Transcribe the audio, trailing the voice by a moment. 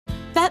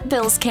Vet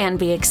bills can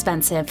be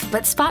expensive,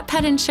 but Spot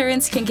Pet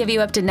Insurance can give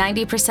you up to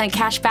 90%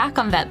 cash back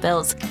on vet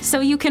bills, so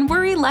you can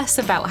worry less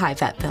about high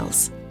vet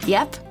bills.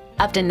 Yep,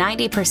 up to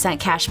 90%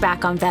 cash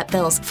back on vet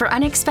bills for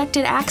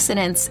unexpected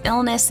accidents,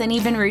 illness, and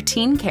even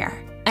routine care.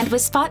 And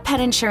with Spot Pet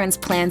Insurance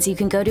plans, you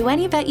can go to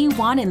any vet you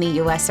want in the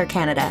US or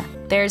Canada.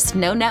 There's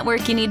no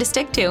network you need to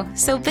stick to,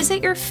 so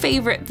visit your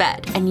favorite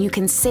vet and you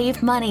can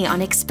save money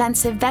on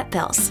expensive vet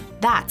bills.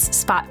 That's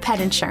Spot Pet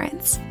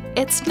Insurance.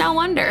 It's no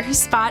wonder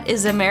Spot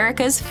is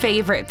America's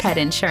favorite pet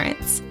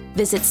insurance.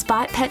 Visit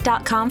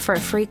spotpet.com for a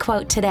free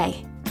quote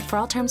today. For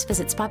all terms,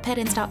 visit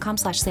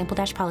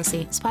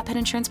spotpetins.com/sample-policy. Spot Pet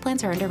Insurance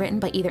plans are underwritten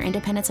by either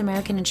Independence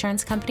American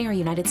Insurance Company or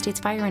United States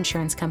Fire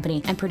Insurance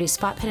Company and produce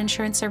Spot Pet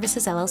Insurance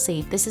Services,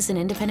 LLC. This is an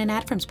independent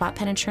ad from Spot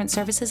Pet Insurance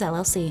Services,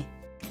 LLC.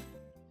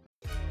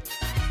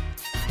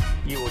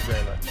 You or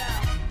Jayla?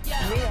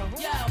 Yo,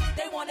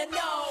 they wanna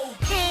know.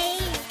 Hey.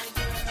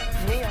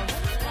 Hey.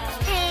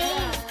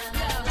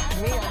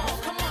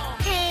 Come on.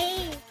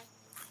 Hey.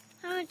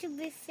 I want to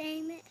be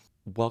famous.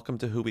 Welcome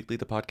to Who Weekly,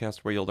 the podcast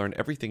where you'll learn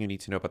everything you need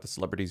to know about the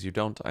celebrities you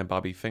don't. I'm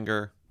Bobby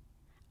Finger.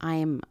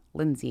 I'm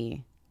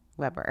Lindsay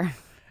Weber.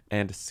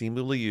 And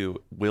Simu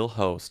Liu will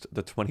host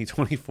the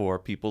 2024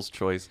 People's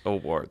Choice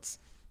Awards.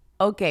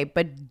 Okay,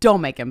 but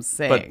don't make him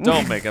sing.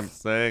 Don't make him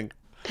sing.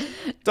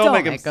 Don't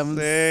make him sing.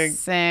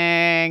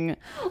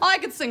 I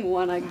could sing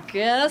one, I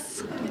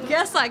guess.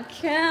 Guess I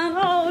can.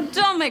 Oh,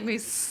 don't make me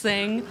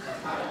sing.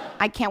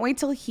 I can't wait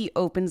till he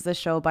opens the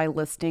show by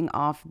listing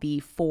off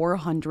the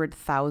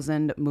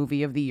 400,000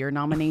 Movie of the Year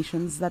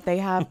nominations that they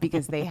have,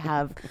 because they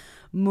have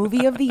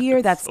Movie of the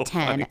Year, that's so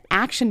 10. Funny.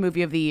 Action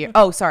Movie of the Year.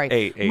 Oh,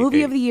 sorry.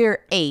 Movie of the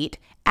Year, 8.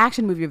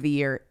 Action Movie of the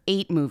Year,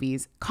 8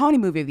 movies. Comedy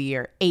Movie of the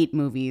Year, 8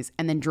 movies.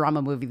 And then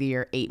Drama Movie of the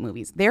Year, 8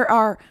 movies.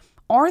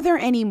 Are there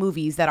any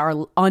movies that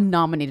are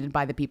unnominated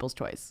by the People's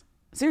Choice?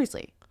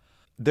 Seriously.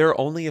 There are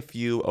only a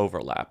few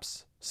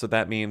overlaps. So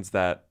that means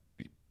that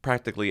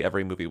practically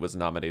every movie was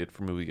nominated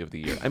for Movie of the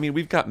Year. I mean,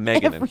 we've got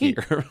Megan in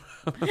here.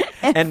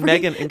 And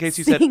Megan, in case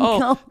you said,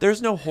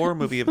 there's no horror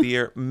movie of the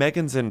year,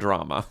 Megan's in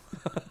drama.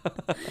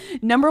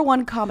 Number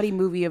 1 comedy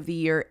movie of the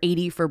year,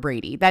 80 for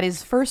Brady. That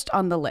is first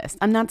on the list.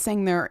 I'm not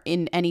saying they're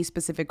in any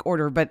specific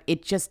order, but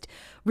it just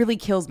really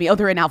kills me. Oh,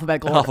 they're in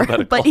alphabetical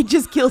order. But it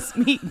just kills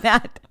me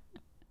that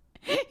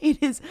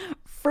it is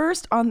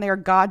first on their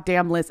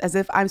goddamn list, as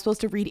if I'm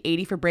supposed to read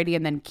 80 for Brady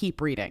and then keep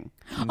reading.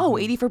 Mm-hmm. Oh,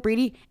 80 for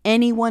Brady?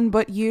 Anyone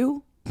But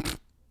You?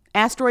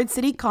 Asteroid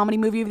City, comedy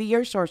movie of the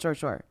year? Sure.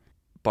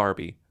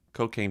 Barbie,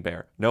 Cocaine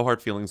Bear, No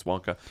Hard Feelings,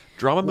 Wonka.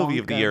 Drama movie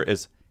of the year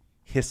is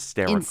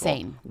hysterical.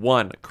 Insane.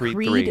 1,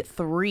 Creed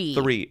 3.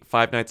 3,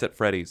 Five Nights at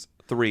Freddy's.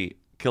 3,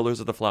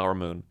 Killers of the Flower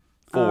Moon.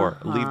 4,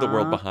 Leave the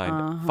World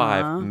Behind.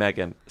 5,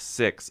 Megan.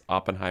 6,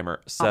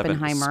 Oppenheimer.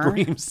 7,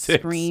 Scream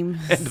 6.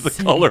 And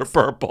The Color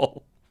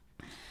Purple.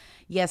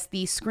 Yes,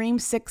 the Scream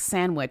 6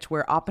 sandwich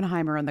where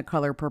Oppenheimer and The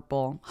Color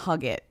Purple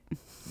hug it.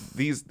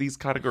 These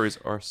categories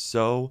are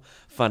so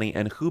funny,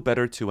 and who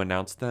better to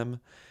announce them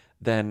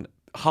than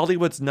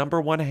Hollywood's number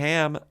 1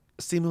 ham,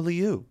 Simu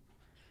Liu.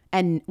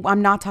 And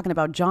I'm not talking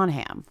about John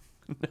Hamm.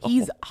 No.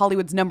 He's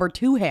Hollywood's number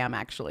 2 ham,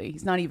 actually.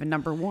 He's not even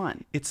number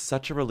 1. It's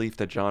such a relief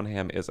that John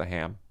Hamm is a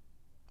ham.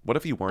 What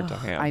if he weren't a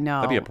ham? I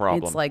know. That'd be a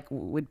problem. It's like,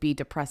 would be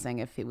depressing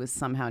if it was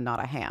somehow not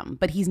a ham.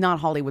 But he's not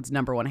Hollywood's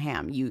number 1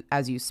 ham.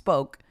 As you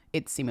spoke,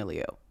 it's Simu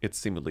Liu. It's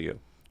Simu Liu.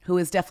 Who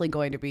is definitely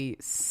going to be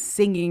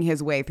singing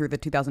his way through the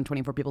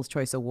 2024 People's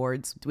Choice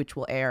Awards, which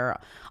will air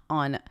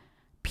on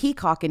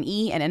Peacock and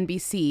E and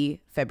NBC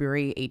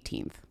February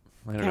 18th.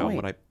 I don't know.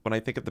 When I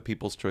think of the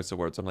People's Choice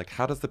Awards, I'm like,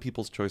 how does the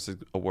People's Choice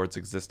Awards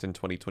exist in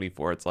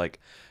 2024? It's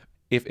like,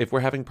 if we're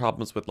having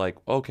problems with like,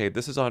 okay,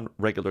 this is on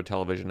regular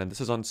television and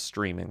this is on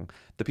streaming,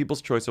 the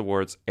People's Choice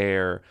Awards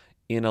air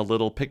in a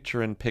little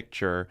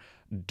picture-in-picture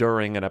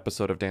during an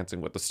episode of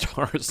Dancing with the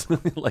Stars.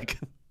 Like,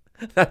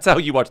 that's how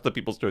you watch the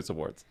People's Choice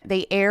Awards.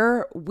 They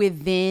air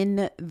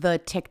within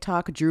the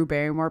TikTok Drew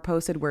Barrymore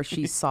posted where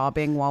she's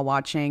sobbing while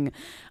watching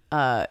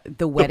The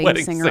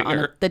Wedding Singer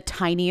on the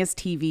tiniest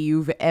TV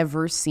you've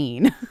ever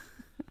seen.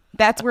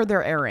 That's where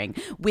they're airing,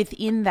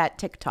 within that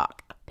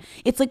TikTok.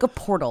 It's like a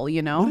portal,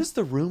 you know? What is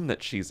the room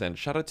that she's in?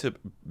 Shout out to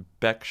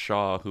Beck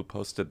Shaw who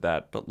posted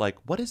that. But like,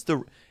 what is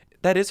the...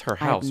 That is her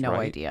house, right? I have no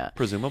idea.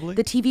 Presumably?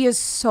 The TV is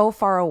so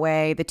far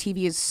away. The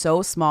TV is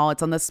so small.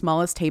 It's on the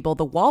smallest table.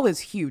 The wall is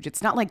huge.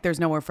 It's not like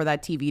there's nowhere for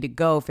that TV to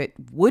go if it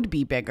would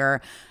be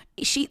bigger.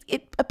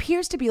 It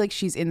appears to be like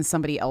she's in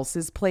somebody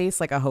else's place,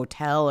 like a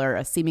hotel or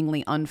a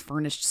seemingly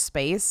unfurnished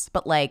space.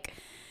 But like,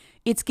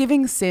 it's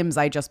giving Sims,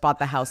 I just bought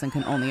the house and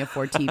can only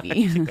afford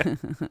TV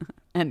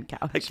and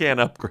couch. I can't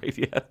upgrade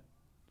yet.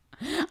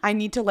 I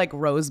need to like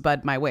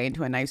rosebud my way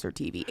into a nicer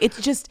TV.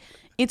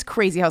 It's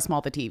crazy how small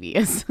the TV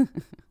is.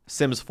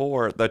 Sims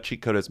 4, the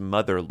cheat code is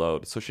mother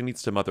load. So she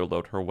needs to mother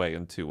load her way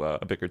into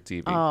a bigger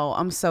TV. Oh,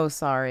 I'm so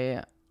sorry.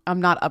 I'm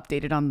not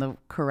updated on the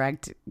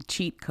correct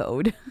cheat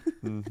code.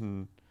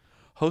 Mm-hmm.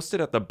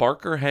 Hosted at the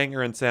Barker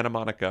Hangar in Santa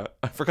Monica.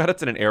 I forgot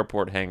it's in an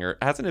airport hangar.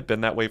 Hasn't it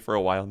been that way for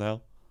a while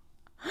now?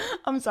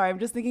 I'm sorry. I'm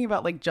just thinking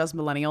about like just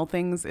millennial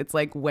things. It's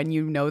like when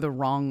you know the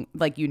wrong,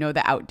 like you know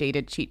the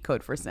outdated cheat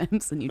code for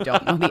Sims and you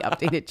don't know the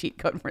updated cheat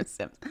code for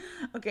Sims.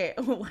 Okay,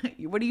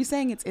 what are you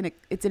saying?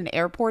 It's an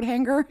airport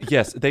hangar?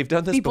 Yes, they've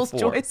done this People's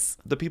before. Choice.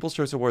 The People's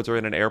Choice Awards are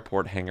in an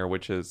airport hangar,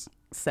 which is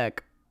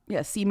Sick.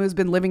 Yeah, Simu's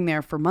been living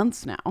there for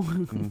months now.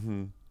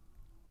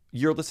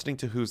 You're listening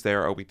to Who's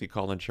There, our weekly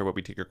call-in show where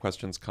we take your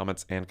questions,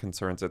 comments, and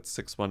concerns at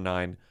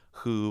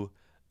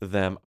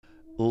 619-WHO-THEM.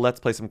 Let's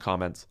play some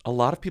comments. A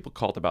lot of people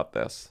called about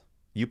this.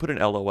 You put an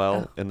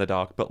LOL in the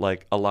doc, but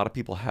like a lot of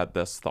people had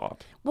this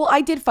thought. Well,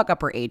 I did fuck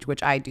up her age,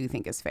 which I do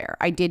think is fair.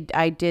 I did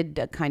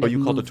kind of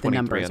You called it move the 23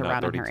 numbers and not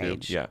around on her 32.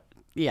 age. Yeah.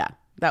 Yeah,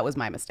 that was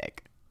my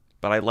mistake.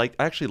 But I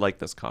actually like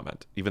this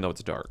comment, even though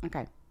it's dark.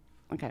 Okay.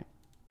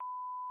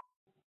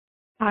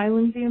 Hi,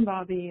 Lindsay and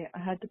Bobby. I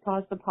had to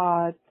pause the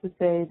pod to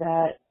say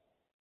that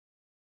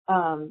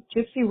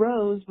Gypsy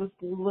Rose was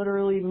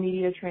literally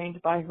media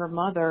trained by her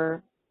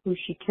mother, who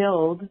she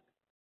killed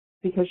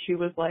because she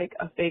was like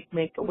a fake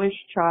Make-A-Wish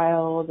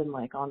child and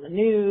like on the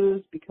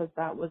news because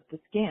that was the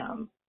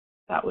scam.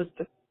 That was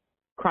the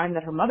crime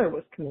that her mother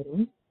was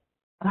committing.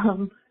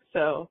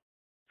 So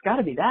it's got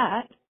to be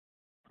that.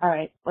 All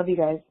right. Love you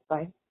guys.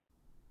 Bye.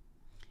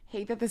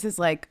 Hate that this is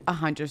like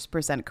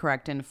 100%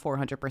 correct and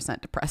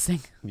 400% depressing.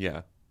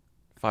 Yeah.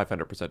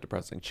 500%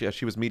 depressing.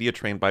 She was media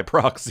trained by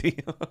proxy.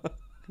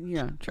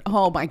 Yeah.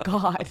 Oh my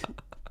God.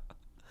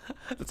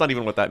 That's not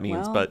even what that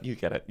means, Well. but you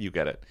get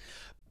it.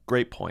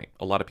 Great point.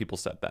 A lot of people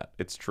said that.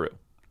 It's true.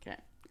 Okay,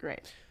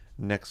 great.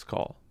 Next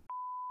call.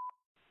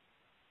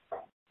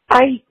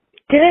 I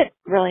didn't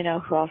really know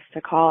who else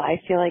to call.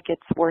 I feel like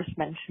it's worth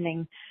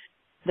mentioning,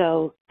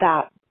 though,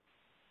 that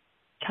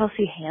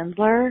Chelsea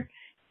Handler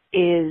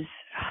is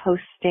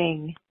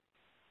hosting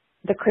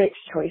the Critics'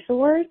 Choice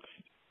Awards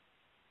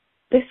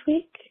this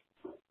week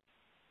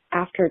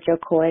after Joe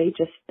Coy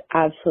just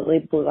absolutely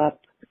blew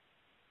up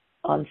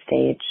on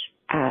stage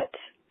at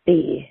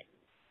the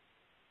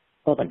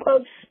Golden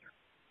Globes.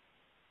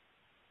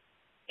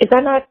 Is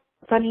that not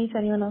funny to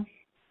anyone else?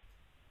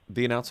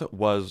 The announcement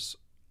was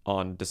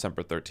on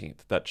December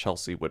 13th that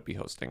Chelsea would be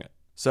hosting it.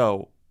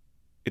 So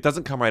it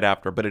doesn't come right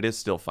after, but it is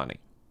still funny.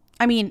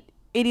 I mean,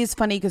 it is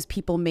funny because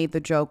people made the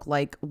joke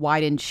like,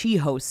 why didn't she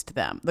host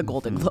them, the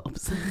Golden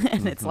Globes?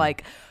 And it's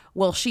like,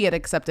 well, she had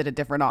accepted a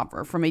different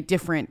offer from a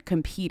different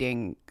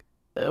competing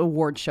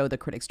award show, the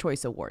Critics'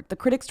 Choice Award. The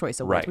Critics' Choice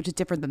Awards, Right. which is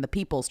different than the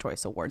People's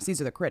Choice Awards.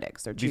 These are the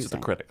critics. They're choosing. These are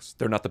the critics.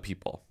 They're not the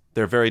people.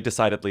 They're very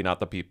decidedly not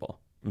the people.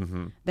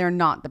 Mm-hmm. They're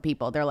not the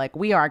people. They're like,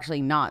 we are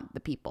actually not the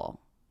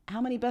people. How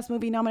many Best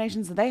Movie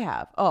nominations do they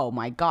have? Oh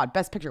my God.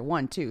 Best Picture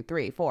 1, 2,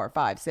 3, 4,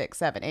 5, 6,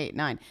 7, 8,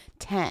 9,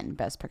 10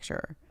 Best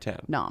Picture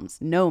 10 noms.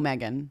 No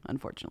Megan,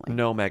 unfortunately.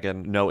 No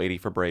Megan. No 80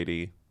 for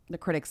Brady. The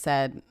critics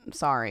said,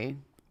 sorry,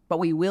 but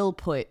we will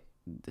put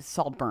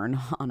Saltburn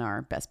on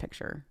our Best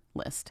Picture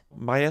list.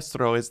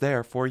 Maestro is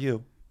there for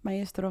you.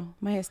 Maestro.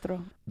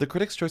 The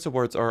Critics' Choice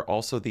Awards are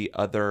also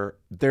they're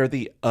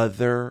the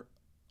other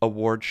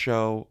award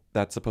show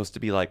that's supposed to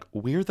be like,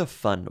 we're the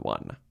fun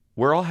one.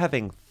 We're all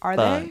having fun. Are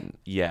they?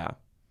 Yeah.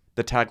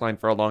 The tagline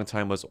for a long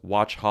time was,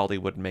 watch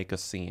Hollywood make a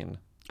scene.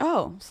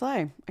 Oh,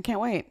 slay. I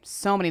can't wait.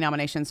 So many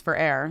nominations for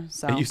Air.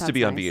 So It used to that's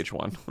be on nice.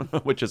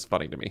 VH1, which is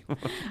funny to me.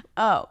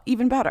 Oh,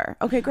 even better.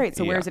 Okay, great.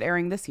 So where Yeah. is it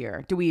airing this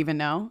year? Do we even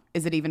know?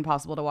 Is it even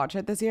possible to watch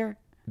it this year?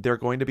 They're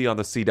going to be on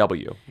the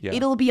CW. Yeah.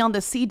 It'll be on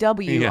the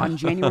CW Yeah. on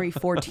January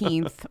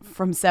 14th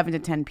from 7 to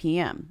 10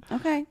 p.m.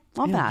 Okay,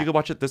 love Yeah, that. you can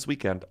watch it this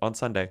weekend on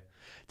Sunday.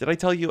 Did I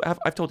tell you?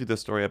 I've told you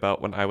this story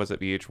about when I was at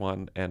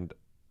VH1 and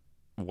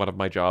one of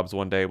my jobs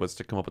one day was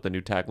to come up with a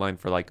new tagline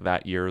for like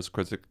that year's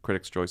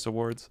Critics' Choice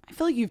Awards. I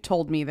feel like you've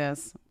told me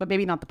this, but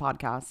maybe not the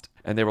podcast.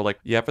 And they were like,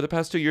 yeah, for the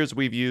past 2 years,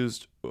 we've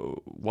used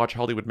Watch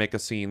Hollywood Make a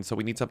Scene. So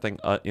we need something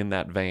in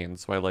that vein.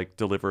 So I like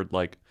delivered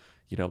like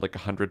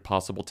 100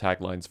 possible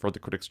taglines for the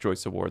Critics'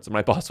 Choice Awards. And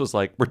my boss was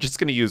like, we're just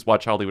going to use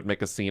Watch Hollywood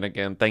Make a Scene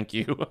again. Thank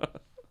you.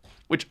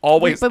 Which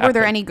always But were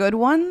there happened. any good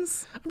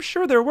ones? I'm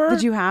sure there were.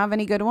 Did you have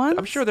any good ones?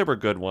 I'm sure there were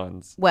good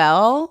ones.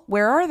 Well,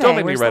 where are they? Don't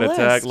make me Where's write the a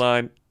list?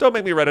 tagline. Don't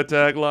make me write a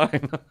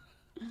tagline.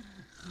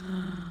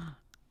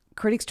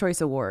 Critics'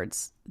 Choice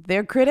Awards.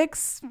 They're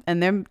critics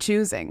and they're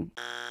choosing.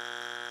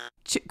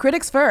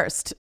 Critics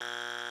first.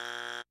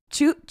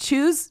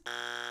 Choose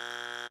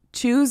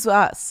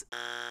us.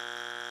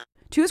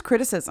 Choose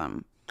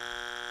criticism.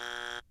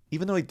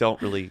 Even though I don't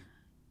really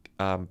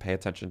pay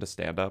attention to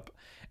stand-up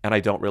and I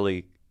don't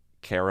really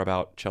care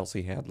about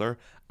Chelsea Handler,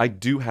 I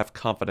do have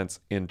confidence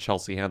in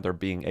Chelsea Handler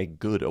being a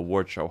good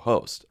award show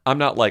host. I'm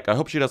not like, I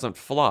hope she doesn't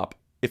flop.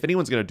 If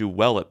anyone's going to do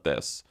well at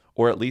this,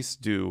 or at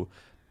least do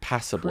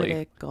passably,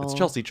 Critical. it's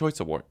Chelsea Choice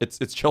Award. It's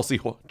Chelsea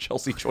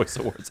Choice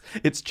Awards.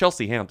 It's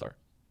Chelsea Handler.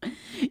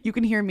 You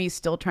can hear me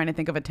still trying to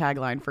think of a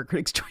tagline for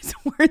Critics' Choice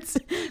Awards.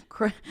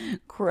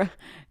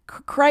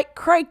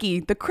 Crikey,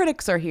 the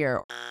critics are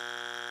here.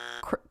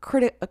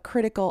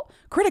 Critical,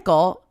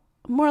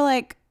 more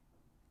like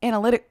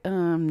analytic.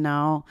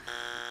 No.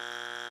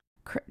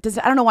 I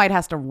don't know why it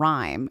has to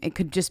rhyme. It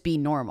could just be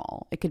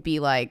normal. It could be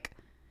like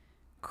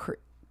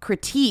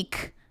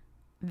critique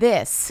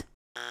this.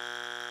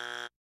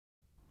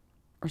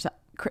 or so,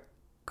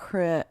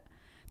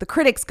 the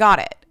critics got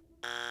it.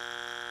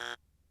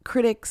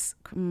 Critics,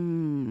 I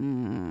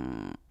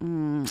don't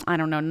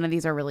know. None of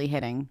these are really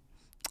hitting.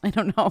 I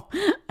don't know.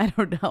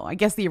 I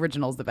guess the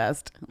original's the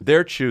best.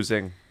 They're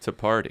choosing to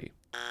party.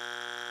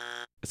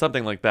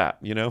 Something like that,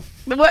 you know?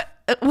 What?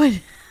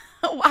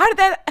 How did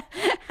that?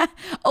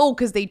 Oh,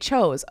 because they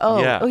chose.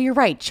 Oh, Yeah. Oh, you're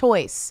right.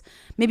 Choice.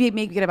 Maybe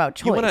make it about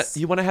choice.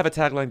 You want to have a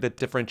tagline that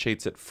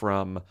differentiates it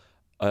from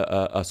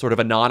a sort of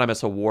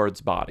anonymous awards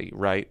body,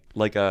 right?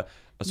 Like a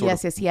sort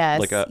of yes.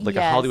 like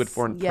a Hollywood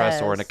Foreign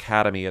Press or an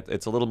Academy.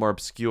 It's a little more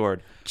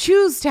obscured.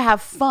 Choose to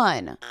have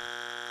fun.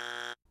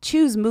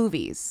 Choose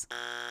movies.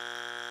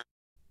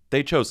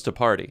 They chose to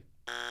party.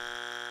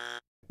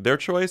 Their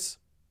choice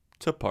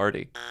to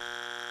party.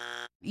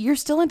 You're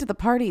still into the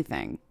party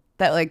thing.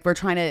 That like we're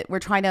trying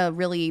to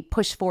really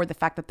push forward the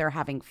fact that they're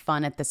having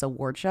fun at this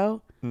award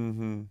show.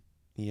 Mm-hmm.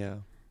 Yeah.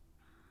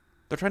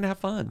 They're trying to have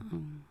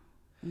fun.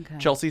 Okay.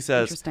 Chelsea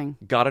says, Interesting.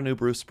 got a new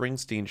Bruce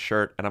Springsteen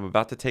shirt and I'm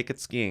about to take it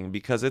skiing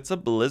because it's a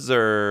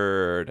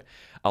blizzard.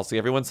 I'll see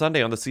everyone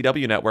Sunday on the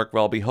CW network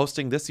where I'll be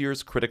hosting this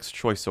year's Critics'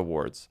 Choice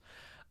Awards.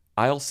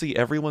 I'll see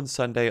everyone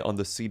Sunday on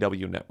the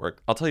CW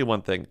network. I'll tell you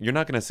one thing. You're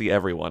not going to see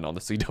everyone on the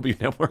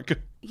CW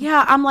network.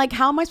 Yeah, I'm like,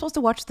 how am I supposed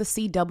to watch the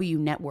CW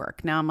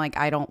network? Now I'm like,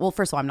 well,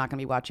 first of all, I'm not going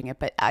to be watching it,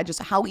 but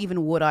how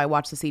even would I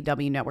watch the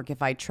CW network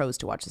if I chose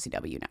to watch the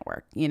CW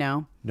network, you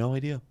know? No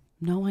idea.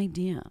 No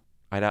idea.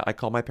 I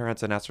call my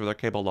parents and ask for their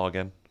cable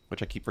login,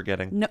 which I keep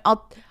forgetting. No,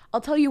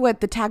 I'll tell you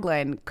what the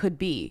tagline could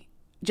be.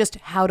 Just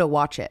how to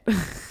watch it.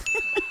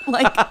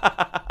 Like,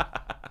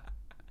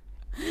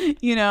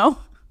 you know?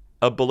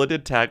 A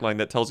bulleted tagline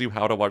that tells you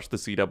how to watch the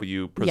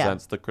CW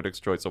presents the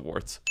Critics' Choice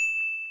Awards.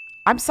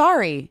 I'm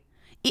sorry.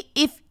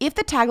 If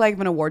the tagline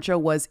of an award show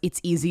was "It's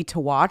easy to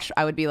watch,"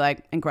 I would be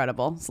like,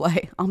 incredible. It's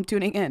like, I'm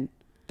tuning in.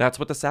 That's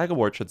what the SAG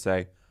Award should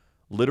say.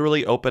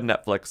 Literally open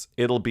Netflix.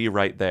 It'll be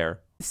right there.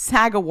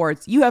 SAG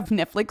Awards. You have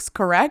Netflix,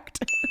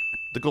 correct?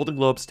 The Golden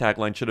Globes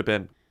tagline should have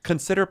been,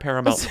 consider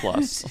Paramount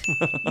Plus.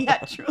 Yeah,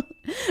 true.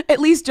 At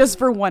least just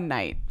for one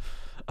night.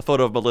 A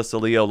photo of Melissa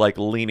Leo like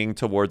leaning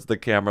towards the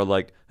camera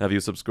like, have you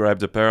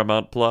subscribed to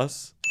Paramount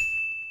Plus?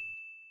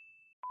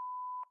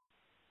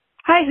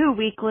 Hi, Who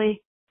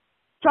Weekly.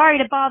 Sorry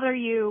to bother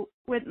you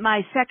with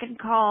my second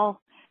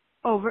call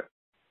over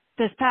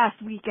this past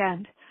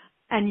weekend.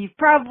 And you've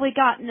probably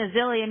gotten a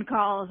zillion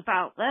calls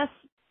about this,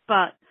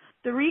 but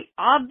the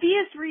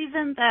obvious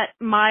reason that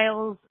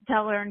Miles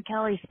Teller and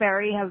Kelly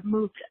Sperry have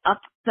moved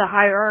up the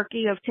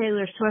hierarchy of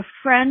Taylor Swift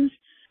friends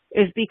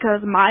is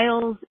because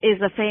Miles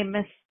is a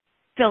famous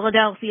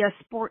Philadelphia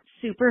sports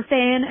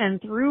superfan,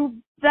 and through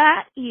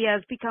that, he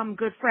has become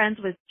good friends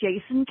with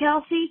Jason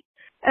Kelsey.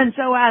 And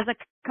so as a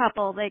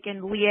couple, they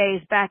can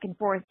liaise back and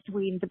forth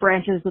between the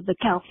branches of the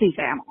Kelsey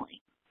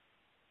family.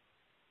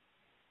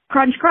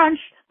 Crunch, crunch,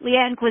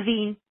 Leanne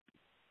Cuisine.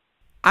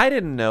 I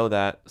didn't know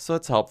that, so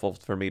it's helpful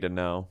for me to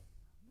know.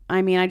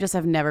 I mean, I just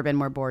have never been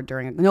more bored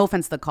during. No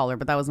offense to the caller,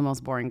 but that was the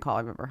most boring call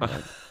I've ever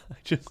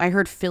heard. I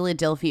heard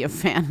Philadelphia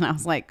fan, and I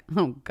was like,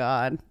 oh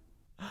God.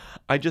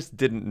 I just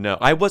didn't know.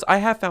 I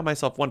have found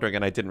myself wondering,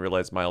 and I didn't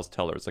realize Miles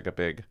Teller is like a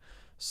big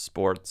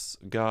sports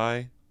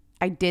guy.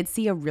 I did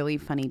see a really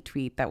funny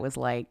tweet that was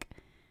like,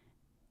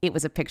 it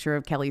was a picture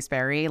of Kelly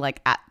Sperry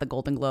like at the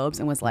Golden Globes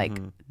and was like,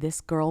 this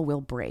girl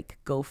will break.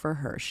 Go for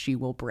her. She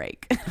will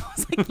break. I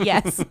was like,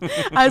 yes.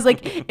 I was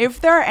like,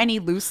 if there are any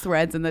loose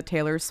threads in the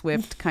Taylor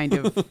Swift kind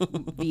of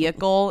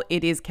vehicle,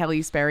 it is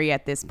Kelly Sperry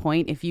at this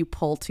point. If you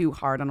pull too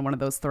hard on one of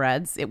those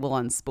threads, it will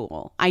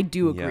unspool. I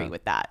do agree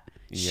with that.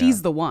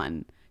 She's the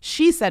one.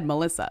 She said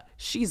Melissa.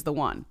 She's the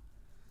one.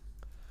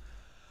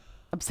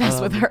 Obsessed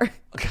with her.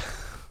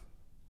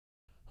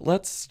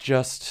 Let's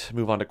just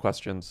move on to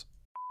questions.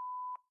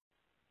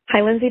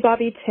 Hi, Lindsay,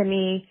 Bobby,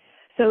 Timmy.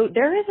 So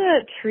there is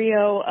a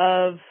trio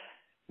of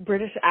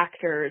British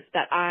actors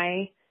that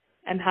I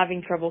am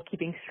having trouble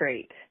keeping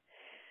straight.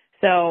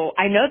 So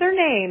I know their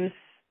names: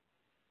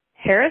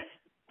 Harris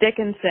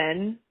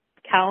Dickinson,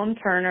 Callum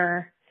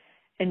Turner,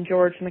 and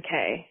George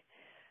McKay.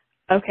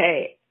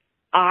 Okay,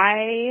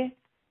 I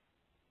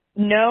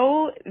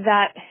know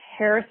that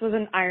Harris was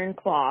an Iron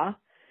Claw,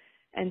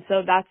 and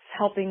so that's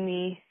helping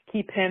me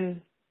keep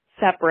him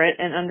separate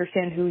and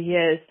understand who he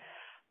is.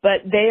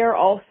 But they are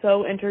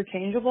also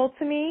interchangeable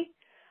to me.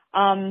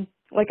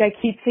 Like I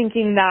keep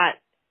thinking that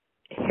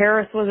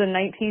Harris was in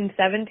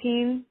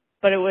 1917,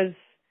 but it was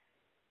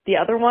the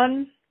other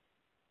one.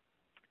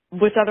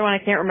 Which other one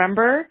I can't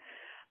remember.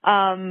 So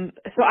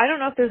I don't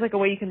know if there's like a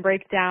way you can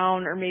break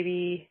down or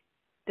maybe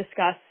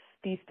discuss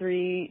these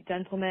three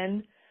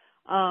gentlemen.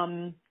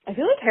 I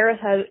feel like Harris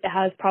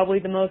has probably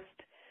the most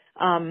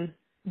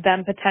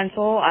them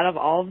potential out of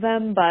all of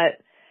them,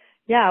 but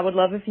yeah, I would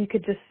love if you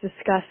could just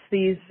discuss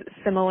these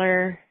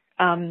similar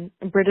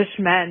British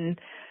men.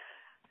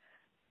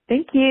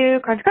 Thank you.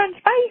 Crunch, crunch.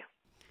 Bye.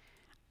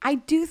 I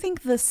do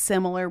think the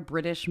similar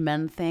British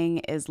men thing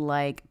is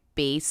like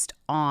based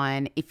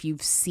on if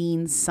you've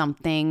seen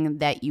something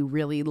that you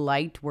really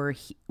liked where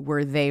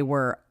they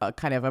were a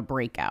kind of a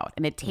breakout,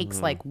 and it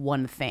takes like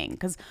one thing.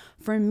 Because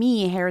for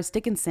me, Harris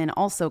Dickinson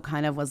also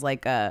kind of was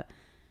like I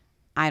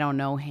don't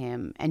know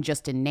him and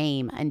just a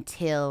name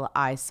until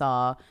I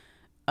saw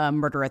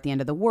Murder at the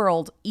End of the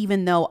World.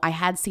 Even though I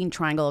had seen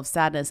Triangle of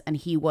Sadness and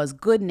he was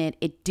good in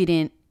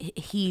it,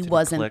 he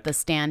wasn't click. the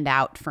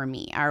standout for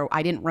me.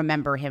 I didn't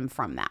remember him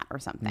from that or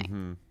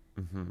something.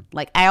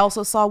 Like I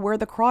also saw Where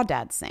the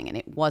Crawdads Sing, and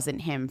it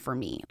wasn't him for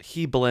me.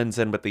 He blends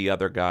in with the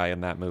other guy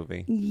in that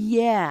movie.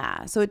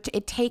 Yeah, so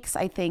it takes,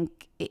 I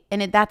think,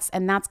 that's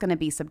going to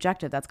be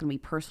subjective. That's going to be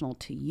personal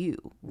to you,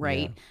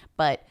 right? Yeah.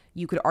 But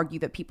you could argue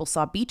that people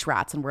saw Beach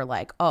Rats and were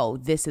like, "Oh,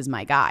 this is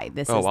my guy.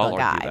 This is I'll the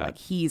guy. argue that. Like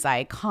he's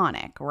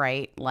iconic,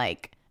 right?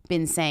 Like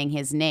been saying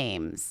his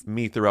names.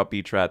 Me throughout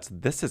Beach Rats,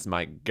 this is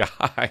my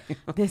guy.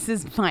 This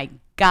is my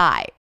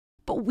guy."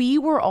 But we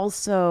were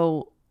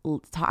also.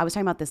 I was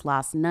talking about this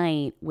last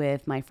night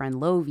with my friend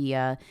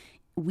Lovia.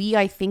 We,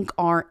 I think,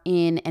 are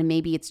in, and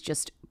maybe it's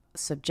just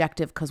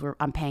subjective because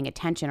I'm paying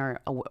attention,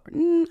 or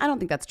I don't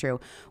think that's true.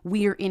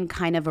 We're in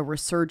kind of a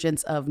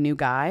resurgence of new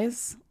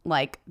guys.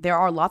 Like there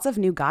are lots of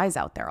new guys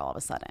out there all of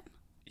a sudden.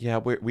 Yeah,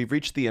 we've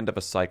reached the end of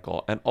a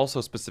cycle, and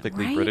also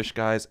specifically Right? British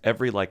guys.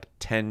 Every like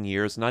 10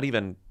 years, not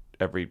even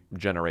every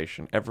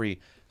generation, every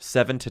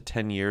 7 to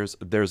 10 years,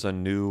 there's a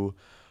new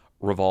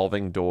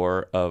revolving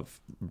door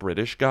of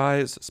British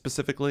guys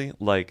specifically.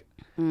 Like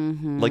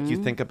you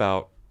think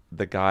about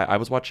the guy I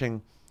was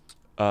watching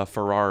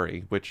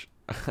Ferrari, which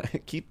I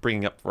keep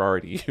bringing up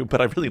Ferrari to you,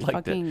 but I really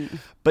liked it.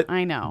 But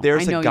I know.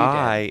 There's I know a you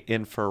guy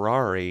in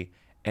Ferrari,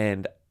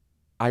 and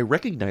I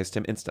recognized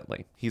him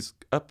instantly. He's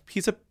a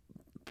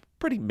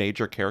pretty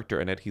major character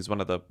in it. He's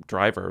one of the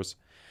drivers.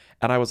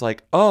 And I was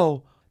like,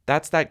 "Oh,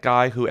 that's that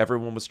guy who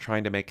everyone was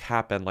trying to make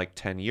happen like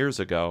 10 years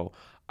ago."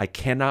 I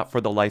cannot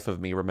for the life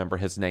of me remember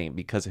his name,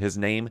 because his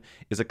name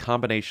is a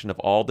combination of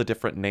all the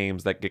different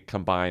names that get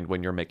combined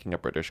when you're making a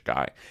British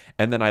guy.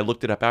 And then I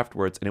looked it up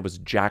afterwards, and it was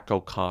Jack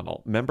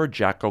O'Connell. Remember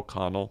Jack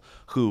O'Connell?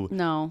 Who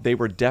No. They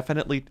were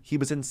definitely, he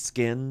was in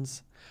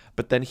Skins,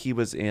 but then he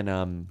was in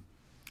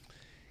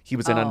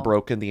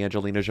Unbroken, the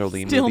Angelina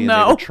Jolie Still movie, no.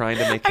 and they were trying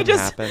to make him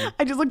happen.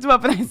 I just looked him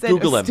up and I said,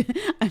 Google him.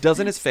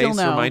 Doesn't his Still face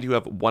no. remind you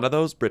of one of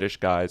those British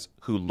guys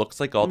who looks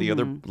like all the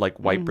other like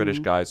white British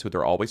guys who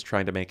they're always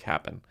trying to make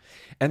happen?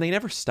 And they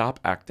never stop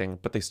acting,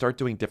 but they start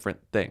doing different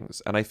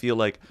things. And I feel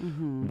like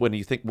when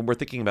we're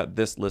thinking about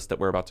this list that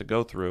we're about to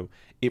go through,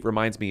 it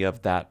reminds me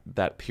of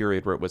that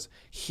period where it was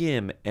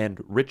him and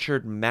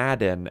Richard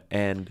Madden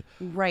and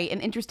Right.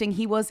 And interesting,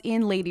 he was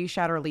in Lady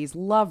Shatterley's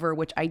Lover,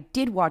 which I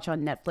did watch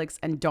on Netflix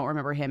and don't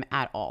remember him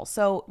at all.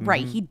 So,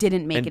 right, he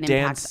didn't make and an Dan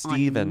impact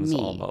Stevens on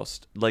me.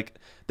 almost. Like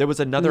there was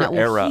another No,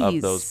 era of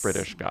he's- those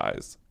British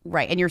guys.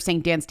 Right. And you're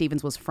saying Dan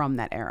Stevens was from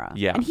that era.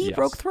 Yeah. And he yes.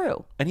 broke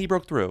through. And he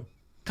broke through.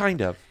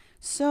 Kind of.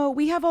 So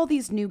we have all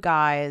these new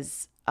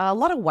guys, a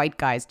lot of white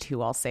guys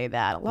too, I'll say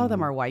that. A lot of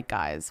them are white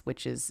guys,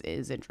 which is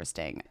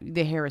interesting.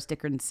 The Harris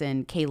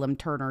Dickinson, Caleb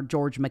Turner,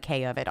 George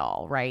McKay of it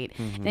all, right?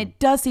 And it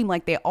does seem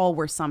like they all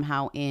were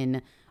somehow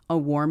in a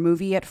war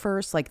movie at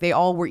first. Like they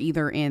all were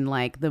either in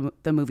like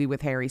the movie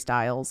with Harry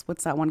Styles.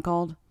 What's that one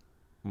called?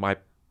 My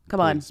Come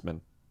on. Policeman.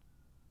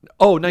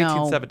 Oh,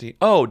 1917.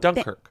 Oh,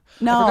 Dunkirk.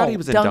 No, I forgot he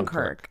was in Dunkirk.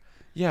 Dunkirk.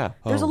 Yeah.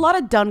 There's a lot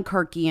of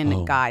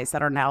Dunkirkian guys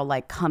that are now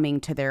like coming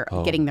to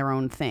getting their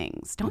own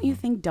things. Don't you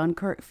think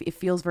Dunkirk, it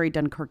feels very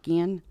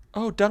Dunkirkian?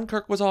 Oh,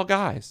 Dunkirk was all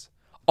guys.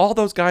 All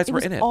those guys It were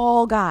was in it.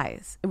 all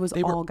guys. It was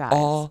They all were guys.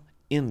 all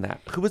in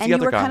that. Who was and the you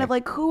other were guy? kind of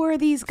like, who are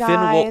these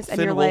guys? And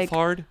Finn you're like,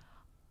 Wolfhard?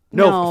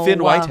 No,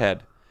 Finn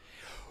Whitehead.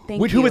 Thank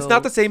Who is you.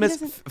 not the same He as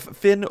doesn't-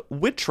 Finn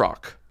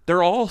Wittrock.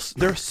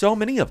 There's so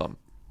many of them.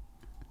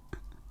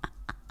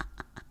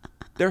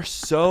 There's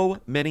so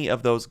many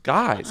of those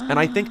guys. And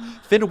I think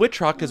Finn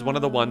Wittrock is one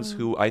of the ones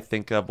who I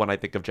think of when I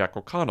think of Jack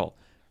O'Connell.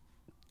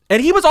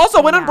 And he was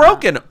also in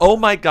Unbroken. Oh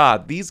my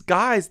God. These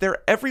guys, they're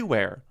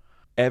everywhere.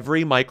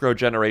 Every micro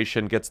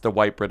generation gets the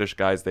white British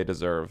guys they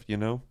deserve, you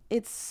know?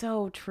 It's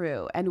so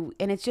true. And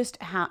it's just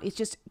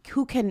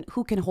who can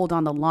hold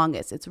on the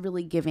longest. It's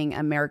really giving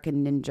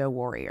American Ninja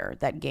Warrior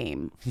that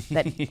game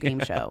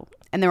show.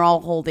 And they're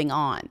all holding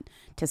on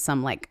to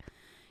some like,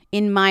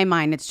 in my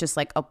mind, it's just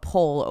like a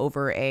pole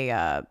over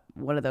a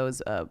one of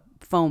those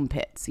foam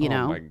pits, you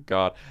know? Oh my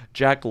God.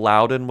 Jack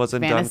Loudon was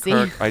in Fantasy.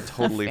 Dunkirk. I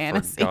totally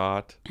Fantasy.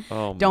 forgot.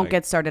 Oh my. Don't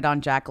get started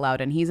on Jack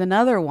Loudon. He's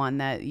another one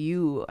that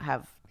you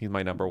have He's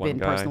my number one been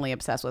guy. personally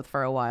obsessed with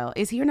for a while.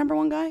 Is he your number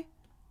one guy?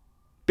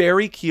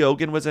 Barry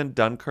Keoghan was in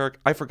Dunkirk.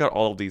 I forgot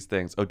all of these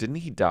things. Oh, didn't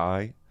he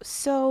die?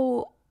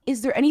 So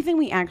is there anything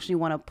we actually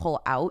want to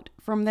pull out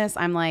from this?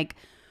 I'm like,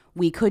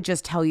 we could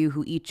just tell you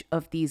who each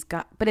of these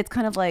guys, but it's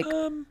kind of like,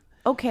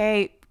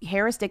 okay,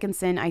 Harris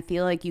Dickinson, I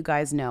feel like you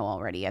guys know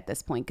already at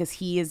this point because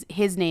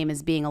his name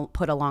is being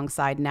put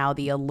alongside now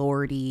the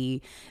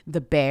Elordi,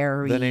 the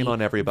Barry. The name on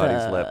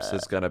everybody's lips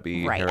is going to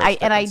be right. Harris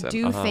I Dickinson.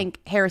 do think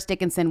Harris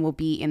Dickinson will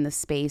be in the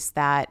space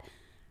that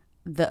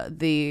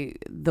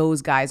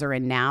those guys are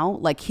in now.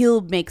 Like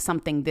he'll make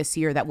something this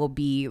year that will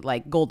be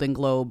like Golden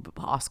Globe,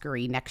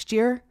 Oscar-y next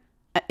year.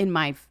 In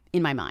my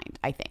mind,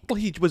 I think. Well,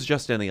 he was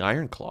just in the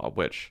Iron Claw,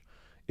 which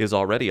is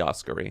already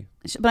Oscar-y.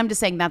 But I'm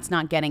just saying that's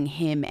not getting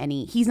him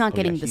any. He's not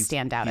getting the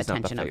standout he's not the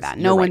attention of face. that.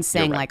 You're No right, one's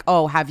saying you're right. like,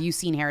 oh, have you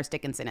seen Harris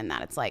Dickinson in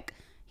that? It's like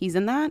he's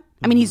in that.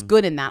 I mean, he's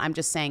good in that. I'm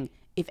just saying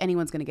if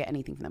anyone's going to get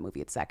anything from that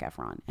movie, it's Zac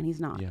Efron, and he's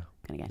not going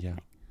to get anything.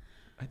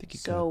 I think he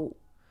could. So,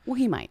 well,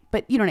 he might,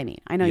 but you know what I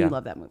mean. I know you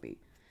love that movie,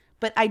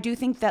 but I do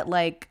think that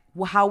like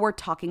how we're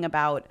talking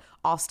about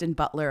Austin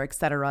Butler,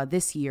 etc.,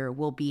 this year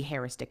will be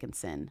Harris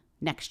Dickinson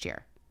next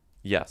year.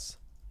 Yes.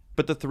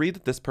 But the three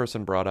that this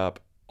person brought up,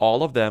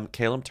 all of them,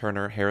 Calum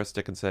Turner, Harris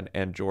Dickinson,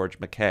 and George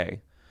McKay,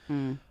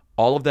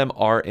 all of them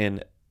are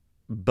in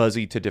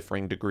buzzy to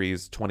differing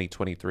degrees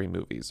 2023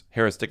 movies.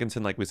 Harris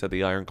Dickinson, like we said,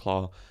 The Iron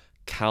Claw.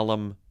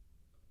 Calum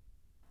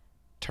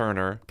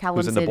Turner,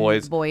 who's in The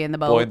Boys. Boy in the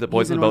Boat. The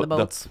Boys He's in the one Boat. of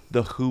the boats.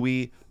 The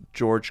hooey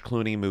George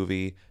Clooney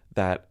movie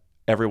that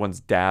everyone's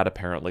dad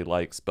apparently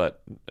likes,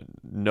 but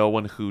no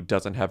one who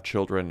doesn't have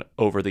children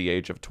over the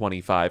age of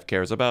 25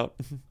 cares about.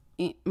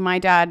 My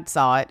dad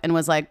saw it and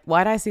was like,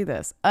 why did I see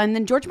this? And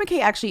then George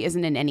McKay actually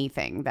isn't in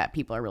anything that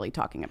people are really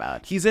talking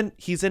about. He's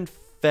in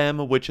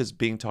Femme, which is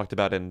being talked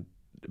about in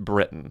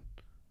Britain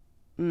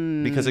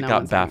because it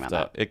got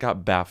BAFTA. It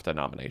got BAFTA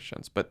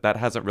nominations, but that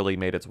hasn't really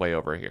made its way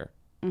over here.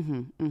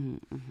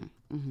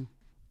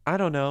 I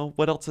don't know.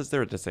 What else is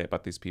there to say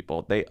about these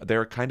people?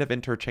 They're kind of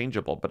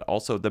interchangeable, but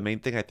also the main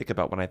thing I think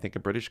about when I think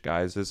of British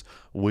guys is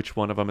which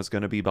one of them is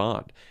going to be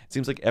Bond. It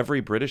seems like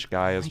every British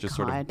guy is just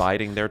sort of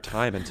biding their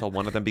time until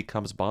one of them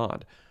becomes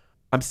Bond.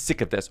 I'm sick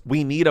of this.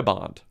 We need a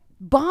Bond.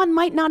 Bond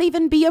might not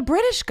even be a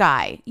British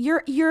guy.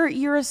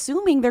 You're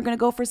assuming they're going to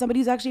go for somebody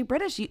who's actually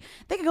British.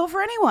 They could go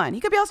for anyone. He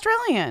could be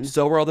Australian.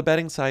 So are all the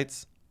betting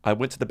sites. I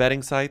went to the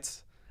betting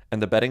sites,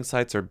 and the betting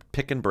sites are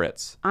picking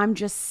Brits. I'm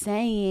just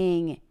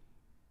saying,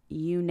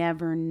 you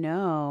never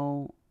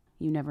know.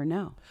 You never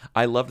know.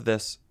 I loved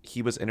this.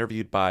 He was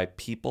interviewed by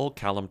People,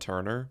 Calum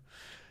Turner,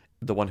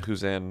 the one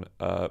who's in,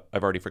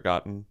 I've already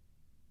forgotten,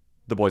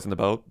 The Boys in the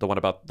Boat, the one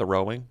about the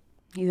rowing.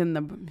 He's in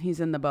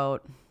the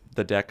boat.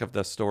 The deck of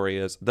the story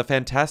is the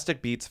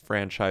Fantastic Beasts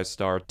franchise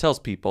star tells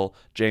People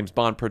James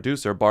Bond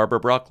producer Barbara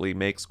Broccoli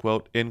makes,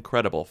 quote,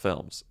 incredible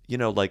films. You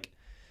know, like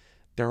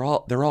they're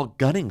all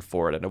gunning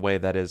for it in a way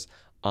that is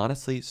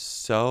honestly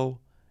so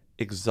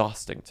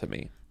exhausting to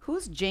me.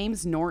 Who's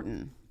James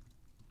Norton?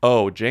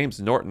 Oh,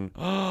 James Norton.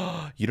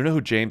 You don't know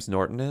who James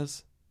Norton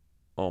is?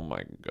 Oh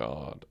my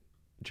God.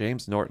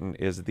 James Norton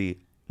is the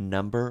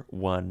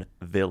 #1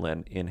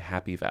 villain in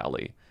Happy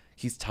Valley.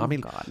 He's Tommy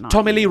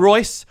Lee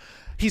Royce.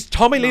 He's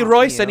Tommy Lee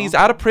Royce, and he's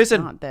out of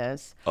prison. Not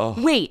this.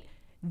 Wait,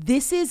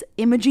 this is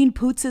Imogen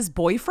Poots'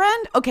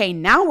 boyfriend? Okay,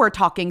 now we're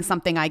talking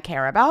something I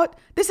care about.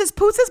 This is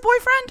Poots'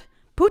 boyfriend?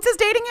 Poots is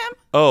dating him?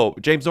 Oh,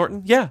 James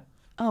Norton? Yeah.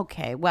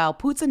 Okay, well,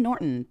 Poots and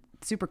Norton,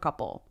 super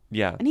couple.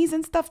 Yeah. And he's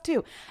in stuff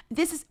too.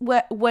 This is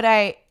what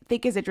I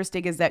think is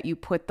interesting is that you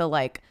put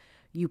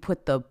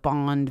the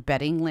Bond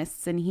betting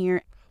lists in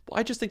here. Well,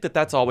 I just think that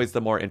that's always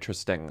the more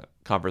interesting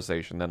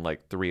conversation than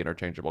like three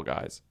interchangeable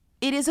guys.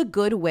 It is a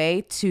good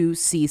way to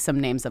see some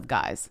names of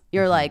guys.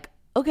 You're like,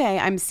 okay,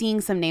 I'm seeing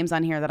some names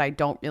on here that I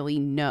don't really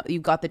know.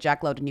 You've got the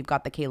Jack Lowden, you've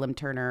got the Calum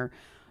Turner,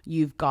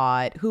 you've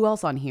got, who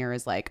else on here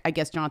is like, I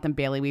guess Jonathan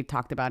Bailey, we've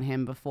talked about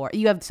him before.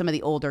 You have some of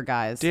the older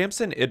guys.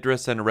 Damson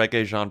Idris and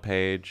Regé Jean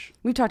Page.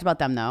 We've talked about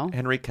them though.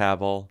 Henry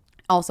Cavill.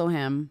 Also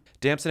him.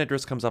 Damson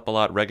Idris comes up a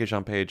lot. Regé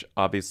Jean Page,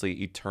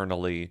 obviously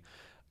eternally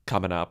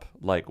coming up,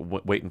 like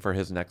waiting for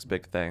his next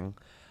big thing.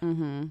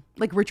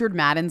 Like Richard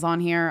Madden's on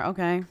here.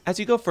 Okay. As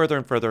you go further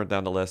and further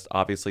down the list,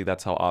 obviously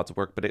that's how odds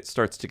work, but it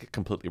starts to get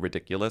completely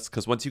ridiculous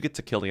because once you get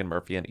to Cillian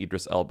Murphy and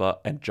Idris Elba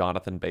and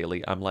Jonathan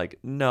Bailey, I'm like,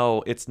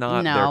 no, it's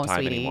not their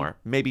time anymore.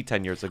 Maybe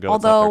 10 years ago,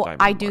 although it's not their time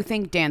I anymore. do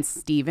think Dan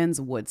Stevens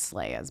would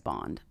slay as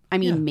Bond. I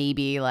mean,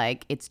 maybe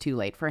like it's too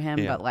late for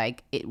him, but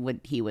like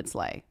he would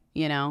slay,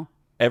 you know?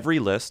 Every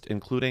list,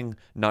 including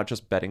not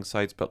just betting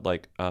sites, but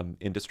like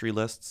industry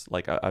lists,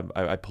 like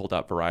I pulled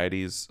out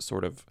Variety's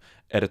sort of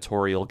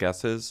editorial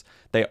guesses.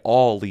 They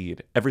all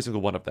lead. Every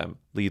single one of them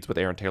leads with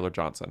Aaron Taylor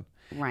Johnson.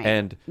 Right.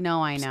 And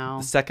no, I know.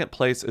 The second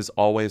place is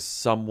always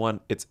someone.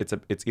 It's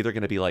either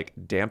going to be like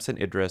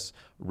Damson Idris,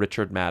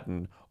 Richard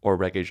Madden, or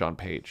Regé Jean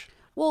Page.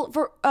 Well,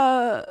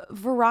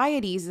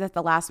 Varieties, is that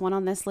the last one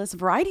on this list?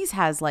 Varieties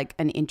has like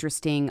an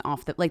interesting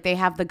like they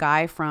have the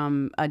guy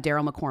from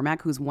Daryl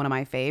McCormack, who's one of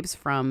my faves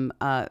from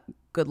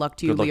Good Luck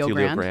to You, Leo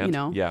Grande. You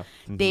know, yeah.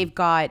 They've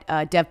got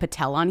Dev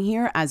Patel on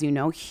here, as you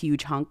know,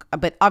 huge hunk.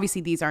 But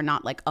obviously, these are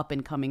not like up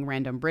and coming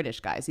random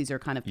British guys. These are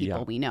kind of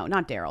people we know.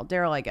 Not Daryl.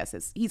 Daryl, I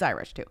guess, he's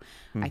Irish too.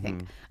 I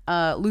think.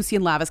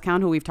 Lucien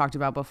Laviscount, who we've talked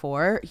about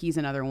before, he's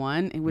another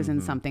one. It was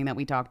in something that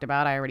we talked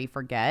about. I already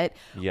forget.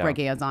 Yeah.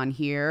 Reggae's on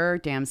here.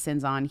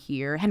 Damson's on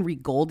here. Henry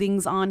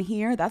Golding's on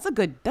here. That's a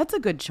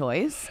good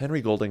choice.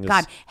 Henry Golding is...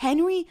 God,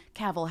 Henry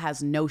Cavill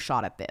has no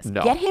shot at this.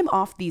 No. Get him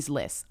off these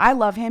lists. I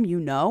love him, you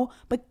know,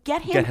 but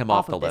get him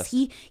off the of this.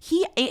 list.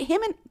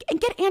 And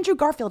get Andrew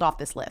Garfield off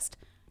this list.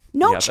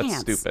 No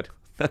chance. That's stupid.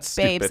 That's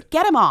stupid. Babes,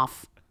 get him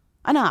off.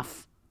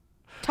 Enough.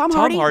 Tom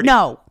Hardy?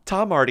 No.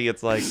 Tom Hardy,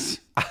 it's like...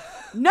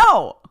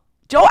 No.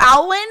 Joe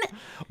Alwyn?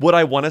 Would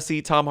I want to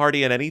see Tom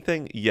Hardy in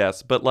anything?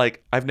 Yes. But,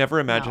 like, I've never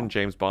imagined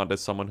James Bond as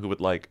someone who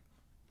would, like,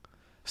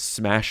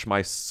 smash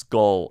my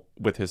skull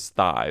with his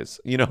thighs.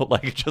 You know,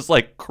 like, just,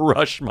 like,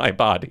 crush my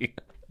body.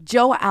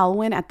 Joe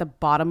Alwyn at the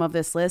bottom of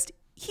this list.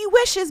 He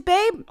wishes,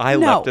 babe. I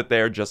left it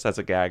there just as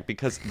a gag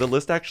because the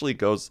list actually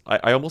goes...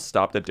 I almost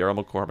stopped at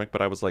Daryl McCormick,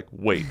 but I was like,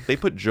 wait, they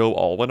put Joe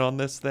Alwyn on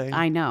this thing?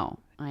 I know.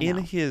 In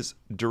his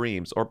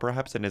dreams, or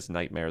perhaps in his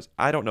nightmares.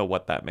 I don't know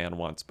what that man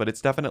wants, but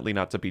it's definitely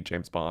not to be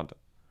James Bond.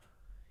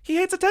 He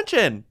hates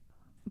attention.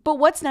 But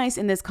what's nice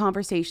in this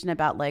conversation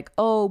about like,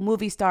 oh,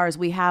 movie stars,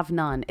 we have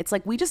none. It's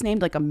like we just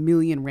named like a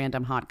million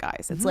random hot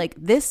guys. It's like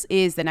this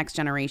is the next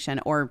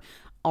generation or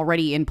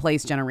already in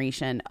place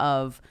generation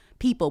of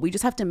people. We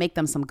just have to make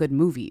them some good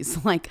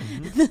movies. Like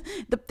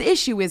the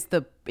issue is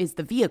the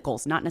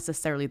vehicles, not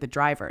necessarily the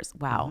drivers.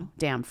 Wow.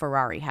 Damn,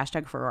 Ferrari.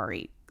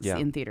 #Ferrari is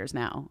in theaters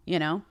now, you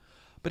know?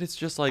 But it's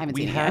just like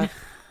we have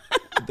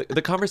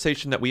the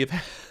conversation that we've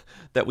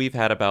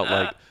had about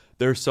like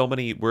there's so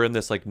many, we're in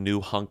this like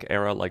new hunk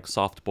era, like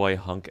soft boy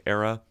hunk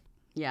era.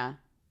 Yeah.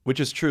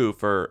 Which is true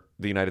for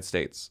the United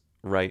States,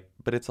 right?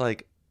 But it's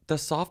like the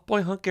soft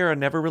boy hunk era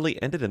never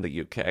really ended in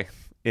the UK,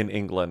 in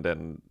England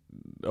and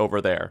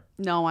over there.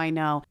 No, I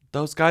know.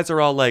 Those guys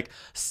are all like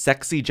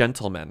sexy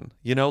gentlemen,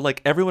 you know,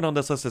 like everyone on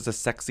this list is a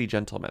sexy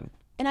gentleman.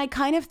 And I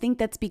kind of think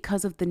that's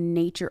because of the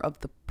nature of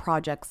the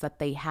projects that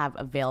they have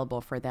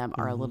available for them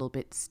are a little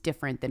bit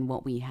different than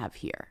what we have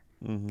here.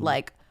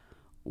 Like,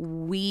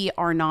 we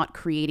are not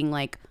creating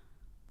like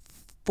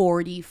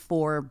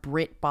 44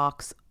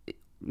 BritBox,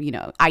 you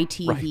know,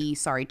 ITV,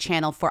 sorry,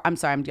 Channel 4. I'm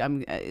sorry,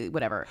 I'm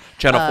whatever.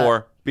 Channel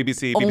 4,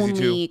 BBC, BBC2.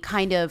 Only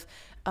kind of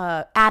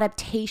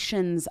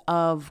adaptations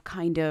of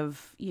kind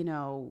of, you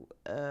know,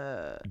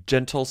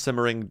 gentle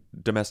simmering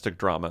domestic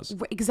dramas.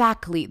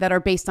 Exactly, that are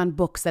based on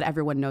books that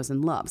everyone knows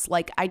and loves.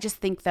 Like, I just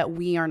think that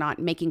we are not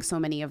making so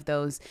many of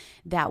those,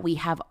 that we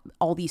have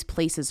all these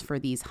places for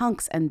these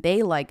hunks, and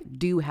they like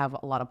do have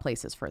a lot of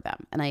places for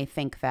them. And I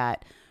think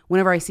that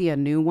whenever I see a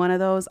new one of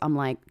those, I'm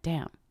like,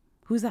 damn,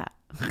 who's that?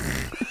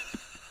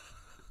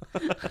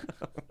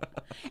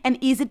 And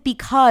is it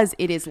because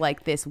it is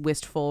like this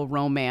wistful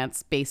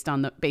romance based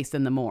in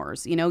the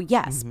Moors? You know,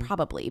 yes,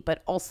 probably,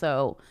 but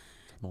also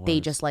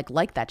they just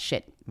like that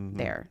shit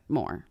there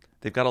more.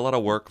 They've got a lot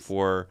of work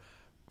for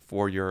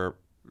your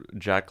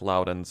Jack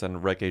Loudons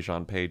and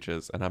Regé-Jean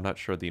Pages, and I'm not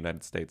sure the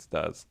United States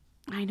does.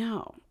 I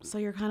know. So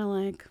you're kind of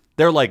like...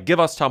 They're like, give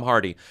us Tom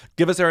Hardy.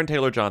 Give us Aaron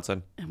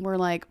Taylor-Johnson. And we're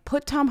like,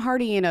 put Tom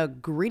Hardy in a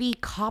gritty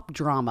cop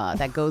drama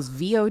that goes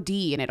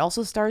VOD, and it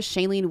also stars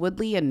Shailene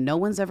Woodley, and no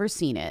one's ever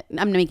seen it.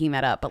 I'm making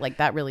that up, but like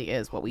that really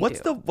is what we do.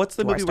 What's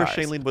the movie where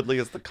Shailene Woodley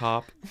is the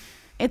cop?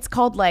 It's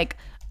called like,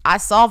 I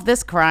Solved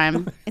This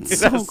Crime. It's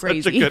so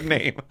crazy. Such a good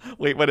name.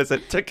 Wait, what is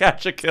it? To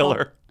Catch a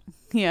Killer.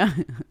 Yeah,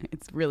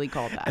 it's really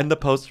called that. And the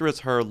poster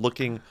is her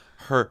looking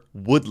her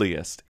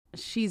woodliest.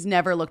 She's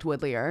never looked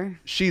woodlier.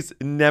 She's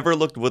never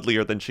looked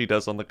woodlier than she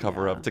does on the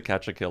cover of To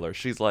Catch a Killer.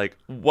 She's like,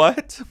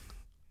 what?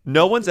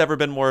 No one's ever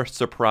been more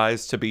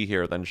surprised to be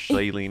here than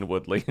Shailene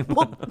Woodley.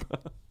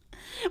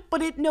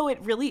 But it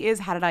really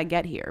is, how did I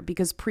get here?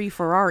 Because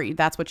pre-Ferrari,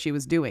 that's what she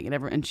was doing.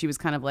 And she was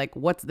kind of like,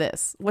 what's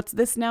this? What's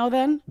this now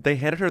then? They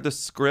handed her the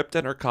script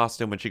and her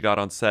costume when she got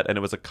on set, and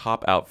it was a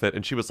cop outfit.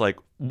 And she was like,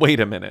 wait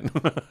a minute.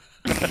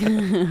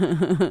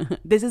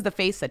 This is the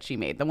face that she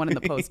made, the one in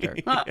the poster.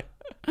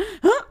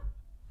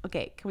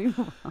 Okay, can we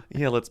move on?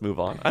 Yeah, let's move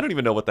on. I don't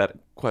even know what that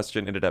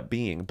question ended up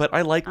being, but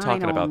I like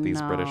talking about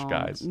these British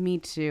guys. Me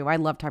too. I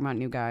love talking about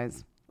new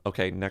guys.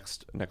 Okay,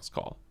 next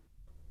call.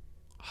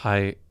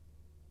 Hi,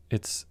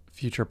 it's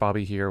Future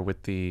Bobby here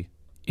with the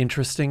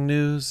interesting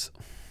news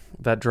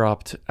that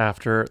dropped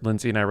after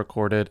Lindsay and I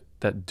recorded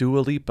that Dua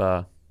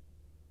Lipa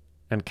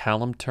and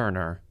Callum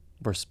Turner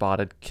were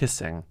spotted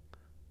kissing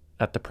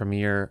at the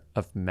premiere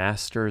of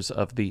Masters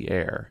of the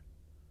Air.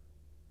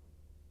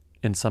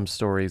 In some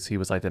stories, he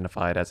was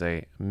identified as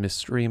a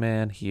mystery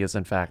man. He is,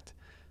 in fact,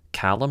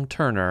 Callum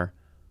Turner,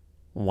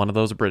 one of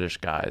those British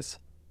guys.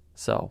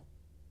 So,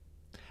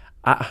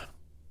 I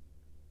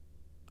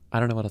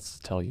don't know what else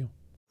to tell you.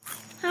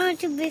 I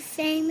want to be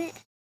famous.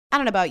 I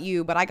don't know about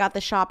you, but I got the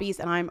shoppies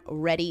and I'm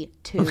ready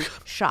to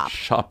shop.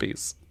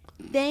 Shoppies.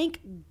 Thank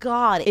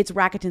God it's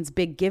Rakuten's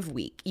Big Give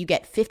Week. You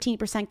get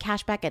 15%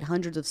 cash back at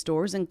hundreds of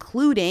stores,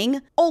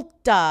 including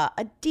Ulta,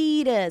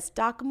 Adidas,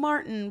 Doc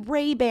Marten,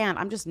 Ray-Ban.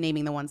 I'm just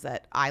naming the ones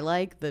that I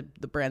like, the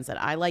brands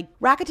that I like.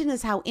 Rakuten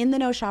is how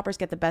in-the-know shoppers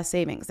get the best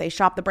savings. They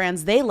shop the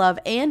brands they love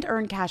and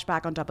earn cash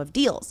back on top of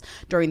deals.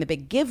 During the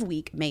Big Give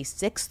Week, May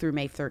 6th through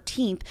May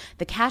 13th,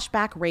 the cash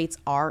back rates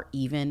are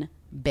even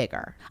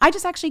bigger. I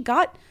just actually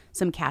got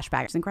some cash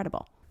back. It's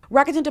incredible.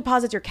 Rakuten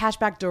deposits your cash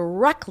back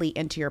directly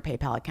into your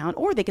PayPal account,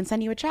 or they can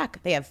send you a check.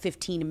 They have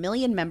 15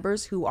 million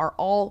members who are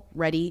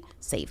already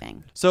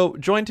saving. So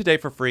join today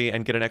for free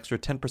and get an extra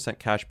 10%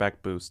 cash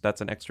back boost.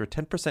 That's an extra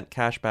 10%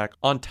 cash back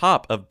on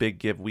top of Big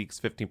Give Week's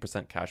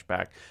 15% cash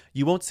back.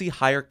 You won't see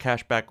higher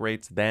cash back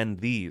rates than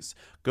these.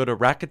 Go to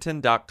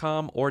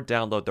Rakuten.com or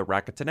download the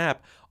Rakuten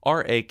app.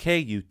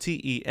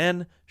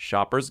 Rakuten.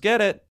 Shoppers get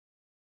it.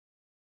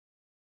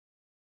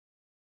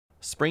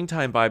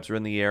 Springtime vibes are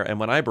in the air, and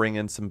when I bring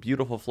in some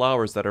beautiful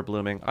flowers that are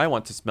blooming, I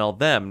want to smell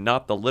them,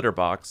 not the litter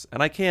box.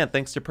 And I can,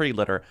 thanks to Pretty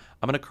Litter.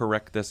 I'm going to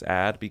correct this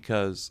ad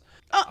because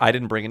I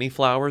didn't bring any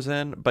flowers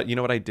in, but you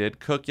know what I did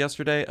cook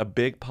yesterday? A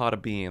big pot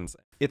of beans.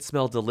 It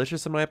smelled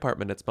delicious in my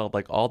apartment. It smelled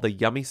like all the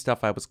yummy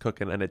stuff I was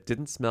cooking, and it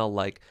didn't smell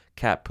like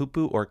cat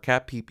poo-poo or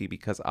cat pee-pee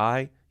because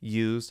I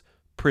use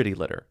Pretty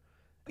Litter.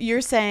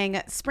 You're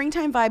saying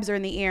springtime vibes are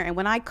in the air, and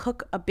when I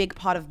cook a big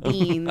pot of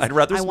beans, I'd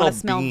rather I want to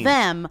smell beans.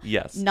 them,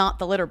 Yes. not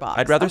the litter box.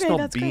 I'd rather Okay, smell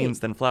that's beans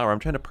great. than flour. I'm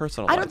trying to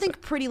personalize I don't think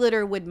it. Pretty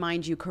Litter would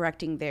mind you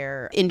correcting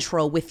their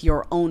intro with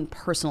your own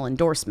personal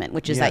endorsement,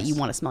 which is that you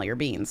want to smell your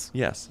beans.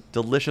 Yes,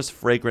 delicious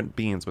fragrant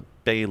beans with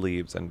bay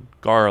leaves and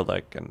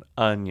garlic and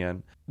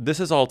onion.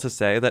 This is all to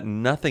say that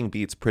nothing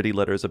beats Pretty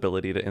Litter's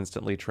ability to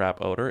instantly trap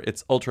odor.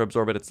 It's ultra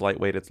absorbent, it's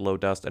lightweight, it's low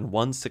dust, and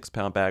one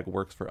 6-pound bag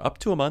works for up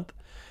to a month.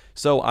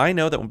 So I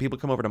know that when people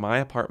come over to my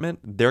apartment,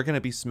 they're going to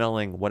be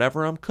smelling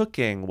whatever I'm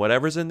cooking,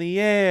 whatever's in the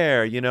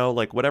air, you know,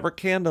 like whatever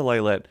candle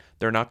I lit.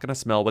 They're not going to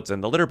smell what's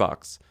in the litter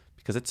box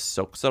because it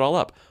soaks it all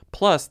up.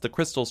 Plus, the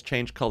crystals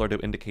change color to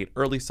indicate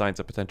early signs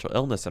of potential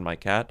illness in my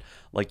cat,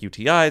 like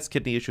UTIs,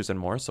 kidney issues, and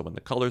more. So when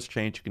the colors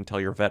change, you can tell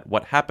your vet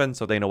what happened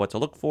so they know what to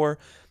look for.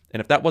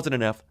 And if that wasn't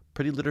enough,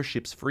 Pretty Litter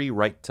ships free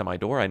right to my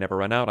door. I never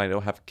run out. I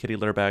don't have kitty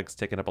litter bags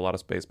taking up a lot of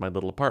space in my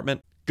little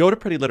apartment. Go to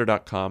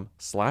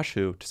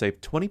prettylitter.com/who to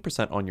save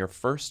 20% on your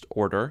first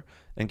order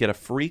and get a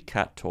free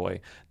cat toy.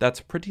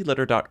 That's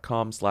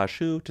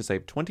prettylitter.com/who to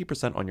save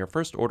 20% on your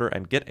first order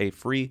and get a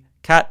free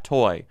cat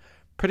toy.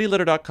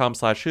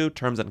 prettylitter.com/who.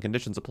 Terms and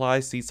conditions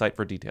apply. See site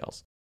for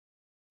details.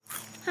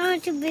 I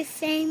want to be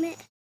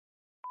famous.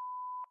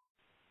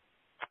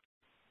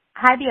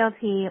 Hi,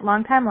 BLT.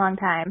 Long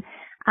time.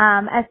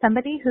 As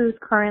somebody who's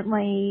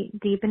currently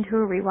deep into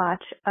a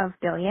rewatch of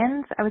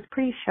Billions, I was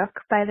pretty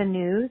shook by the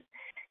news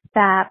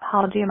that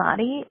Paul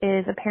Giamatti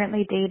is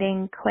apparently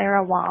dating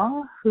Clara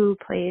Wong, who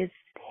plays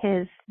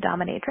his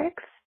dominatrix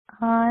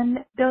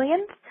on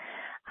Billions.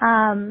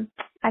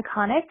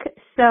 Iconic.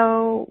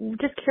 So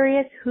just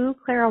curious who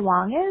Clara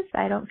Wong is.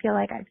 I don't feel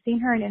like I've seen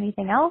her in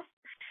anything else.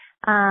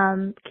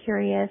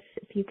 Curious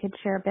if you could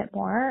share a bit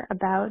more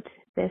about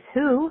this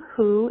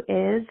who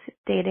is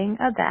dating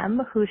a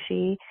them who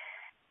she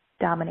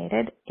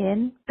dominated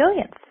in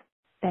Billions.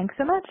 Thanks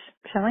so much.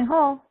 Showing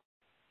whole.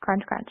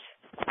 Crunch, crunch.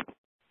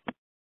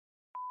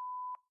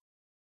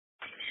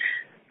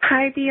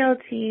 Hi,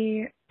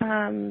 BLT.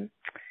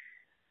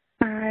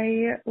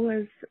 I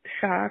was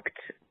shocked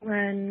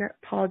when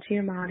Paul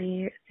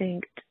Giamatti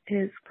thanked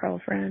his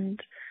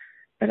girlfriend,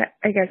 but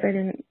I guess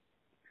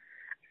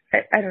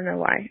I don't know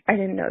why. I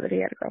didn't know that he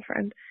had a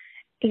girlfriend.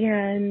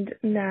 And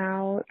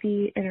now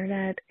the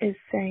internet is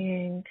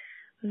saying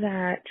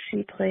that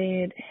she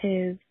played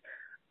his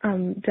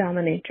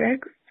dominatrix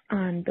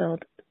on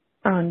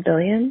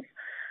Billions.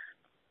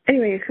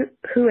 Anyway,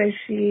 who is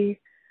she?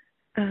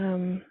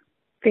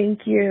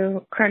 Thank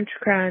you. Crunch,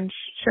 crunch.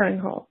 Showing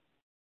whole.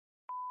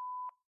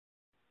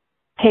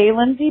 Hey,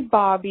 Lindsay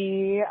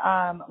Bobby.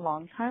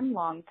 Long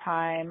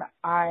time.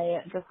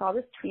 I just saw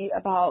this tweet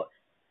about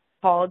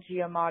Paul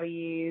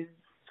Giamatti's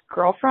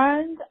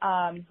girlfriend,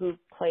 who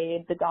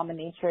played the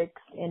dominatrix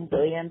in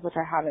Billions, which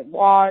I haven't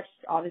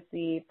watched.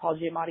 Obviously, Paul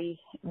Giamatti,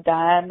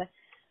 them.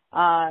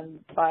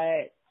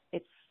 But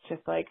it's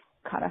just like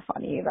kind of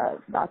funny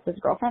that that's his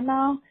girlfriend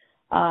now.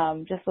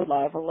 Just would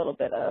love a little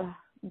bit of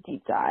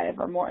deep dive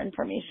or more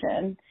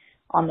information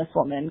on this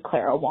woman,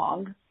 Clara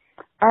Wong.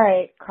 All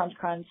right, crunch,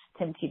 crunch,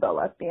 Tim Tebow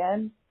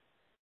lesbian.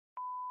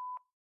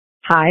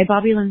 Hi,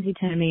 Bobby, Lindsay,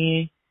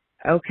 Timmy.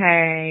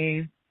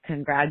 Okay,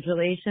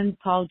 congratulations,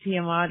 Paul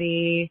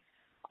Giamatti,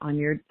 on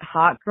your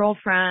hot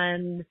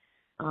girlfriend.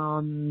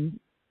 Guys,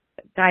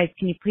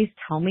 can you please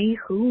tell me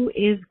who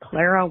is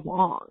Clara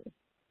Wong?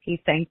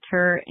 He thanked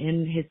her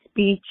in his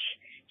speech.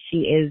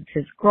 She is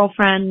his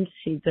girlfriend.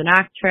 She's an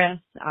actress.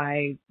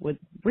 I would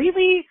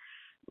really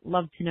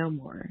love to know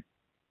more.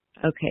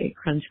 Okay,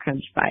 crunch,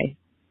 crunch, bye.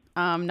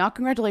 Not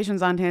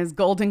congratulations on his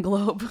Golden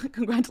Globe.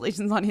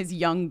 Congratulations on his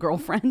young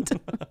girlfriend.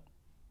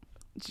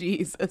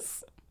 Jesus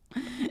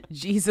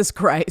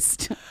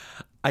Christ.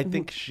 I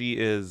think she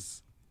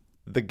is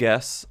the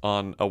guess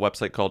on a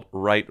website called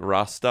Right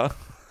Rasta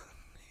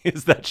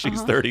is that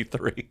she's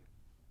 33.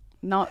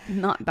 Not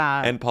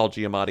bad. And Paul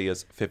Giamatti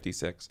is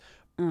 56.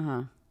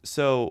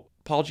 So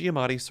Paul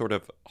Giamatti sort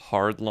of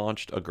hard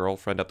launched a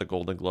girlfriend at the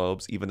Golden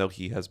Globes, even though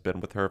he has been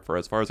with her for,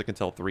 as far as I can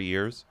tell, 3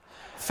 years.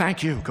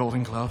 Thank you,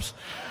 Golden Globes.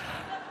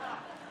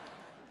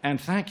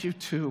 And thank you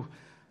to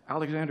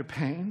Alexander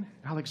Payne,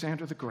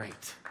 Alexander the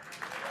Great,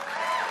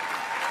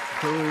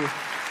 who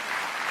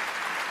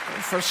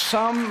for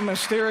some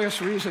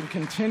mysterious reason,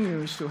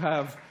 continues to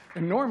have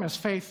enormous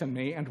faith in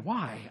me, and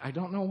why? I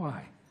don't know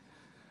why.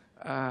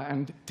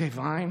 And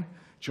Devine,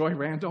 Joy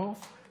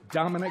Randolph,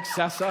 Dominic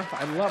Sessa,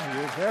 I love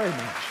you very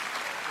much.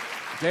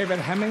 David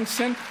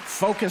Hemmingson,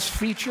 Focus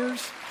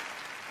Features,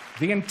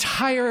 the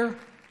entire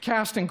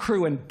cast and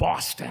crew in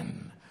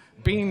Boston,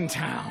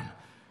 Beantown,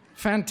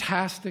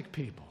 fantastic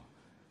people,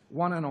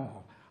 one and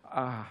all.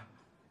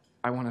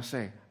 I want to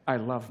say I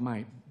love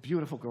my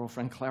beautiful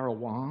girlfriend, Clara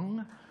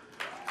Wong.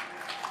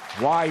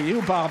 Why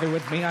you bother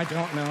with me, I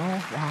don't know.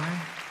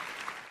 Why?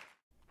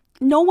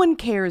 No one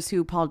cares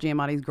who Paul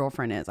Giamatti's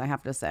girlfriend is, I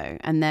have to say.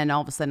 And then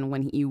all of a sudden,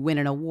 when you win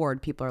an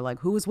award, people are like,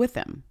 who was with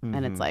him? Mm-hmm.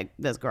 And it's like,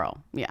 this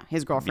girl. Yeah,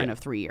 his girlfriend of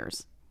 3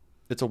 years.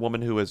 It's a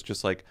woman who is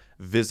just like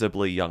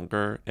visibly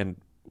younger and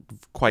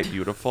quite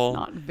beautiful.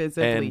 Not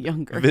visibly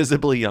younger.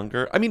 Visibly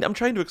younger. I mean, I'm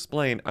trying to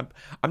explain.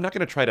 I'm not going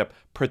to try to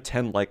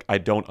pretend like I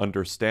don't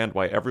understand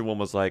why everyone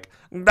was like,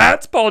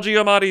 that's Paul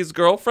Giamatti's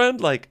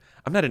girlfriend. Like,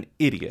 I'm not an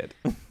idiot.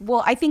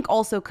 Well, I think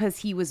also because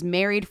he was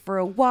married for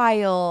a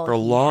while. For a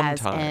long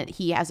time.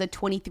 He has a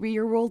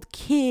 23-year-old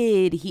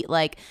kid.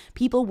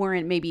 People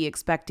weren't maybe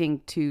expecting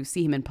to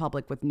see him in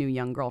public with new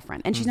young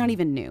girlfriend. And she's not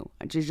even new.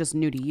 She's just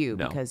new to you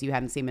because you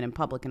hadn't seen him in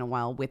public in a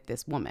while with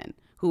this woman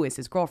who is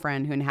his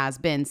girlfriend and has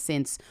been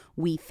since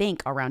we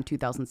think around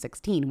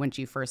 2016 when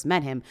she first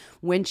met him,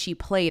 when she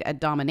played a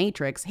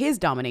dominatrix, his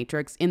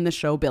dominatrix in the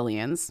show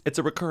Billions. It's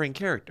a recurring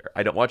character.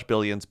 I don't watch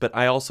Billions, but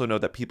I also know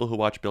that people who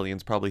watch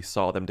Billions probably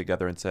saw them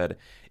together and said,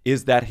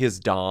 is that his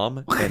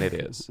dom? And it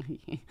is.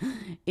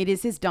 It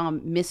is his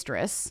dom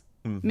mistress.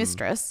 Mm-hmm.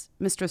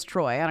 Mistress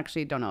Troy. I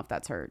actually don't know if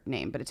that's her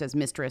name, but it says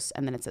Mistress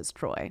and then it says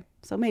Troy.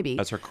 So maybe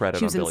that's her credit.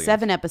 She was on in Billions.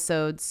 7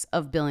 episodes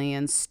of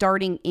Billions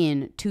starting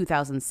in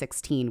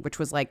 2016, which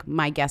was like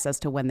my guess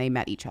as to when they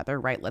met each other,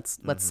 right? Let's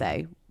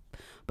say.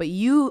 But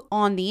you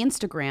on the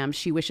Instagram,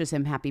 she wishes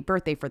him happy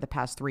birthday for the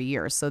past 3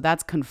 years. So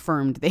that's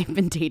confirmed they've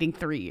been dating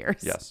 3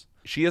 years. Yes.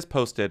 She has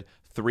posted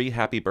 3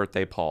 happy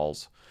birthday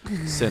Pauls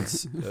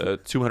since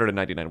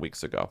 299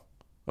 weeks ago.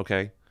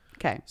 Okay?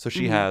 Okay. So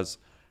she has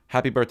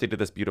happy birthday to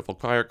this beautiful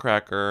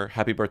firecracker.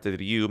 Happy birthday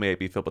to you. May it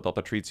be filled with all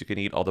the treats you can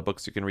eat, all the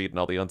books you can read, and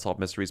all the Unsolved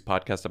Mysteries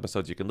podcast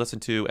episodes you can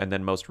listen to. And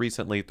then most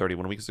recently,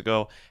 31 weeks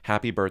ago,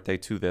 happy birthday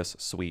to this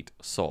sweet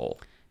soul.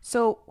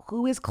 So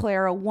who is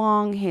Clara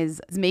Wong,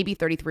 his maybe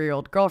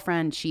 33-year-old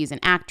girlfriend? She's an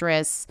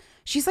actress.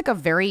 She's like a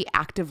very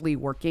actively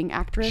working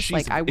actress.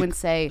 I wouldn't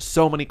say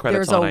so many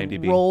credits on IMDb.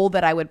 There's a role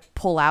that I would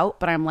pull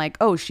out, but I'm like,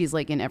 oh, she's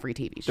like in every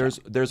TV show.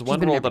 There's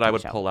one role that I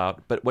would pull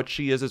out, but what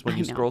she is when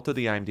you scroll through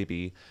the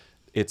IMDb,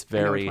 it's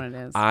very,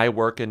 I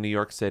work in New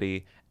York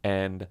City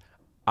and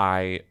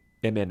I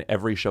am in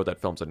every show that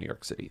films in New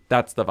York City.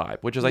 That's the vibe,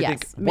 which is, I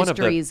think, one of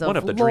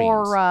the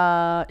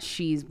Laura,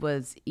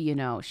 dreams.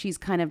 She's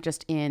kind of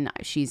just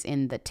she's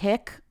in The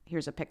Tick.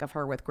 Here's a pic of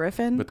her with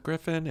Griffin. With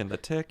Griffin in The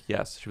Tick,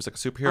 yes. She was like a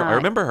superhero. I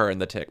remember her in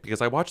The Tick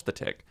because I watched The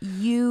Tick.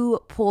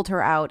 You pulled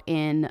her out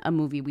in a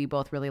movie we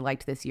both really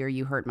liked this year,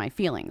 You Hurt My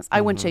Feelings.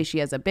 I wouldn't say she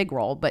has a big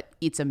role, but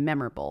it's a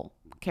memorable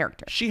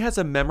character. She has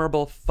a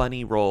memorable,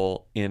 funny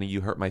role in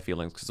You Hurt My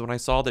Feelings because when I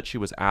saw that she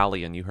was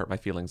Allie in You Hurt My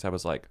Feelings, I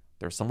was like,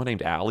 there's someone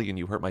named Allie in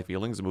You Hurt My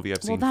Feelings, a movie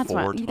I've seen 4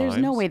 times. There's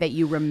no way that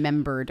you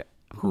remembered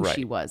who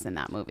she was in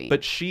that movie.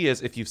 But she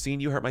is, if you've seen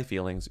You Hurt My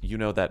Feelings, you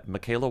know that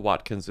Michaela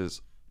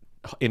Watkins's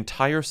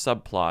entire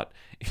subplot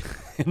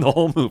in the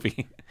whole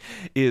movie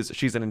is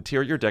she's an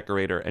interior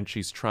decorator and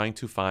she's trying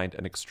to find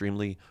an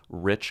extremely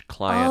rich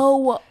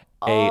client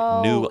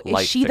a new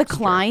light Is she fixture. the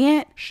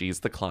client?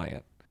 She's the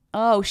client.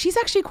 Oh, she's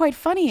actually quite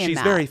funny in that.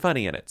 She's very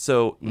funny in it.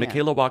 So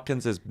Michaela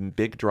Watkins'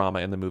 big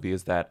drama in the movie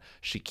is that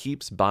she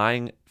keeps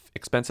buying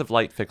expensive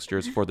light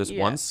fixtures for this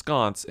one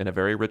sconce in a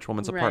very rich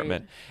woman's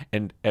apartment.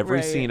 And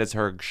every scene is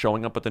her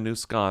showing up with a new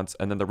sconce.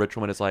 And then the rich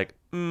woman is like,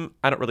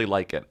 I don't really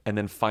like it. And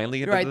then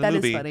finally at the end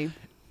of the movie,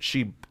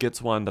 she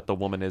gets one that the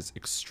woman is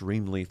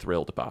extremely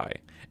thrilled by.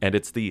 And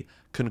it's the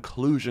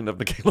conclusion of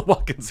Michaela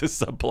Watkins'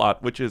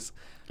 subplot, which is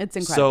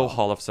so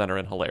Hall of Center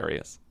and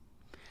hilarious.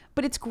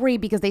 But it's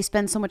great because they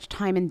spend so much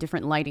time in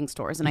different lighting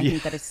stores. And I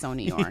think that is so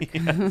New York.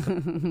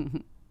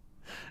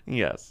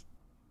 Yes.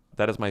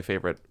 That is my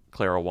favorite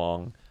Clara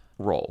Wong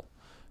role.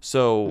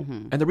 So,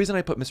 and the reason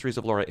I put Mysteries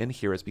of Laura in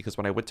here is because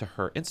when I went to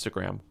her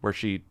Instagram, where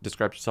she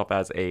described herself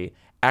as a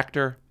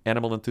actor,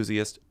 animal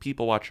enthusiast,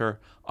 people watcher,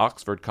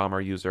 Oxford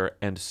comma user,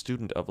 and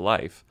student of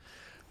life,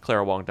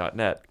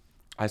 ClaraWong.net,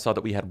 I saw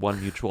that we had one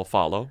mutual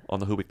follow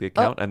on the Who Weekly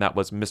account, and that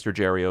was Mr.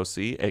 Jerry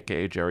O.C.,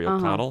 a.k.a. Jerry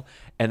O'Connell.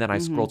 And then I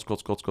scrolled,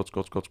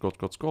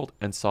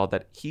 and saw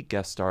that he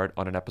guest starred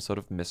on an episode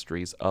of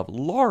Mysteries of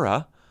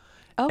Laura.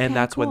 And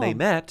that's when they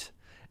met.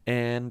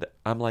 And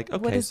I'm like,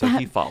 okay, so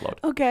he followed.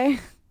 Okay,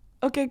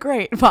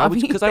 great, Bobby.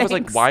 Because I was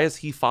like, why is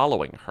he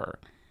following her?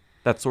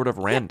 That's sort of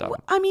random.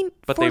 I mean,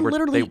 but for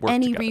literally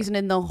any together. reason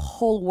in the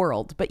whole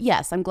world. But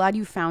yes, I'm glad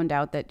you found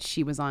out that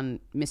she was on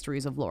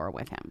Mysteries of Laura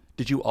with him.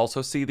 Did you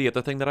also see the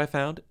other thing that I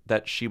found?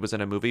 That she was in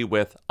a movie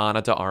with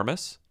Ana de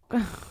Armas?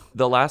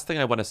 The last thing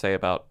I want to say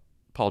about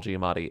Paul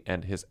Giamatti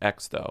and his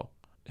ex, though,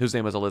 whose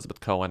name was Elizabeth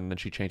Cohen, and then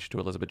she changed it to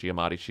Elizabeth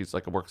Giamatti. She's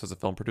like works as a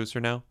film producer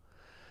now.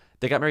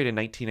 They got married in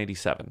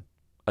 1987,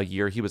 a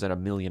year he was in a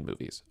million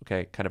movies,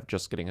 okay, kind of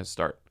just getting his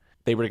start.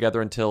 They were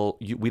together until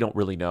we don't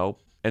really know.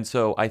 And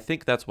so I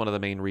think that's one of the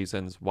main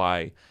reasons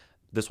why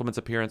this woman's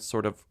appearance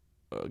sort of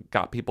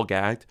got people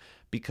gagged,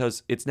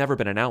 because it's never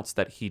been announced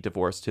that he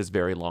divorced his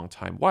very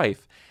long-time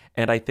wife.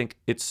 And I think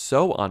it's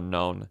so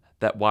unknown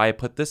that why I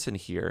put this in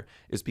here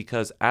is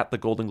because at the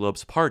Golden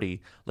Globes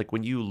party, like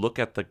when you look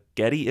at the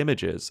Getty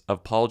images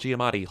of Paul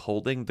Giamatti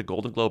holding the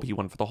Golden Globe he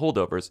won for The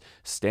Holdovers,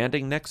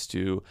 standing next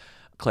to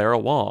Clara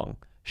Wong,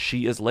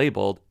 she is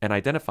labeled and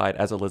identified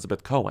as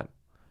Elizabeth Cohen.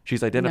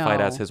 She's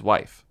identified as his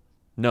wife.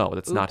 No,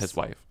 that's not his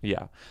wife.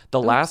 Yeah.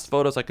 The last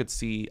photos I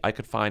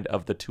could find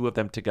of the two of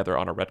them together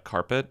on a red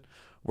carpet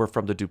were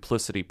from the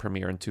Duplicity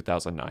premiere in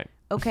 2009.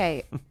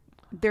 Okay.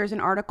 There's an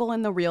article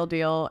in The Real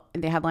Deal,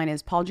 and the headline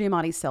is Paul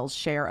Giamatti sells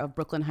share of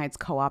Brooklyn Heights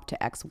co-op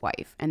to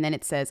ex-wife. And then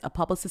it says, a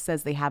publicist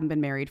says they haven't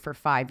been married for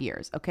 5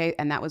 years. Okay.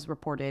 And that was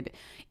reported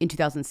in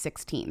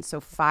 2016. So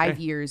 5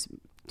 years,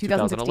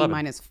 2016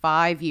 minus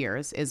 5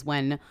 years is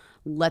when,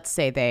 let's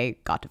say, they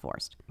got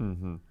divorced.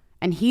 Mm-hmm.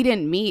 And he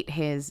didn't meet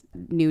his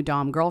new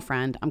Dom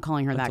girlfriend, I'm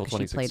calling her that because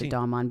she played a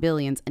Dom on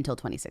Billions, until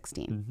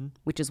 2016,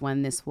 which is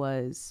when this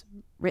was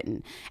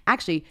written.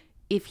 Actually,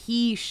 if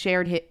he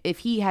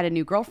had a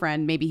new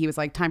girlfriend, maybe he was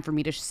like, time for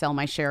me to sell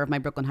my share of my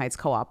Brooklyn Heights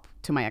co-op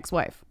to my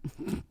ex-wife.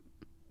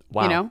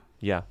 Wow. You know?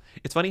 Yeah.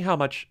 It's funny how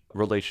much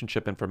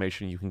relationship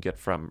information you can get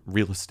from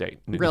real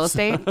estate news. Real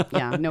estate?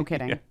 Yeah, no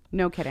kidding. Yeah.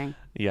 No kidding.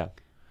 Yeah.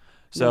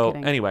 So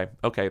anyway,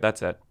 okay,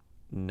 that's it.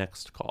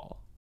 Next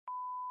call.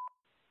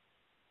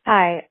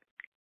 Hi.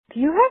 Do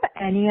you have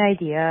any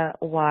idea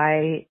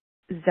why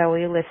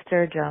Zoe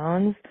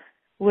Lister-Jones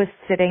was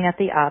sitting at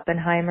the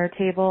Oppenheimer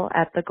table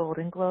at the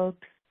Golden Globes?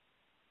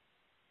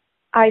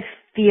 I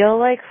feel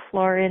like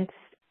Florence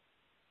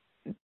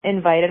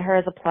invited her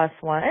as a plus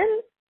one,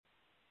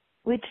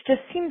 which just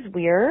seems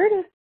weird.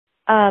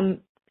 But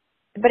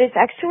it's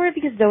extra weird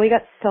because Zoe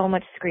got so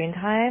much screen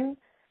time,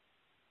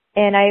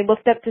 and I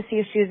looked up to see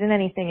if she was in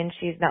anything, and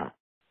she's not.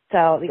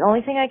 So the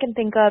only thing I can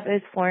think of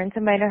is Florence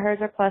invited her as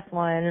her plus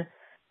one.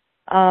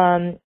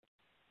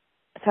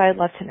 So I'd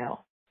love to know.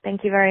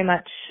 Thank you very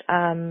much.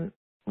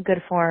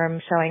 Good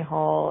form, showing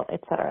whole, et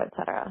cetera, et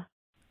cetera.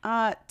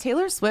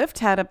 Taylor Swift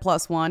had a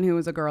plus one who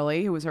was a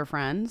girly, who was her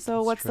friend. So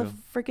That's what's true. the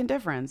freaking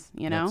difference,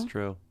 you know? That's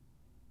true.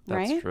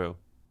 That's right? true.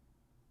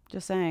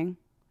 Just saying.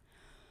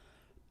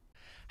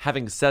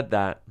 Having said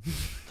that...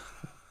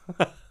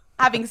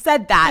 Having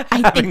said that,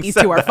 I think these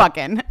two are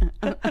fucking.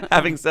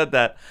 Having said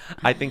that,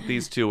 I think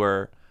these two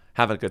are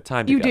having a good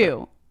time You together.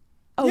 do.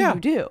 Oh, Yeah. you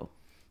do.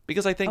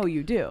 Because I think... Oh,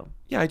 you do.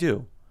 Yeah, I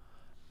do.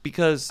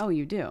 Because... Oh,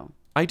 you do.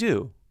 I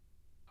do.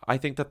 I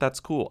think that that's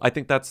cool. To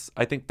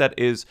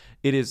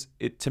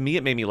me,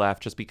 it made me laugh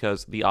just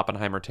because the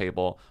Oppenheimer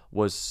table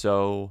was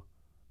so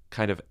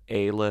kind of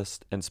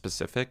A-list and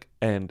specific,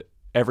 and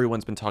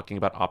everyone's been talking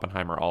about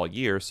Oppenheimer all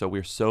year, so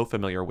we're so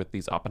familiar with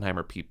these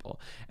Oppenheimer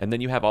people. And then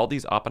you have all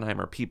these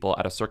Oppenheimer people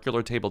at a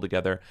circular table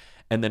together,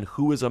 and then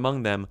who is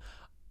among them?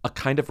 A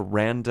kind of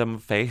random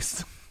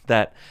face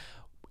that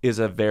is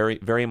a very,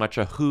 very much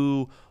a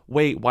who.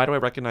 Wait, why do I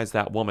recognize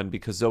that woman?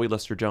 Because Zoe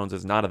Lister-Jones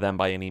is not a them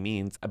by any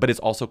means, but it's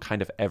also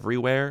kind of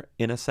everywhere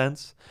in a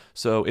sense.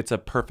 So it's a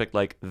perfect,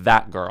 like,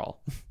 that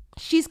girl.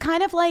 She's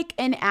kind of like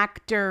an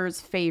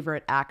actor's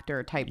favorite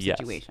actor type Yes.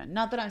 situation.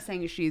 Not that I'm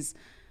saying she's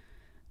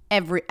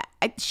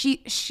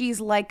she's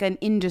like an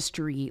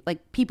industry,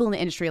 like people in the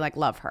industry like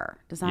love her.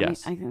 Does that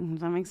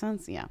make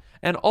sense? Yeah.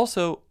 And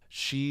also,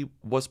 she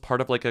was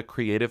part of like a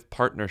creative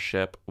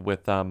partnership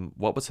with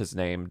what was his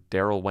name,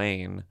 Daryl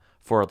Wayne,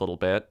 for a little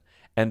bit.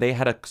 And they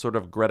had a sort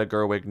of Greta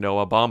Gerwig,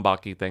 Noah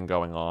Baumbach thing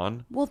going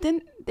on. Well,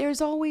 then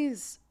there's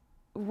always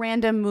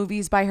random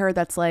movies by her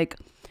that's like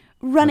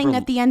running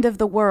at the end of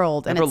the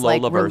world, and it's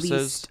like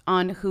released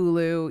on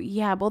Hulu.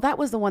 Yeah, well, that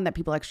was the one that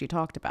people actually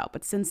talked about.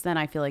 But since then,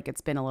 I feel like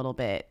it's been a little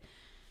bit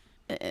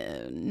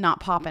not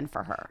popping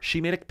for her.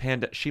 She made a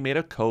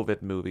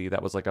COVID movie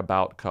that was like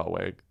about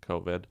COVID.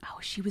 Oh,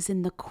 she was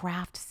in the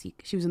Craft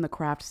sequel. She was in the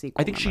Craft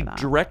sequel. I think she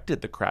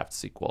directed the Craft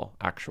sequel,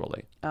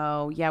 actually.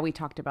 Oh, yeah, we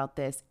talked about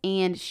this.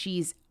 And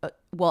she's,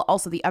 well,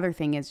 also the other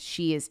thing is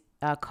she is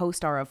a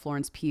co-star of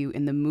Florence Pugh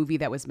in the movie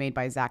that was made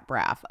by Zach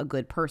Braff, A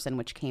Good Person,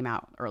 which came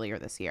out earlier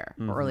this year,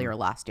 or earlier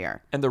last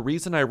year. And the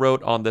reason I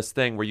wrote on this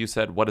thing where you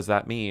said, what does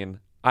that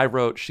mean? I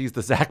wrote, she's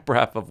the Zach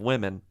Braff of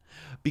women,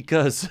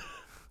 because...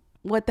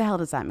 What the hell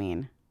does that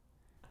mean?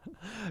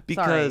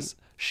 Because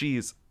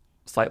she's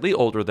slightly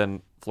older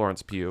than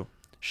Florence Pugh.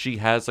 She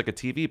has like a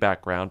TV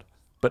background,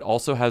 but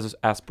also has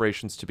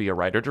aspirations to be a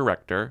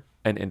writer-director,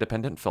 an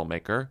independent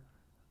filmmaker,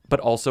 but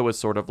also is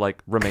sort of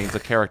like remains a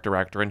character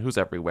actor and who's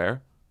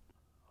everywhere.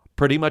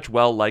 Pretty much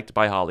well-liked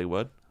by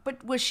Hollywood.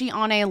 But was she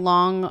on a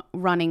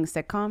long-running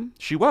sitcom?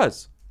 She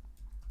was.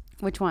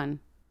 Which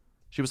one?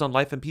 She was on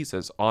Life in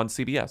Pieces on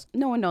CBS.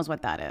 No one knows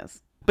what that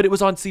is. But it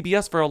was on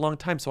CBS for a long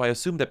time, so I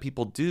assumed that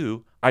people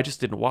do. I just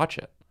didn't watch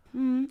it.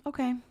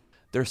 Okay.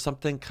 There's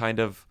something kind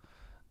of,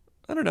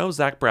 I don't know,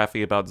 Zach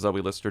Braffy about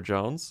Zoe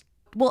Lister-Jones.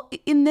 Well,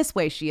 in this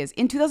way, she is.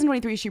 In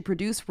 2023, she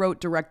produced, wrote,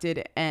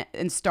 directed,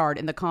 and starred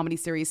in the comedy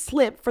series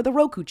Slip for the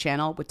Roku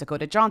channel with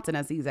Dakota Johnson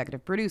as the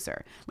executive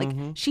producer. Like,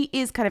 she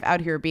is kind of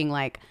out here being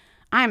like,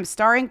 I'm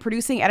starring,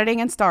 producing,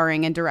 editing, and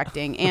starring, and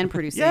directing, and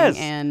producing, Yes.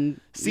 and...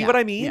 See yeah, what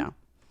I mean? Yeah.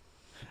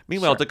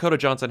 Meanwhile, Sure. Dakota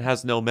Johnson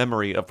has no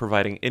memory of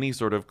providing any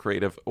sort of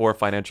creative or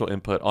financial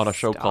input on a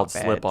show called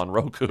Slip on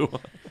Roku.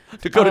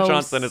 Dakota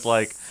Johnson is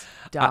like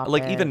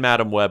even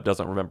Madam Web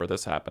doesn't remember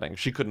this happening.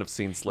 She couldn't have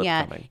seen Slip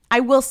coming. I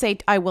will say,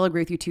 I will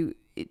agree with you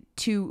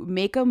to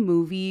make a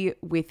movie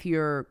with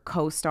your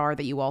co-star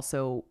that you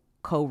also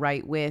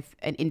co-write with,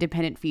 an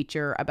independent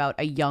feature about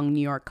a young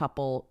New York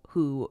couple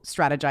who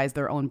strategize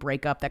their own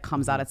breakup that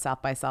comes out at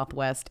South by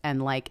Southwest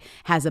and like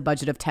has a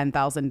budget of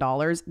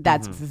 $10,000.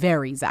 That's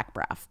very Zach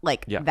Braff,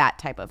 like that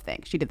type of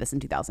thing. She did this in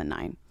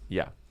 2009.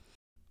 Yeah.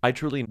 I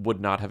truly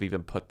would not have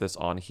even put this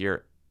on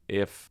here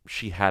if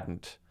she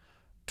hadn't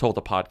told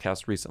a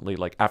podcast recently,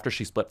 like after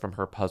she split from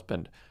her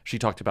husband, she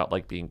talked about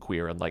like being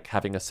queer and like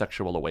having a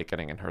sexual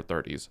awakening in her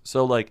 30s.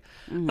 So like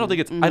I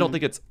don't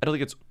think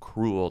it's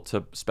cruel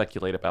to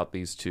speculate about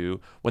these two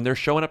when they're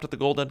showing up to the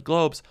Golden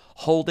Globes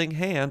holding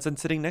hands and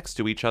sitting next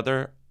to each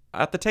other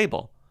at the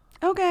table.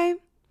 Okay.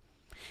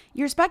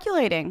 You're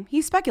speculating.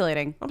 He's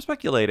speculating. I'm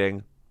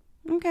speculating.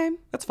 Okay.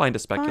 That's fine to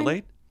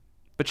speculate. Fine.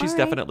 But she's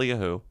definitely a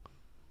who.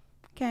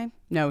 Okay.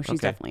 No, she's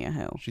definitely a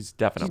who. She's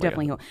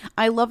definitely a who.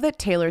 I love that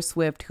Taylor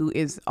Swift, who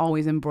is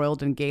always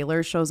embroiled in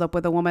Gaylor, shows up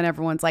with a woman.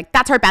 Everyone's like,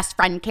 that's her best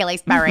friend, Kaylee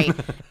Sperry.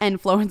 And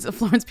Florence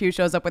Pugh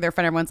shows up with her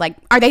friend. Everyone's like,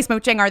 are they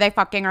smooching? Are they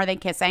fucking? Are they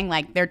kissing?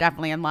 Like, they're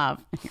definitely in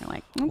love. And you're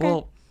like, okay.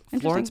 Well,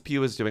 Florence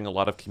Pugh is doing a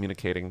lot of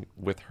communicating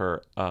with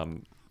her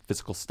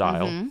physical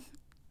style.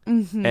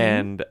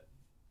 And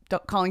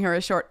calling her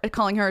a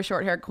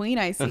short-haired queen,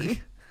 I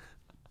see.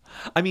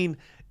 I mean,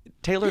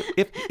 Taylor,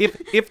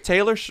 if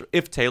Taylor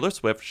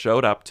Swift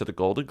showed up to the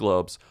Golden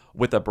Globes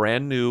with a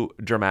brand new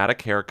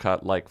dramatic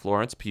haircut like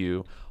Florence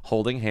Pugh,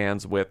 holding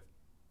hands with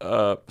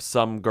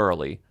some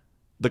girly,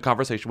 the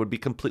conversation would be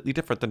completely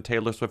different than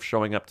Taylor Swift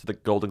showing up to the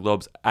Golden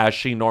Globes as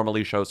she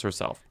normally shows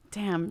herself.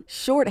 Damn,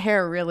 short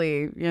hair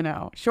really,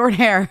 short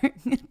hair,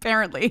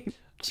 apparently.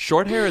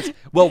 Short hair is,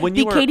 well, when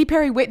you the Katy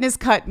Perry witness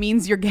cut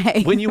means you're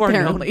gay. When you are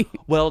apparently.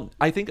 known, well,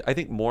 I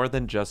think more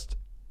than just,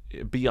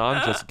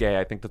 beyond just gay,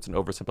 I think that's an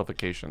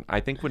oversimplification. I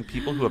think when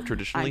people who have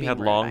traditionally had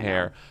long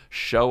hair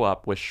show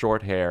up with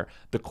short hair,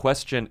 the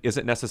question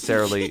isn't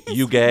necessarily,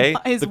 you gay?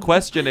 The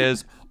question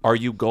is, are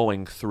you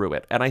going through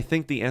it? And I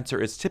think the answer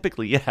is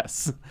typically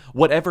yes,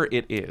 whatever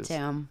it is.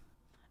 Damn.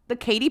 The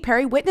Katy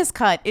Perry witness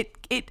cut.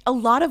 A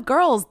lot of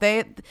girls,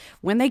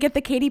 when they get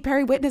the Katy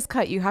Perry witness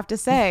cut, you have to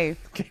say,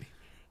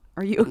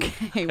 are you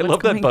okay? I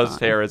love that buzzed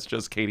hair is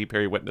just Katy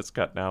Perry witness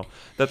cut now.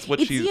 That's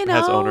what she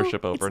has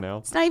ownership over now.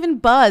 It's not even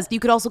buzzed. You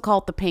could also call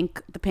it the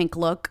pink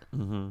look.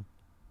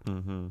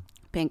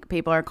 Pink.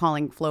 People are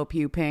calling Flo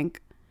Pugh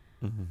pink.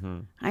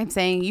 I'm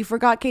saying you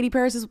forgot Katy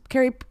Perry's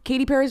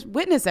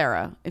witness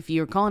era. If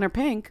you're calling her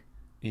pink,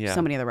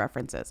 so many other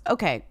references.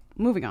 Okay,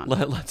 moving on.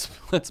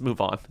 Let's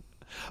move on.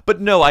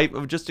 But no,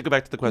 just to go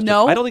back to the question.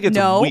 I don't think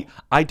it's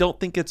I don't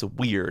think it's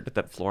weird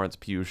that Florence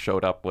Pugh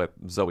showed up with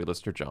Zoe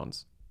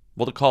Lister-Jones.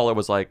 Well, the caller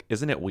was like,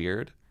 isn't it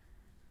weird?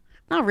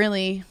 Not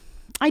really.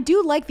 I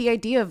do like the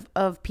idea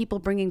of people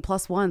bringing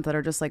plus ones that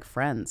are just like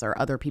friends or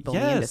other people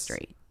in the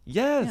industry.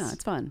 Yes. Yeah,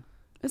 it's fun.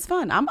 It's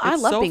fun. I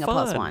love being a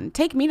plus one.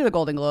 Take me to the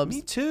Golden Globes.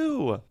 Me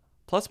too.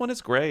 Plus one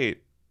is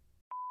great.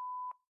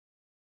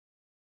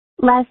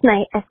 Last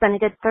night, I spent a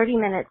good 30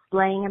 minutes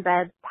laying in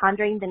bed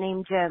pondering the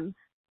name Jim.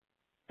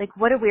 Like,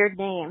 what a weird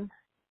name.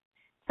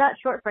 It's not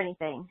short for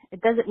anything.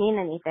 It doesn't mean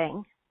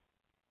anything.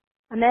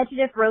 Imagine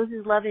if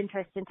Rose's love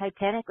interest in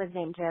Titanic was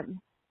named Jim.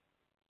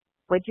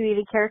 Would you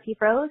even care if he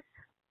froze?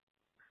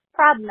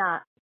 Probably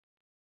not.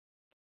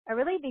 I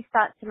relayed these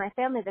thoughts to my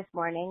family this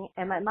morning,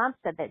 and my mom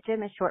said that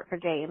Jim is short for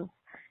James,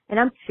 and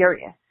I'm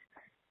furious.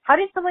 How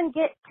did someone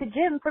get to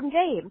Jim from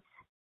James?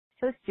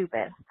 So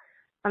stupid.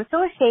 I'm so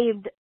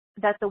ashamed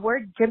that the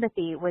word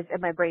Jimothy was in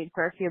my brain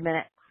for a few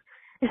minutes.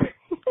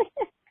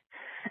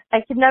 I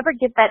could never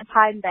get that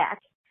time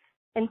back.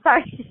 And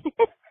sorry.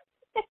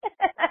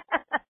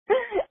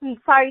 I'm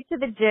sorry to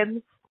the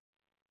Jims.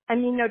 I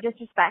mean no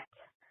disrespect.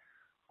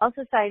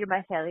 Also sorry to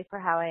my family for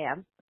how I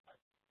am.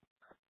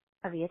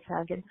 Love you,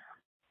 Italian.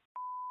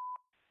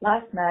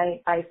 Last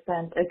night, I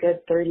spent a good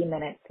 30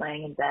 minutes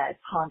laying in bed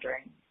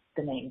pondering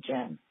the name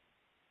Jim.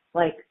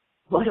 Like,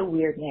 what a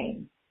weird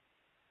name.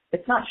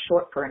 It's not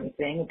short for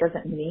anything. It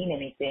doesn't mean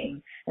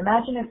anything.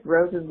 Imagine if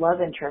Rose's love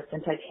interest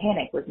in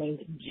Titanic was named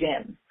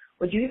Jim.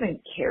 Would you even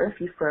care if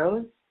he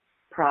froze?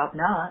 Prob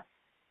not.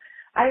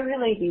 I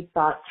relayed these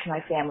thoughts to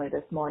my family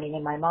this morning,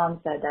 and my mom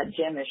said that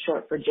Jim is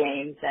short for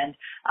James, and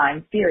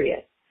I'm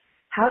furious.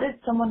 How did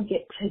someone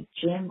get to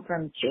Jim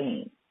from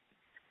James?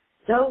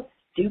 So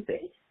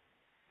stupid.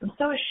 I'm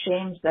so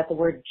ashamed that the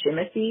word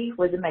Jimothy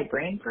was in my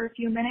brain for a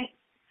few minutes.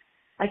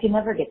 I can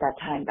never get that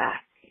time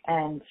back.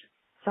 And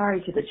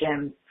sorry to the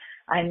Jims.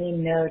 I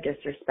mean no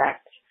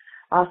disrespect.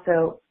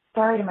 Also,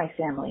 sorry to my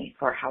family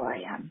for how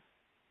I am.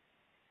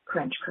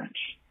 Crunch, crunch.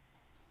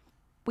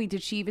 Wait,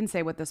 did she even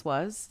say what this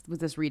was? What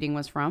this reading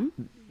was from?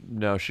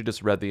 No, she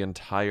just read the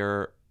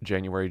entire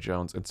January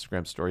Jones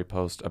Instagram story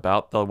post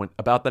about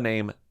the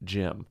name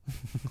Jim.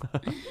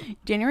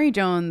 January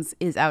Jones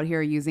is out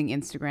here using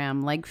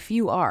Instagram like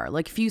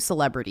few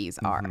celebrities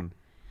are.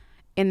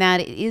 In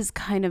that it is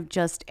kind of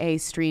just a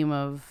stream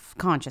of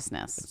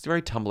consciousness. It's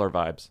very Tumblr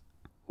vibes.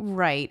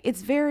 Right.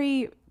 It's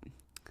very...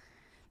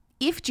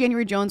 If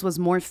January Jones was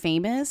more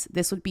famous,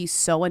 this would be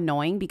so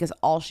annoying because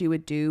all she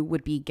would do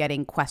would be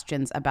getting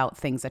questions about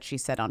things that she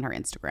said on her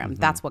Instagram.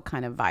 That's what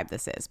kind of vibe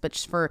this is. But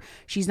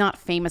she's not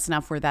famous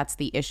enough where that's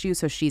the issue,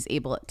 so she's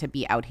able to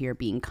be out here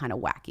being kind of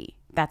wacky.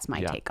 That's my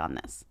take on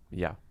this.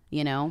 Yeah.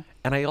 You know?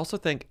 And I also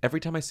think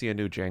every time I see a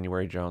new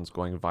January Jones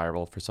going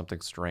viral for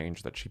something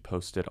strange that she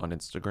posted on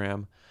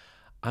Instagram,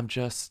 I'm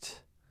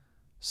just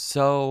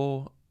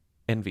so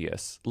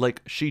envious.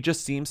 Like, she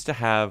just seems to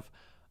have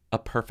a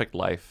perfect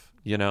life.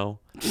 You know,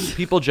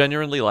 people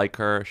genuinely like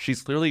her.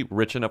 She's clearly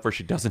rich enough where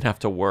she doesn't have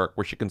to work,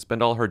 where she can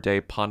spend all her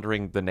day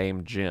pondering the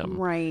name Jim.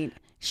 Right.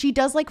 She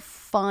does like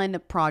fun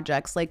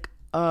projects. Like,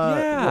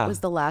 what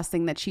was the last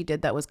thing that she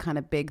did that was kind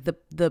of big?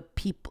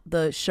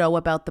 The show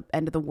about the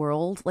end of the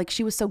world. Like,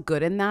 she was so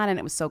good in that, and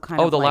it was so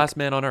kind of. Oh, The Last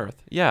Man on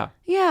Earth. Yeah.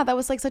 Yeah, that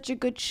was like such a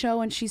good show,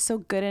 and she's so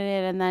good in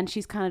it. And then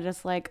she's kind of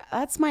just like,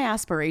 that's my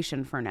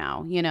aspiration for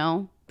now, you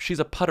know? She's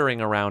a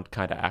puttering around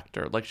kind of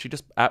actor. Like, she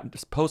just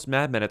post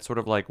Mad Men, it's sort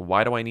of like,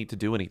 why do I need to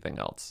do anything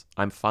else?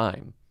 I'm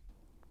fine.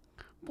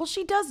 Well,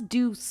 she does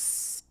do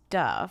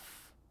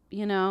stuff,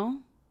 you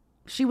know?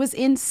 She was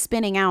in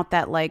Spinning Out,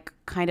 that like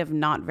kind of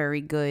not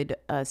very good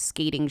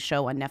skating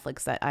show on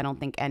Netflix that I don't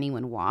think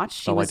anyone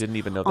watched. She was I didn't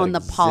even know that on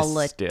existed. The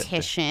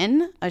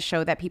Politician, a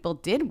show that people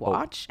did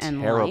watch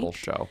and terrible liked.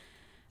 Show.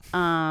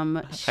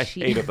 I I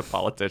hated The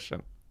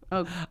Politician.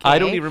 Okay. I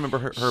don't even remember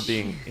her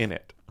being in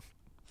it.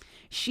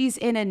 She's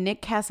in a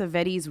Nick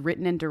Cassavetes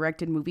written and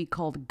directed movie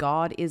called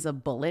God is a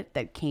Bullet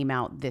that came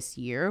out this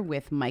year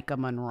with Micah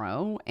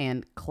Monroe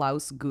and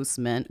Klaus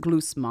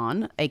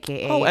Glusman,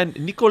 a.k.a. Oh, and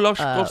Nicolas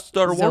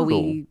Coster-Waldau.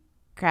 Zoe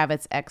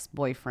Kravitz's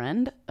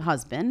ex-boyfriend,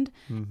 husband.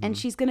 And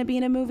she's going to be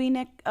in a movie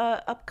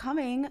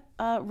upcoming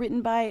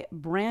written by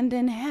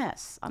Brandon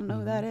Hess. I don't know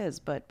who that is,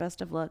 but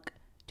best of luck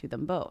to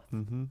them both.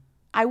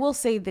 I will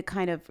say the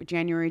kind of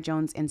January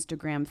Jones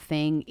Instagram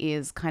thing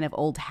is kind of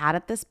old hat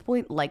at this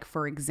point. Like,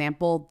 for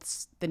example,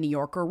 the New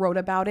Yorker wrote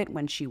about it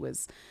when she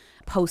was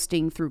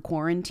posting through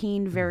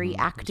quarantine very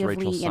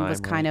actively and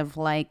was kind of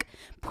like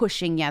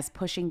pushing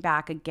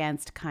back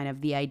against kind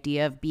of the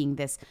idea of being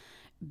this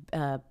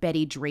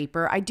Betty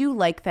Draper. I do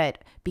like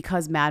that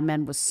because Mad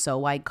Men was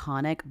so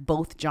iconic,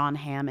 both John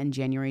Hamm and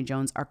January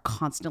Jones are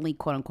constantly,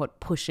 quote unquote,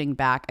 pushing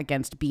back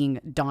against being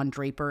Don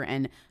Draper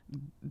and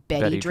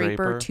Betty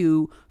Draper,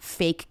 two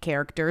fake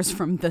characters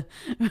from the,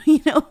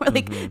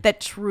 that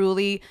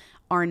truly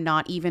are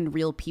not even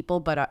real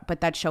people, but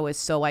that show is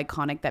so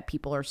iconic that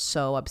people are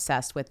so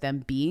obsessed with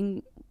them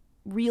being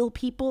real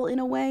people in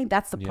a way.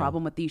 That's the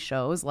problem with these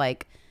shows,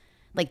 like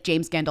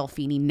James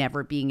Gandolfini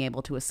never being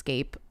able to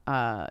escape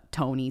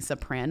Tony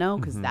Soprano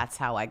because that's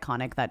how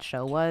iconic that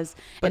show was.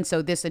 And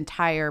so this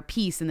entire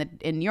piece in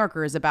New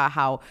Yorker is about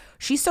how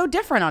she's so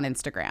different on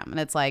Instagram, and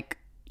it's like,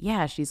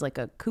 yeah, she's like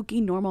a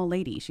kooky normal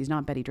lady. She's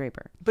not Betty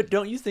Draper. But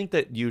don't you think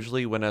that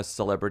usually when a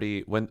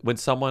celebrity, when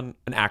someone,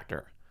 an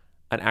actor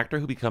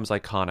who becomes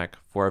iconic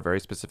for a very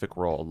specific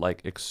role,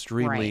 like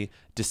extremely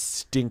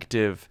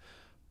distinctive,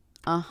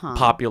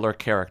 popular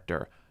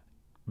character,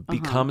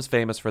 becomes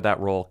famous for that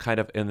role kind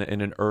of in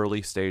an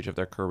early stage of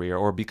their career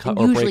or breaks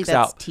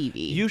out.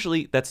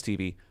 Usually that's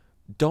TV.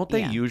 Don't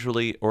they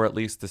usually, or at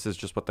least this is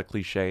just what the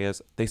cliche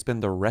is, they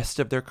spend the rest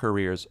of their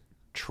careers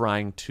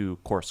trying to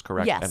course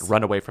correct and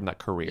run away from that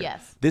career.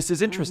 This is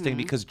interesting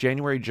because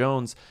January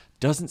Jones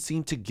doesn't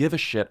seem to give a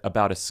shit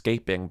about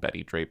escaping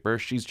Betty Draper.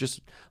 She's just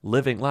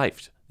living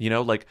life,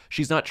 like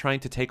she's not trying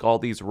to take all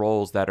these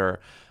roles that are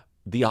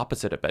the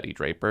opposite of Betty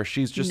Draper.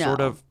 She's just sort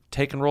of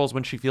taking roles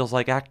when she feels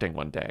like acting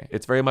one day.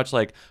 It's very much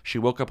like she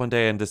woke up one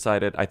day and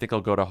decided, I think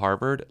I'll go to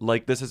Harvard.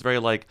 Like, this is very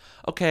like,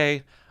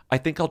 okay, I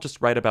think I'll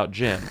just write about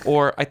Jim.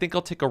 Or I think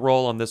I'll take a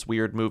role on this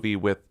weird movie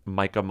with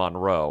Micah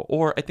Monroe.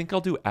 Or I think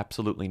I'll do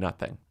absolutely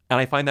nothing. And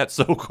I find that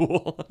so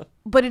cool.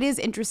 But it is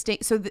interesting.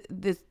 So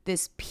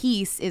this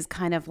piece is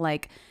kind of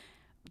like,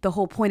 the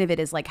whole point of it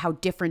is like how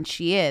different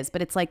she is,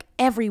 but it's like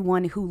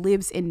everyone who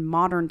lives in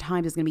modern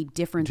times is going to be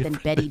different than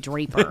Betty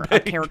Draper,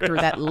 a character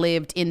that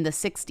lived in the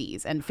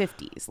 60s and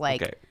 50s.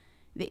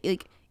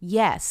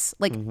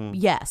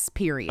 Yes,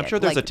 period. I'm sure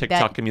there's a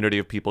TikTok community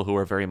of people who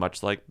are very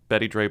much like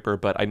Betty Draper,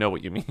 but I know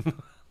what you mean.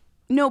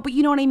 No, but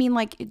you know what I mean?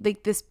 Like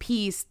this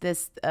piece,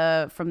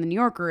 from the New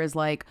Yorker is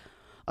like,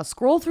 a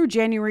scroll through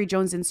January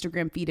Jones'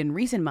 Instagram feed in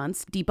recent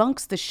months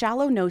debunks the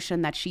shallow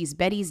notion that she's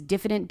Betty's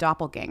diffident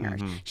doppelganger.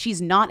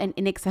 She's not an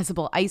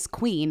inaccessible ice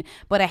queen,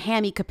 but a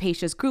hammy,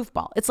 capacious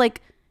goofball. It's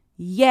like,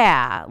 she's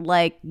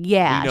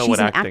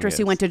an actress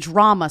who went to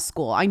drama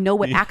school. I know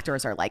what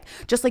actors are like.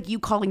 Just like you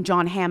calling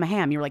John Hamm a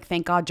ham. You're like,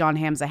 thank God John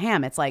Hamm's a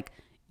ham. It's like,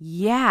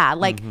 Yeah,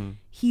 like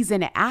he's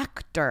an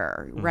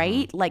actor,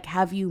 right? Like,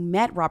 have you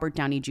met Robert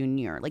Downey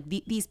Jr.? Like,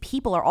 these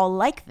people are all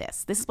like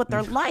this. This is what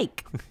they're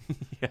like.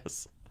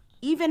 Yes.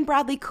 Even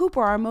Bradley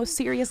Cooper, our most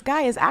serious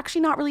guy, is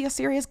actually not really a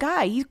serious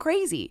guy. He's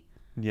crazy.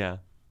 Yeah.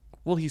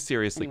 Well, he's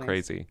seriously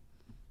Anyways. crazy.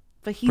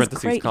 But he's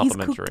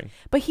complimentary.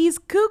 But he's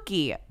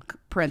kooky.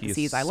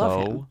 Parentheses. I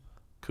love him.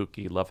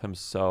 Kooky. Love him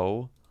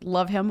so.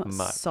 Love him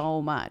much.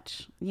 so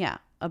much. Yeah.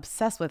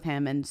 Obsessed with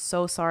him and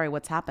so sorry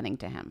what's happening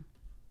to him.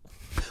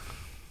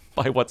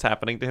 By what's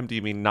happening to him, do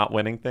you mean not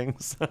winning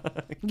things?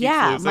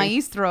 Yeah,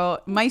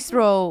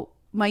 losing?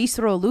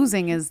 Maestro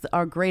losing is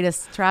our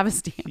greatest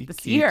travesty of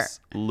this year.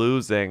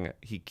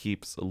 He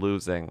keeps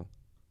losing.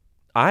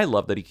 I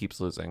love that he keeps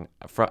losing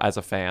as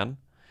a fan,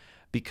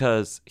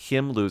 because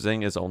him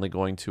losing is only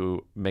going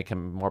to make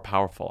him more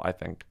powerful, I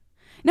think.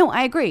 No,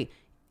 I agree.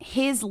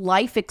 His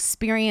life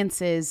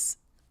experiences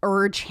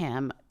urge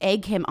him,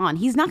 egg him on.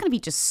 He's not going to be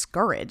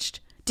discouraged.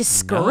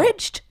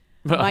 Discouraged?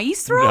 No.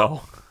 Maestro?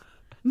 No.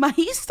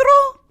 Maestro?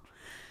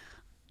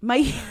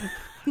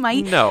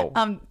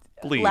 No.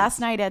 Please. Last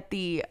night at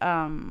the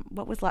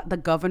the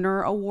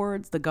Governor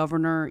Awards, the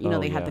governor,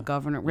 they had the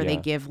governor where they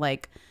give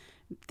like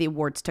the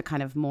awards to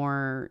kind of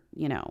more,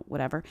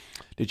 whatever.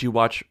 Did you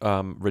watch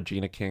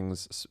Regina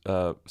King's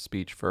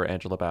speech for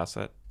Angela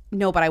Bassett?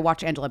 No, but I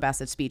watched Angela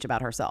Bassett's speech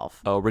about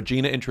herself. Oh,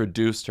 Regina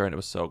introduced her and it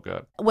was so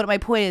good. What my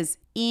point is,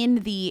 in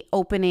the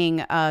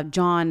opening,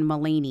 John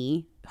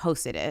Mulaney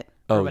hosted it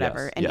or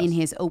whatever. Yes, and yes. in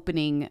his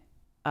opening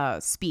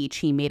speech,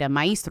 he made a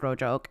maestro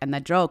joke. And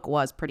the joke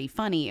was pretty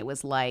funny. It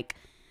was like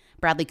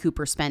Bradley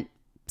Cooper spent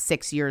 10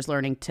 years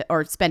learning to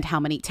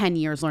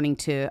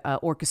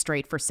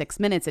orchestrate for 6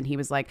 minutes. And he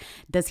was like,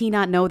 does he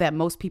not know that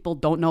most people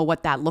don't know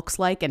what that looks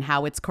like and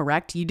how it's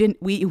correct? I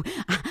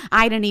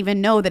didn't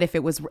even know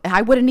that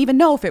I wouldn't even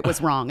know if it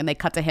was wrong. And they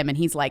cut to him and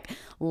he's like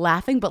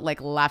laughing, but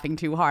like laughing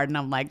too hard. And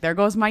I'm like, there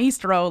goes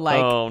Maestro.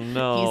 Like, oh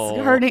no,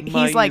 he's hurting.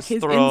 He's like,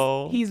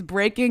 Maestro. he's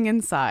breaking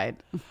inside.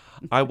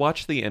 I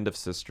watched the end of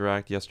Sister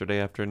Act yesterday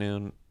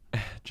afternoon.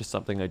 Just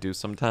something I do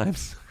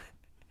sometimes.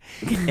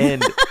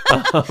 And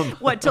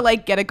what, to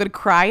like get a good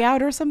cry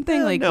out or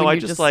something? Like, no, when I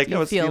you're just like I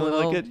was feel feeling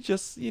little... like it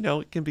just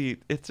it can be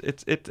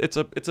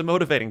it's a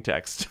motivating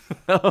text.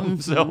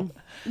 So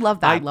love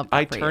that.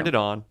 I turned it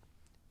on,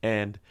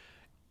 and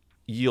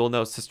you'll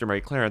know Sister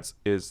Mary Clarence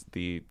is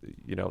the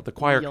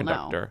choir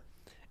conductor,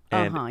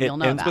 and it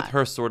ends with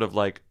her sort of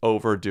like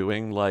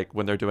overdoing, like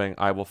when they're doing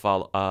 "I will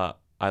follow,"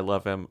 I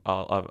love him,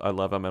 I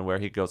love him, and where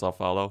he goes I'll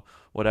follow,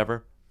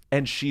 whatever.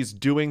 And she's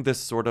doing this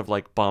sort of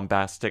like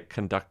bombastic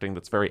conducting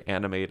that's very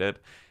animated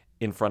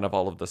in front of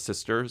all of the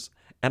sisters.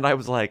 And I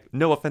was like,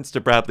 no offense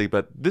to Bradley,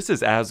 but this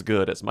is as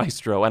good as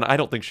Maestro. And I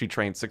don't think she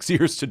trained 6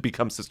 years to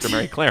become Sister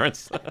Mary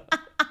Clarence.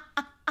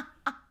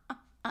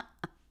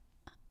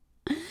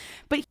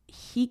 But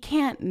he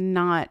can't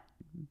not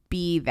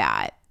be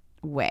that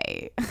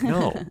way.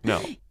 No.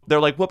 They're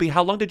like, Whoopi,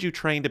 how long did you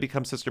train to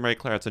become Sister Mary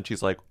Clarence? And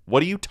she's like,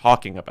 what are you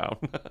talking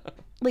about?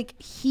 Like,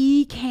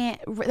 he can't,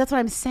 that's what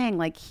I'm saying.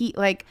 Like,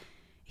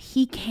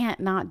 he can't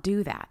not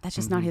do that. That's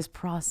just not his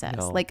process.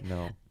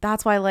 No.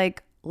 That's why,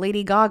 like,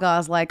 Lady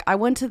Gaga's like, I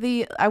went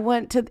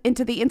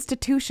into the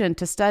institution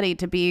to study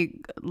to be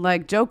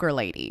like Joker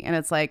lady. And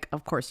it's like,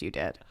 of course you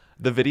did.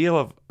 The video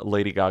of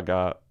Lady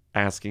Gaga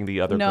asking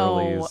the other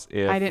girlies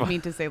if... I didn't mean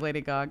to say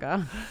Lady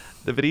Gaga.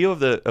 The video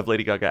of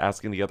Lady Gaga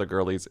asking the other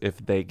girlies if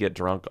they get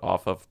drunk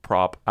off of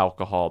prop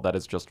alcohol that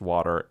is just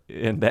water,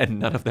 and then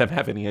none of them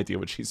have any idea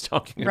what she's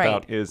talking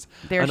about, is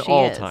an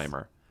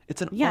all-timer.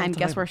 It's an all-timer. And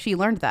guess where she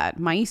learned that?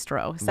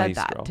 Maestro said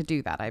that to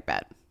do that, I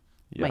bet.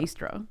 Yeah.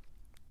 Maestro.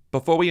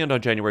 Before we end on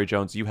January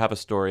Jones, you have a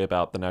story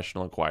about the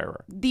National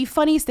Enquirer. The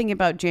funniest thing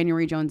about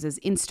January Jones's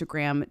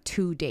Instagram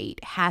to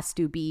date has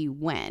to be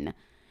when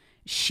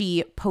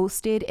she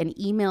posted an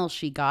email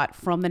she got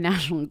from the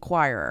National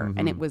Enquirer,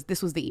 and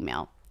this was the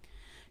email.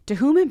 To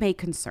whom it may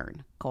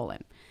concern, :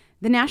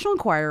 the National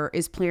Enquirer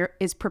is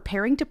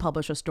preparing to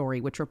publish a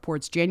story which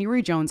reports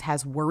January Jones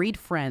has worried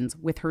friends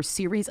with her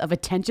series of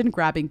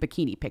attention-grabbing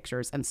bikini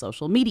pictures and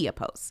social media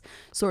posts.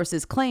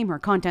 Sources claim her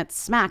content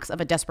smacks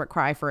of a desperate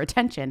cry for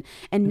attention,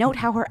 and note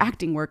how her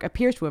acting work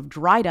appears to have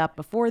dried up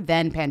before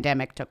then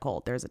pandemic took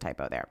hold. There's a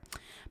typo there.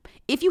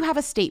 If you have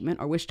a statement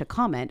or wish to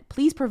comment,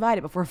 please provide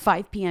it before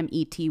 5 p.m.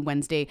 ET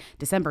Wednesday,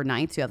 December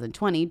 9th,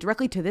 2020,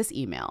 directly to this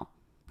email.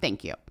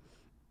 Thank you.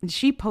 And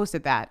she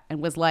posted that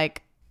and was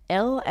like,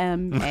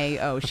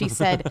 LMAO. She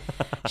said,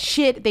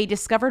 shit, they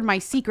discovered my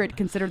secret.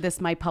 Consider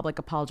this my public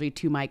apology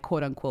to my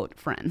quote unquote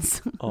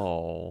friends.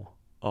 Oh.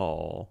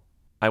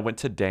 I went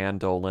to Dan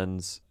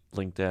Dolan's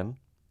LinkedIn,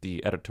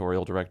 the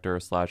editorial director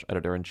 /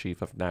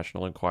 editor-in-chief of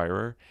National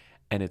Enquirer,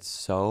 and it's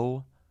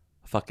so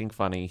fucking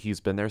funny. He's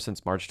been there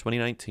since March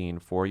 2019,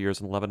 4 years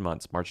and 11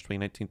 months, March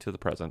 2019 to the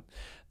present.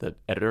 The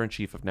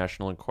editor-in-chief of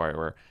National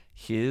Enquirer.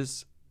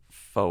 His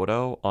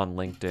photo on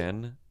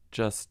LinkedIn,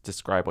 just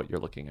describe what you're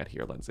looking at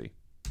here, Lindsay.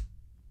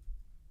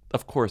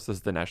 Of course, this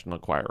is the National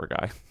Enquirer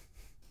guy.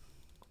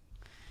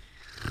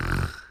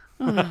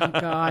 Oh, my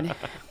God.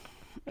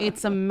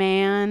 It's a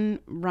man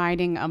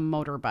riding a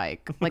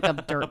motorbike, like a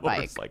dirt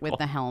bike with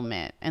a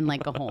helmet and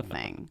like a whole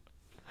thing.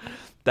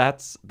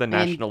 That's the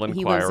National And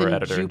Enquirer he lives in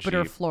editor-in-chief.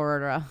 Jupiter,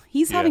 Florida.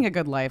 He's having a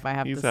good life, I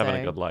have to say. He's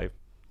having a good life.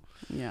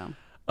 Yeah.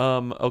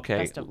 Okay.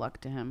 Best of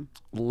luck to him.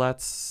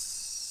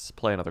 Let's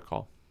play another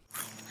call.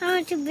 I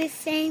want to be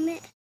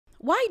famous.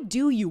 Why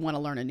do you want to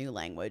learn a new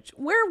language?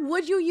 Where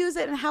would you use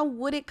it and how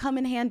would it come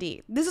in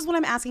handy? This is what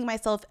I'm asking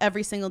myself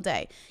every single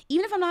day.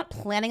 Even if I'm not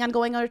planning on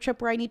going on a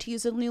trip where I need to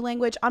use a new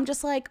language, I'm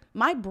just like,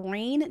 my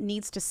brain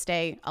needs to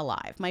stay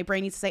alive. My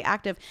brain needs to stay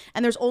active.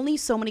 And there's only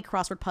so many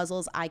crossword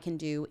puzzles I can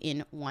do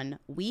in 1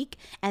 week.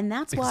 And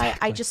that's why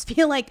I just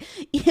feel like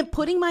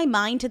putting my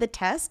mind to the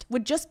test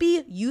would just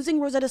be using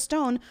Rosetta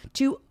Stone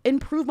to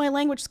improve my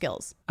language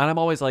skills. And I'm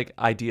always like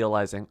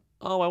idealizing,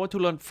 oh, I want to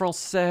learn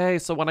Francais,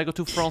 so when I go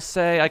to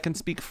Francais, I can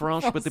speak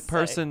French with the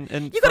person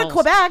in You go to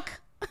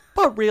Quebec.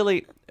 But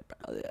really,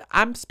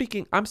 I'm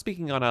speaking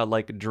on a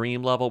like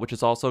dream level, which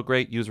is also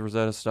great. Use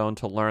Rosetta Stone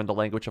to learn the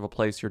language of a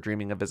place you're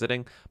dreaming of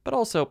visiting. But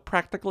also,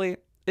 practically,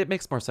 it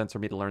makes more sense for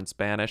me to learn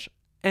Spanish.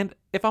 And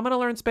if I'm going to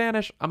learn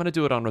Spanish, I'm going to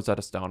do it on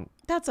Rosetta Stone.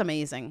 That's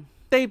amazing.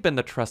 They've been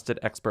the trusted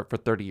expert for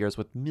 30 years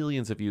with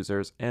millions of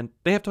users, and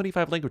they have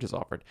 25 languages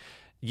offered.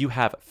 You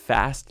have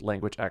fast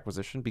language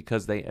acquisition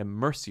because they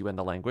immerse you in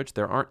the language.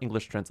 There aren't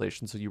English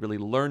translations, so you really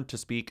learn to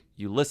speak,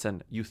 you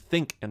listen, you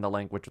think in the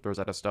language with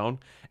Rosetta Stone,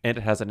 and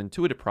it has an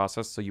intuitive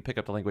process, so you pick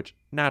up the language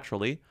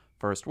naturally.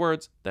 First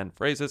words, then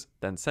phrases,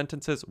 then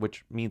sentences,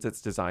 which means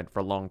it's designed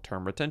for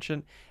long-term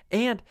retention.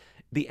 And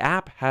the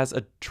app has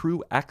a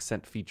true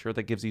accent feature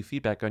that gives you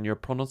feedback on your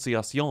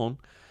pronunciation,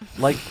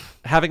 like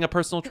having a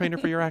personal trainer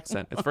for your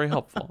accent. It's very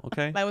helpful,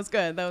 okay? That was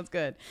good. That was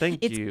good.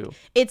 Thank you.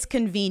 It's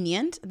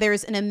convenient.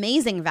 There's an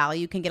amazing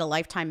value. You can get a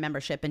lifetime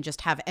membership and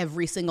just have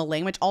every single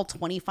language, all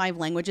 25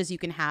 languages you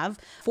can have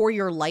for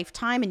your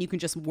lifetime, and you can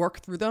just work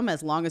through them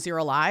as long as you're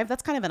alive.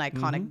 That's kind of an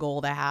iconic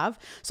goal to have.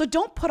 So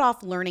don't put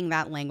off learning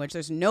that language.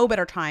 There's no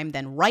better time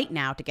than right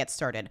now to get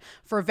started.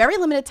 For a very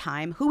limited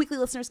time, Who Weekly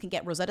listeners can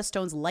get Rosetta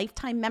Stone's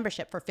lifetime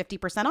membership for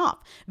 50% off.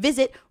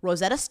 Visit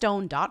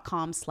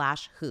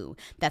rosettastone.com/who.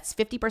 That's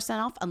 50%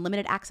 off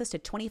unlimited access to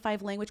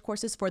 25 language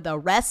courses for the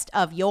rest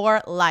of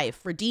your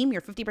life. Redeem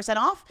your 50%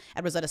 off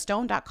at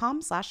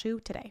rosettastone.com/who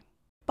today.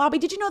 Bobby,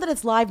 did you know that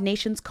it's Live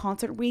Nation's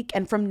concert week?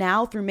 And from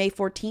now through May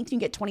 14th, you can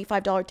get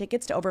 $25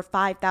 tickets to over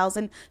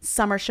 5,000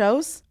 summer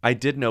shows? I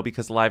did know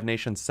because Live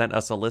Nation sent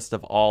us a list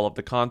of all of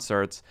the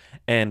concerts,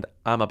 and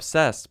I'm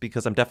obsessed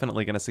because I'm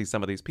definitely going to see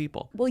some of these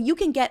people. Well, you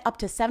can get up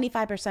to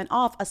 75%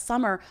 off a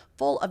summer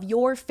full of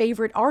your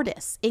favorite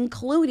artists,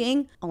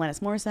 including Alanis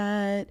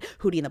Morissette,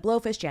 Hootie and the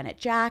Blowfish, Janet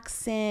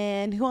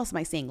Jackson. Who else am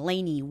I seeing?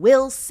 Lainey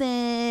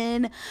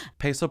Wilson.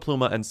 Peso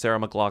Pluma and Sarah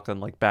McLachlan,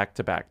 like back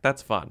to back.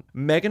 That's fun.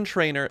 Meghan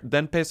Trainor,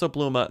 then Peso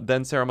Pluma,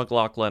 then Sarah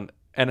McLachlan,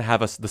 and have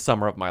the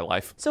summer of my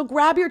life. So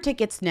grab your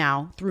tickets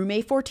now through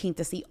May 14th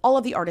to see all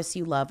of the artists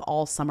you love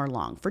all summer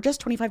long for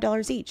just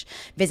 $25 each.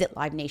 Visit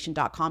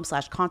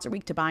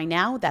livenation.com/concertweek to buy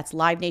now. That's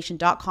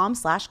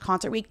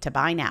livenation.com/concertweek to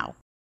buy now.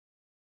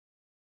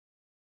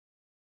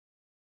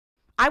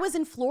 I was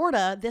in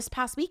Florida this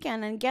past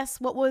weekend, and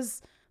guess what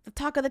was the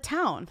talk of the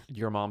town?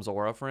 Your mom's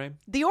Aura frame?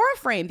 The Aura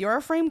frame. The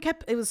Aura frame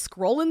it was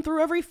scrolling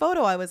through every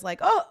photo. I was like,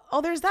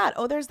 oh, there's that.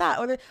 Oh, there's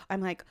that. I'm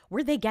like,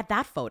 where'd they get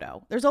that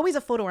photo? There's always a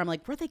photo where I'm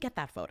like, where'd they get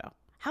that photo?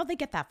 How'd they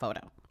get that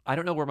photo? I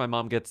don't know where my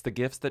mom gets the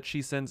gifts that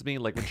she sends me.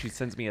 Like when she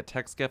sends me a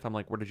text gift, I'm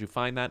like, where did you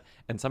find that?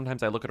 And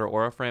sometimes I look at her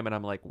Aura frame and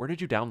I'm like, where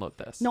did you download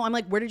this? No, I'm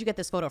like, where did you get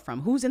this photo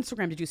from? Whose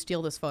Instagram did you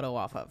steal this photo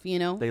off of? You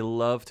know? They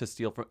love to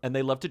steal from, and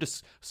they love to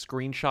just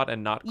screenshot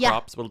and not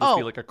crop. So it'll just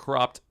be like a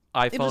cropped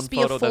iPhone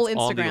photo that's Instagram.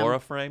 On the Aura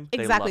frame.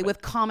 Exactly, with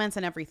comments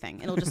and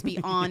everything. It'll just be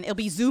on, it'll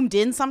be zoomed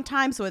in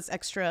sometimes, so it's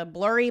extra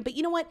blurry. But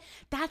you know what?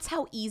 That's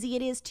how easy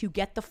it is to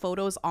get the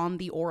photos on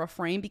the Aura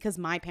frame because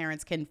my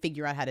parents can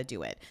figure out how to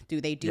do it.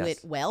 Do they do it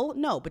well?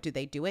 No, but do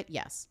they do it?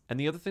 Yes. And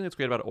the other thing that's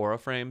great about Aura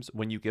frames,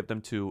 when you give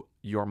them to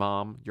your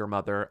mom, your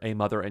mother, a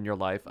mother in your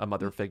life, a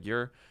mother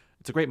figure,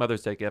 it's a great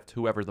Mother's Day gift,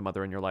 whoever the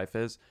mother in your life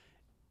is.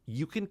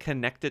 You can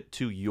connect it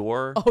to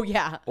your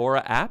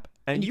Aura app,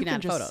 and you can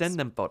just send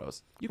them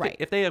photos. You can,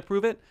 if they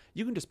approve it,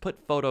 you can just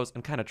put photos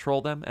and kind of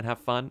troll them and have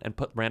fun and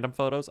put random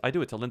photos. I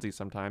do it to Lindsay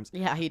sometimes.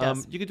 Yeah, he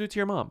does. You can do it to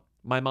your mom.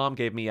 My mom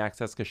gave me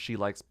access because she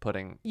likes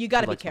putting. You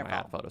got to be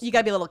careful. You got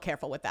to be a little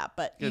careful with that,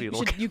 but you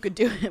could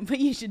do it. But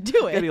you should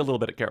do it. Got to be a little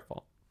bit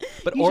careful.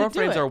 But Aura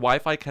frames are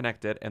Wi-Fi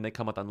connected, and they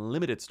come with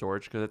unlimited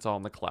storage because it's all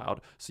in the cloud.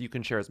 So you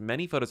can share as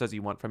many photos as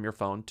you want from your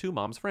phone to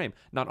mom's frame.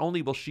 Not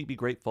only will she be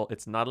grateful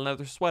it's not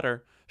another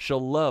sweater, she'll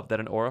love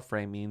that an Aura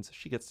frame means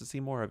she gets to see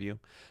more of you.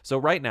 So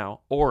right now,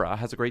 Aura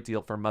has a great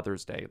deal for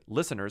Mother's Day.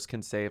 Listeners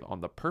can save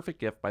on the perfect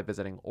gift by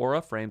visiting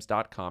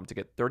auraframes.com to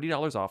get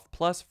 $30 off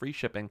plus free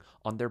shipping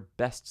on their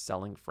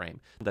best-selling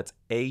frame. That's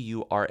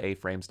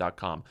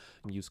auraframes.com.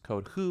 Use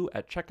code WHO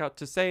at checkout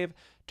to save.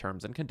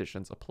 Terms and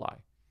conditions apply.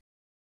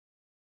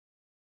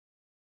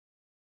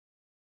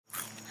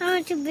 I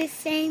want to be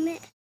famous.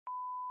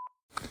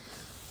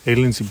 Hey,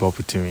 Lindsay,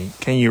 Bobby, Timmy,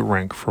 can you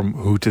rank from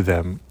who to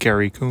them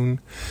Carrie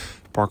Coon,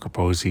 Parker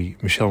Posey,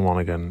 Michelle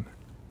Monaghan,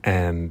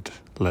 and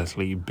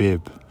Leslie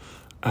Bibb.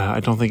 I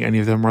don't think any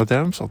of them are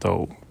thems,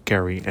 although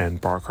Carrie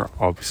and Parker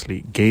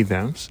obviously gay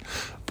thems.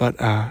 But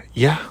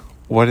yeah,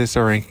 what is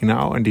their ranking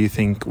now? And do you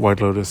think White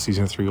Lotus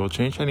season 3 will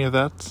change any of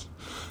that?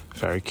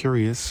 Very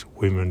curious.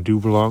 Women do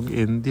belong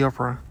in the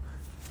opera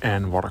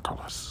and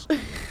watercolors.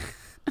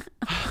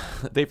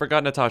 They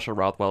forgot Natasha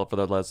Rothwell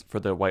for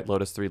the White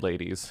Lotus 3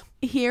 ladies.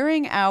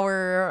 Hearing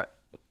our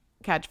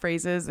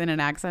catchphrases in an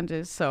accent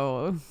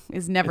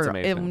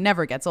it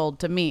never gets old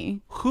to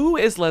me. Who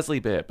is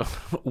Leslie Bibb?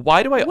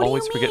 Why do I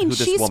always forget who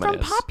this She's woman from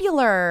is?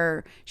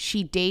 Popular.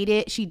 She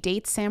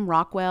dates Sam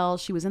Rockwell.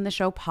 She was in the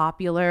show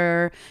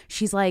Popular.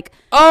 She's like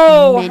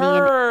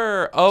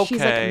her. Okay.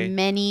 She's like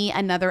many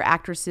another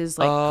actress's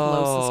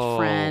closest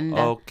friend.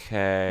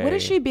 Okay. What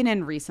has she been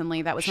in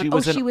recently? That was she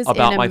was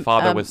About My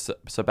Father with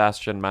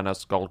Sebastian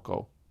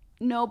Maniscalco.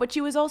 No, but she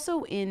was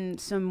also in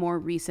some more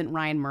recent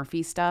Ryan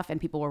Murphy stuff,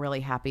 and people were really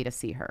happy to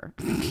see her.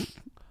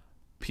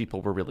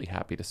 People were really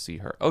happy to see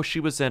her. Oh, she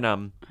was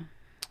in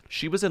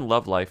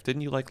Love Life.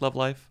 Didn't you like Love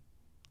Life?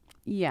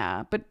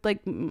 Yeah, but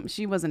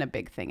she wasn't a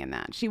big thing in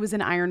that. She was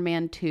in Iron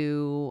Man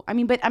 2. I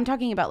mean, but I'm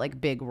talking about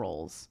like big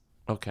roles.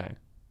 Okay.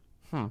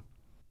 I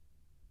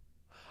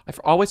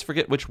always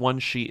forget which one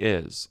she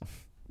is.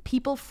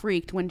 People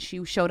freaked when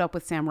she showed up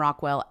with Sam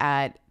Rockwell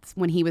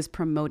when he was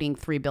promoting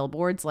 3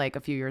 Billboards like a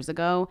few years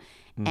ago.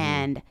 Mm-hmm.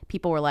 And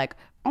people were like,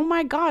 oh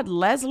my God,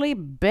 Leslie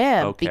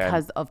Bibb,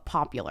 because of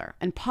Popular.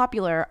 And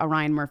Popular, a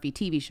Ryan Murphy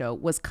TV show,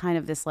 was kind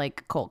of this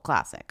like cult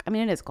classic. I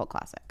mean, it is cult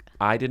classic.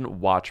 I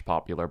didn't watch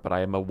Popular, but I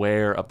am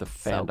aware of the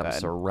fandom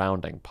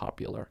surrounding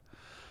Popular.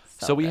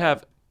 So we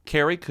have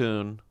Carrie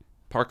Coon,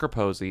 Parker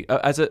Posey,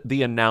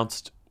 the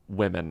announced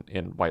women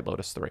in White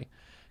Lotus 3.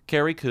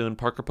 Carrie Coon,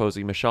 Parker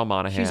Posey, Michelle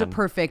Monaghan. She's a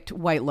perfect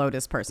White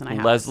Lotus person, I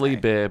have Leslie to say.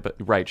 Bibb,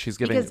 right. She's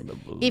giving,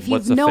 because if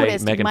you've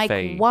noticed, Megan Mike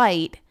Faye.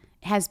 White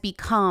has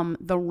become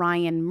the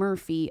Ryan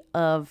Murphy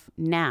of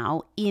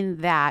now, in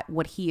that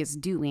what he is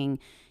doing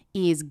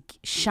is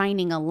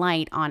shining a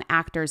light on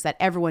actors that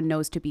everyone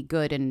knows to be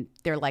good, and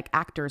they're like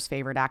actors'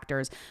 favorite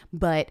actors,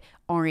 but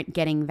aren't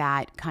getting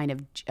that kind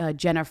of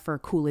Jennifer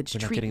Coolidge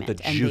treatment. They're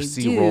not getting the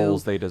juicy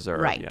roles they deserve.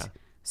 Right. Yeah.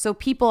 So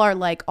people are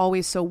like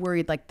always so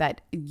worried like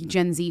that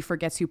Gen Z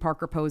forgets who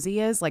Parker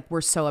Posey is. Like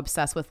we're so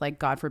obsessed with like,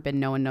 God forbid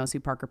no one knows who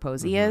Parker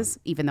Posey is,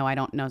 even though I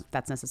don't know if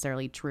that's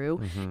necessarily true.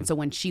 And so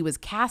when she was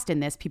cast in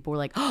this, people were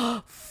like,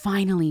 oh,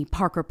 finally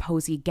Parker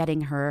Posey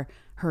getting her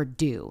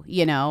due,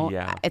 you know?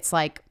 Yeah. It's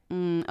like,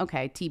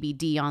 okay,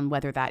 TBD on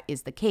whether that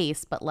is the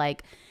case, but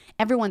like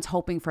everyone's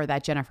hoping for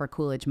that Jennifer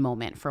Coolidge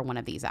moment for one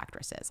of these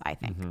actresses, I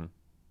think.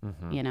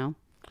 You know?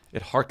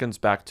 It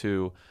harkens back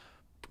to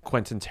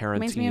Quentin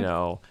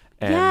Tarantino.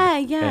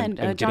 And John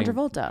getting,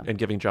 Travolta, and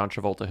giving John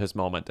Travolta his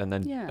moment, and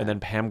then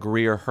Pam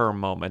Grier her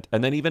moment,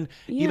 and then even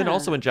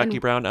also in Jackie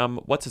Brown,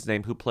 what's his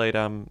name, who played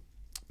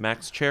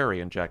Max Cherry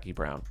in Jackie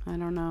Brown? I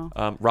don't know.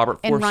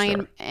 Robert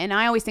Forster. And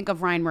I always think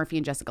of Ryan Murphy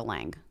and Jessica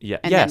Lange. Yeah.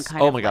 And yes.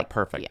 Oh my God. like,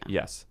 Perfect. Yeah.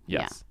 Yes.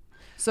 Yeah.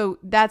 So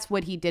that's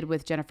what he did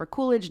with Jennifer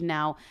Coolidge.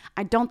 Now,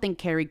 I don't think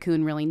Carrie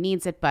Coon really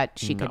needs it, but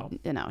she could,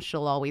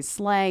 she'll always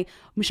slay.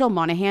 Michelle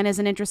Monaghan is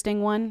an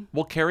interesting one.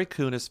 Well, Carrie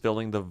Coon is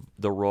filling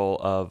the role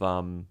of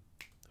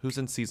who's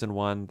in season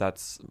 1?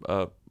 That's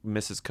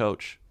Mrs.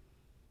 Coach.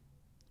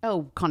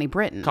 Oh, Connie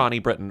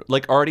Britton.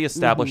 Like already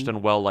established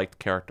and well-liked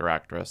character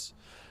actress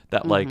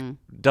that like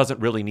doesn't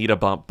really need a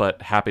bump,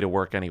 but happy to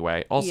work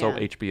anyway. Also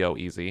HBO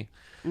easy.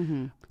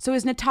 So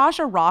is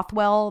Natasha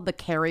Rothwell the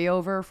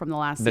carryover from the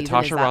last season?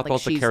 Natasha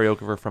Rothwell's the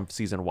carryover from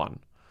season 1.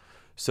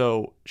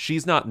 So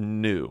she's not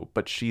new,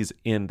 but she's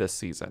in this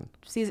season.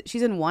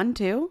 She's in 1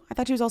 too? I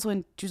thought she was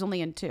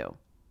only in 2.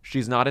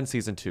 She's not in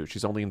season 2.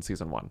 She's only in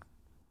season 1.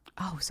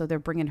 Oh, so they're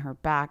bringing her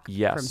back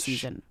from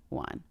season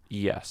 1.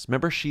 Yes.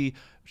 Remember she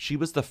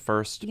was the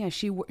first. Yeah,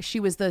 she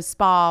was the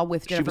spa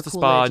with Jennifer Coolidge. She was the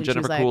spa, and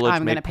Jennifer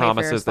Coolidge made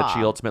promises that she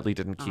ultimately ultimately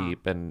didn't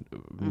keep, and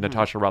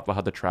Natasha Rothwell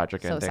had the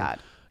tragic ending. So sad.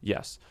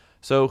 Yes.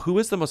 So who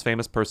is the most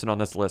famous person on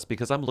this list?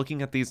 Because I'm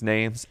looking at these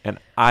names and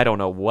I don't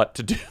know what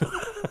to do.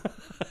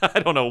 I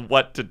don't know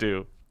what to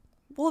do.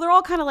 Well, they're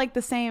all kind of like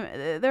the same.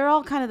 They're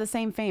all kind of the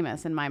same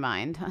famous in my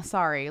mind.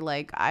 Sorry,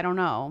 like I don't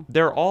know.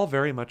 They're all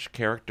very much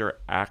character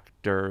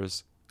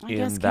actors. I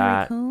guess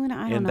Carrie Coon,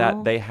 I don't know.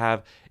 That they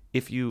have,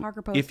 if you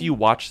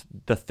watch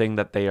the thing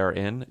that they are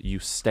in, you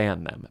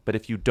stan them. But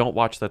if you don't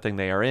watch the thing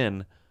they are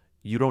in,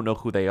 you don't know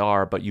who they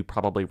are, but you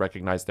probably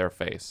recognize their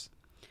face.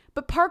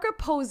 But Parker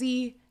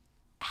Posey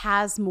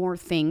has more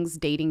things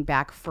dating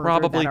back further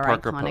Probably that are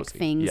Parker iconic Posey,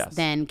 things yes.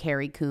 than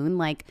Carrie Coon.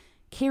 Like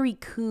Carrie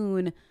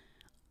Coon,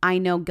 I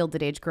know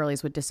Gilded Age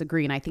girlies would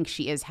disagree, and I think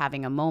she is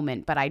having a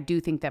moment, but I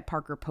do think that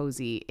Parker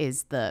Posey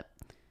is the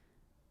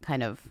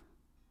kind of,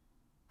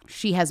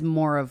 she has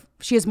more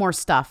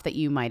stuff that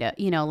you might,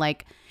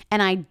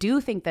 and I do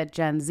think that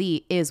Gen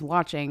Z is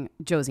watching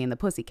Josie and the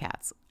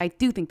Pussycats. I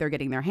do think they're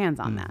getting their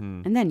hands on that.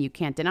 And then you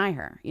can't deny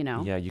her,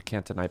 Yeah, you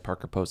can't deny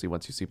Parker Posey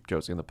once you see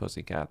Josie and the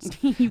Pussycats.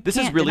 This This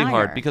is really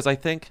hard because I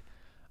think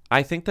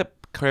that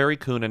Carrie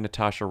Coon and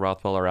Natasha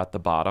Rothwell are at the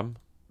bottom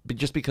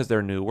just because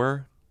they're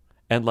newer.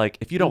 And like,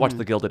 if you don't watch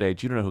The Gilded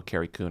Age, you don't know who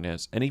Carrie Coon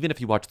is. And even if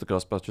you watch the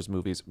Ghostbusters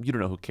movies, you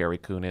don't know who Carrie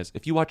Coon is.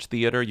 If you watch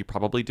theater, you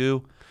probably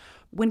do.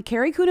 When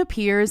Carrie Coon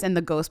appears in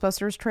the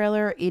Ghostbusters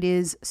trailer, it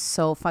is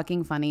so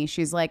fucking funny.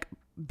 She's like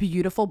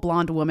beautiful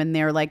blonde woman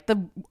there, like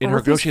the In her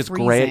earth girl, is she has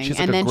freezing, gray. She's like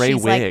and a then gray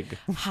she's wig.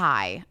 Like,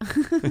 hi.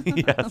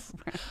 Yes,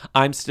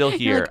 I'm still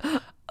here.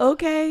 Like,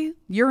 okay,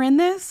 you're in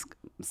this.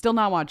 Still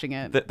not watching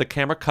it. The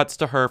camera cuts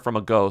to her from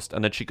a ghost,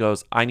 and then she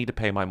goes, "I need to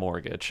pay my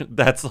mortgage."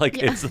 That's like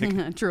it's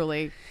like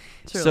truly.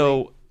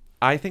 So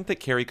I think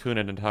that Carrie Coon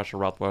and Natasha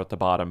Rothwell are at the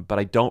bottom, but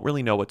I don't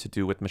really know what to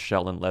do with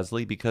Michelle and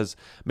Leslie because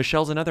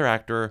Michelle's another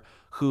actor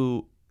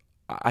who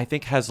I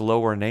think has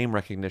lower name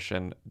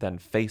recognition than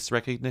face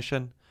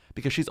recognition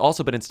because she's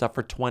also been in stuff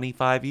for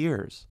 25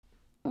 years.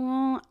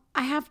 Well,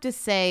 I have to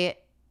say,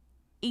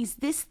 is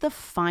this the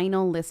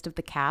final list of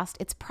the cast?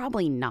 It's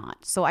probably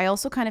not. So I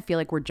also kind of feel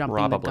like we're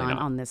jumping the gun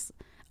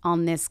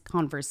on this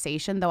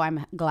conversation, though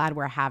I'm glad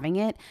we're having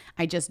it.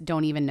 I just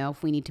don't even know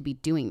if we need to be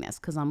doing this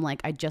because I'm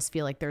like, I just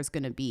feel like there's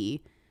going to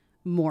be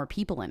more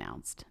people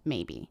announced,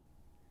 maybe.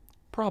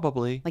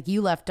 Probably. Like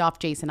you left off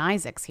Jason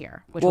Isaacs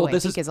here, which I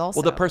think is also.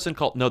 Well, the person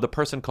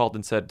called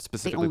and said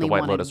specifically the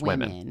White Lotus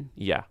women.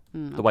 Yeah,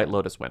 the White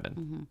Lotus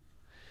women.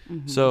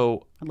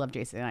 So I love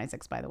Jason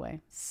Isaacs, by the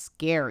way.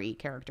 Scary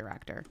character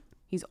actor.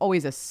 He's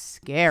always a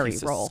scary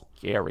role.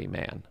 Scary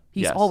man.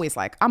 He's always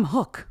like, I'm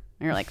Hook.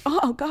 And you're like,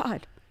 oh,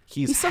 God.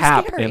 He's so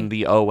Hap scary. in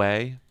the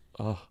OA.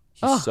 Oh,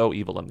 he's so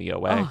evil in the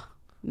OA.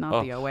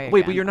 Not the OA Wait,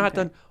 again. but you're not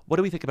done. What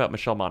do we think about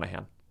Michelle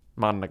Monaghan?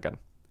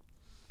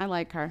 I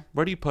like her.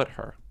 Where do you put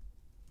her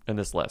in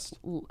this list?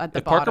 At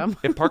the bottom.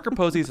 If Parker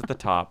Posey's at the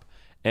top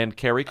and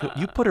Carrie Coon,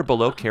 you put her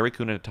below Carrie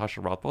Coon and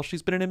Natasha Rothwell.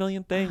 She's been in a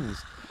million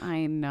things.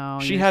 I know.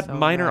 She had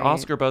minor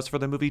Oscar buzz for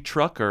the movie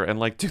Trucker in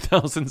like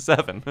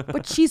 2007.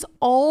 But she's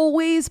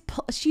always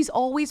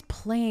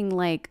playing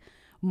like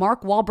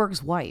Mark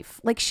Wahlberg's wife.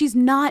 Like she's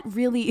not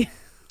really.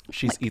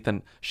 She's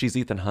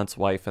Ethan Hunt's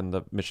wife in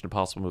the Mission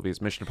Impossible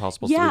movies, Mission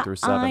Impossible 3 through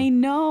 7. I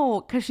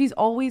know, because she's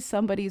always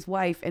somebody's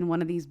wife in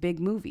one of these big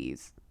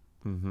movies.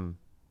 Mm-hmm.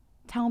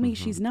 Tell me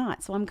she's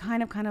not. So I'm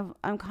kind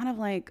of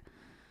like,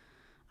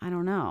 I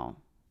don't know.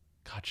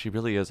 God, she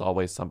really is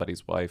always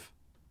somebody's wife.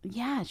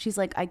 Yeah, she's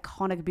like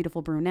iconic,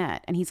 beautiful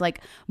brunette, and he's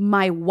like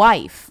my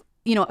wife.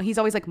 You know, he's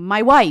always like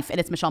my wife, and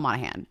it's Michelle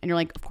Monaghan, and you're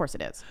like, of course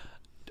it is.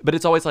 But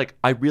it's always like,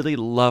 I really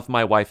love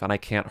my wife and I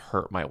can't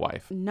hurt my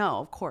wife. No,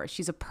 of course.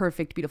 She's a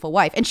perfect, beautiful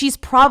wife. And she's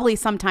probably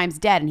sometimes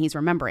dead and he's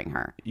remembering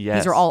her.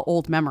 Yes. These are all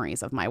old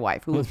memories of my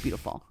wife who was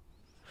beautiful.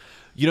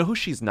 You know who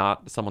she's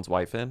not someone's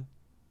wife in?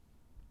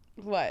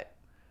 What?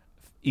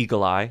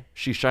 Eagle Eye.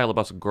 She's Shia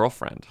LaBeouf's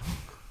girlfriend.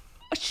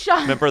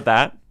 Remember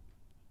that?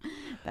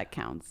 That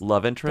counts.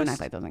 Love interest. Don't act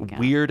like that doesn't count.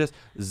 Weirdest.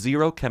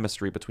 Zero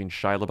chemistry between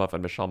Shia LaBeouf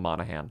and Michelle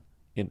Monaghan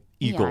in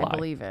Eagle Eye. I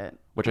believe it.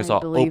 Which I saw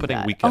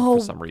opening weekend for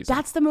some reason.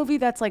 That's the movie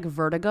that's like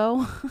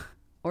Vertigo?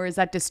 Or is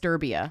that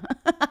Disturbia?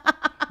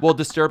 Well,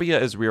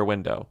 Disturbia is Rear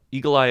Window.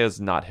 Eagle Eye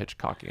is not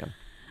Hitchcockian.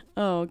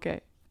 Oh,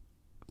 okay.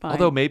 Fine.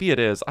 Although maybe it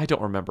is. I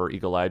don't remember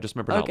Eagle Eye. I just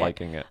remember not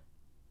liking it.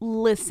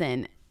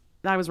 Listen,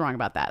 I was wrong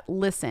about that.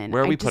 Listen,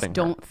 where are we I just putting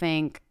don't her?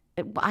 think.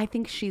 I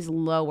think she's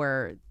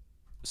lower.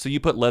 So you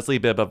put Leslie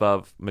Bibb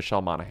above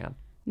Michelle Monaghan?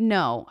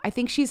 No, I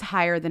think she's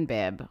higher than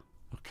Bibb.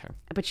 Okay.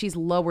 But she's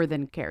lower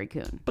than Carrie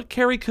Coon. But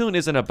Carrie Coon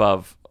isn't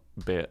above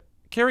Bibb.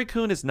 Carrie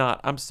Coon is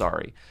not. I'm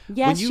sorry.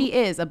 Yes, she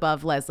is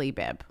above Leslie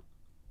Bibb.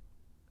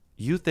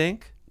 You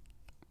think?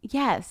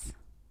 Yes.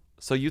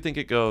 So you think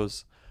it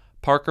goes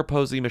Parker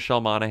Posey, Michelle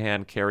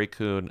Monaghan, Carrie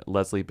Coon,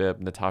 Leslie Bibb,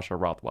 Natasha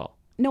Rothwell?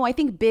 No, I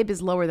think Bibb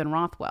is lower than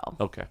Rothwell.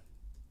 Okay.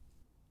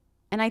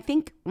 And I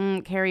think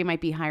Carrie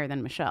might be higher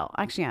than Michelle.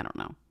 Actually, I don't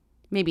know.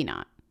 Maybe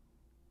not.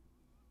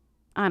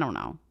 I don't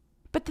know.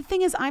 But the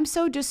thing is, I'm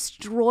so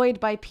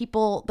destroyed by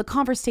people. The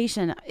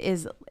conversation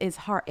is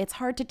hard. It's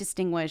hard to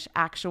distinguish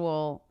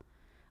actual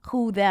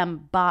who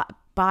them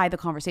by the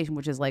conversation,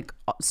 which is like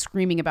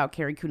screaming about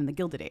Carrie Coon in The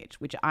Gilded Age,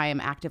 which I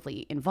am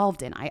actively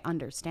involved in. I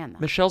understand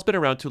that. Michelle's been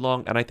around too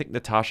long, and I think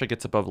Natasha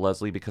gets above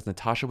Leslie because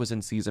Natasha was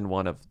in season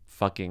 1 of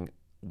fucking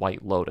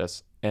White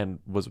Lotus and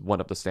was one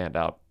of the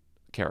standout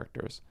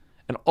characters,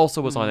 and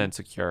also was on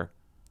Insecure.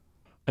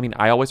 I mean,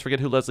 I always forget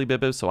who Leslie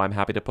Bibb is, so I'm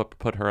happy to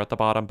put her at the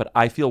bottom, but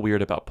I feel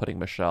weird about putting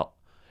Michelle.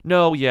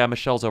 No, yeah,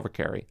 Michelle's over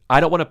Carrie. I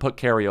don't want to put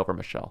Carrie over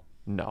Michelle.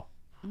 No.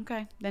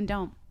 Okay, then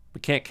don't.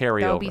 We can't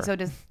carry over.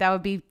 That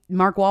would be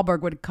Mark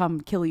Wahlberg would come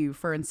kill you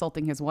for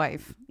insulting his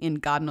wife in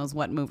God knows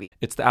what movie.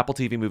 It's the Apple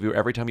TV movie where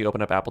every time you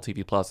open up Apple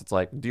TV Plus, it's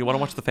like, do you want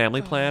to watch The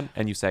Family Plan?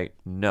 And you say,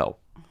 no.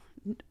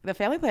 The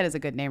Family Plan is a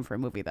good name for a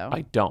movie, though.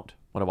 I don't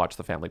want to watch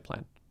The Family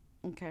Plan.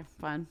 Okay,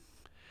 fine.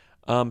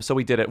 So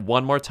we did it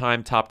one more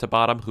time, top to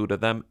bottom, who to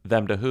them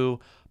to who.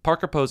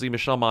 Parker Posey,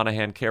 Michelle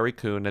Monaghan, Carrie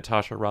Coon,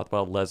 Natasha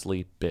Rothwell,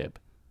 Leslie Bibb.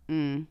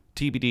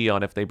 TBD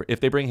on if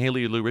they bring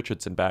Haley Lou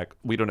Richardson back.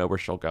 We don't know where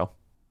she'll go.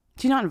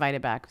 She's not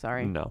invited back,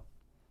 sorry. No.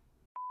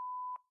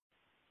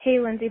 Hey,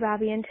 Lindsay,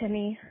 Bobby, and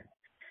Timmy.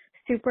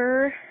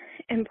 Super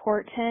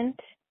important,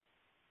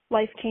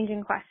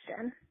 life-changing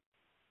question.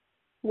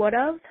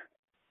 Would've,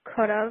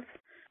 could've,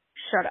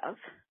 should've.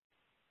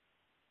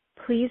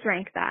 please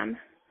rank them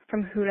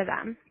from who to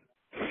them.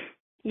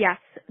 Yes,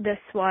 this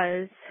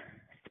was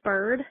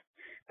spurred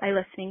by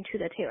listening to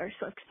the Taylor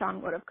Swift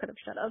song Would've, Could've,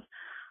 Should've.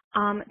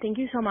 Thank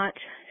you so much.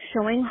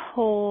 Showing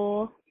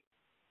whole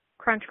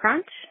crunch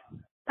crunch.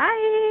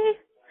 Bye.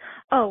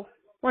 Oh,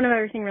 one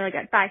other thing really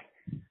good. Bye.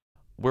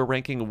 We're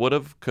ranking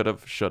would've,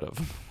 could've,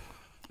 should've.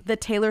 The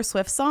Taylor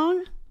Swift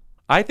song?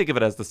 I think of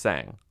it as the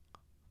saying.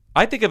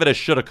 I think of it as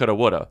shoulda, coulda,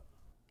 woulda.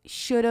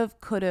 Should've,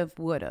 could've,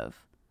 would've.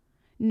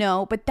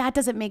 No, but that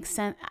doesn't make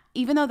sense.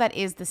 Even though that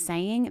is the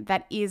saying,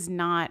 that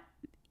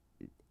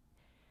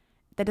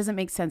doesn't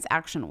make sense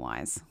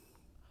action-wise.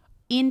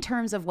 In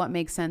terms of what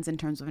makes sense in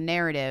terms of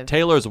narrative.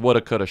 Taylor's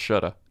woulda, coulda,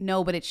 shoulda.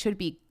 No, but it should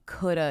be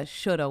coulda,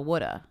 shoulda,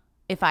 woulda.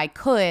 If I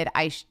could,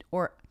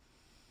 or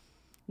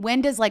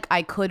when does like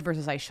I could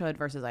versus I should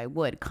versus I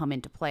would come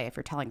into play if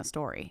you're telling a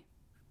story?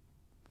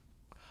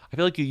 I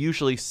feel like you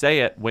usually say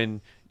it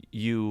when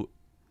you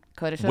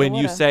coulda, shoulda, when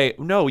woulda.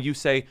 you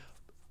say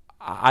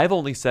I've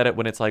only said it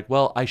when it's like,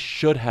 well, I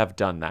should have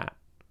done that.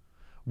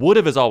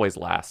 Would've is always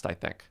last, I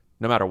think,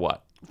 no matter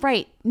what.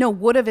 Right. No,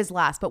 would've is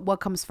last, but what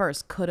comes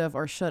first, could've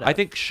or should've? I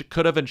think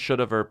could've and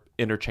should've are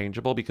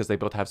interchangeable because they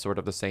both have sort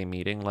of the same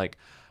meaning.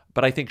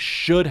 But I think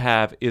should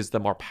have is the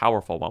more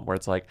powerful one, where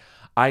it's like,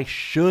 I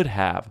should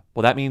have.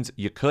 Well, that means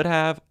you could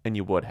have and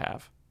you would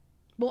have.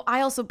 Well,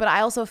 I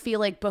also feel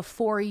like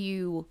before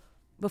you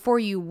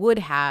would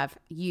have,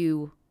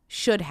 you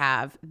should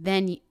have,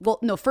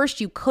 first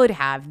you could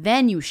have,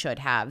 then you should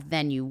have,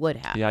 then you would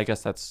have. Yeah, I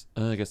guess that's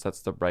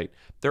the right.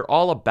 They're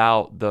all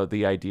about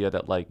the idea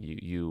that like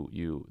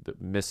you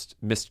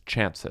missed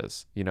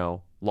chances,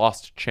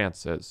 lost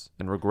chances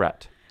and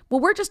regret.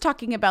 Well, we're just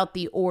talking about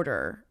the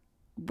order.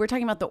 We're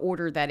talking about the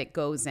order that it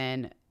goes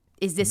in.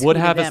 Is this would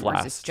who have to them, is last. or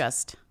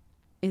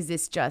is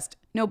this just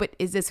no? But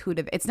is this who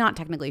to? It's not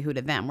technically who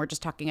to them. We're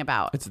just talking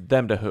about. It's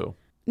them to who?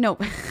 No.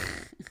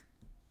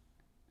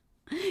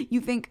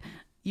 You think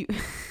you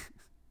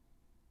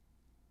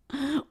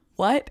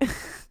what?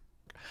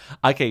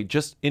 Okay,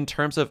 just in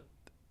terms of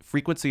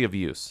frequency of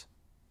use.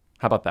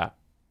 How about that?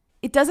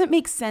 It doesn't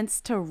make sense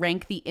to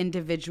rank the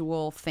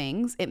individual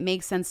things. It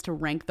makes sense to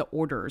rank the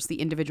orders, the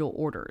individual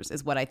orders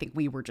is what I think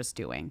we were just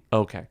doing.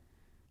 Okay.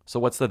 So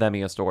what's the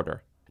themiest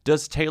order?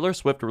 Does Taylor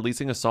Swift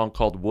releasing a song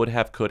called Would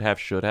Have, Could Have,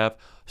 Should Have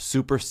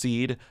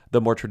supersede the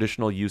more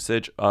traditional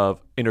usage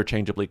of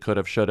interchangeably could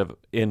have, should have,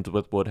 end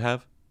with would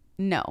have?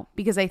 No,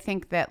 because I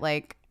think that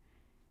like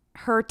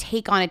her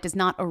take on it does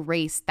not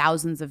erase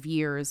thousands of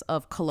years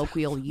of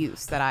colloquial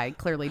use that I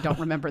clearly don't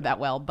remember that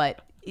well,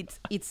 but it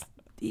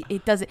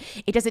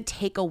doesn't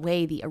take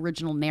away the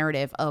original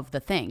narrative of the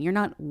thing. You're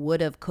not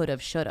would have, could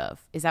have, should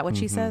have. Is that what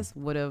she says?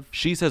 Would have.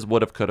 She says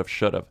would have, could have,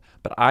 should have.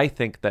 But I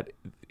think that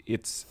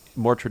it's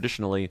more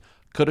traditionally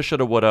coulda,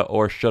 shoulda, woulda,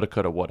 or shoulda,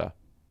 coulda, woulda.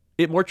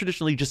 It more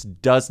traditionally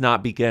just does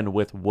not begin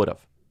with would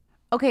have.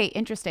 Okay,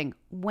 interesting.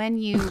 When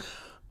you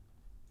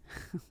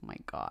oh my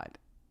God.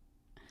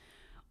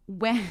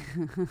 When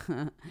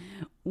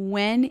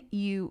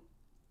you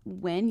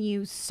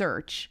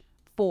search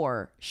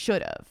for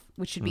should have,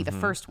 which should be the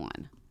first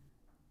one,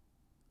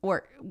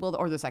 or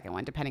the second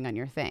one, depending on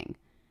your thing,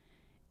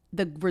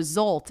 the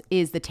result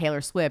is the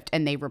Taylor Swift,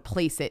 and they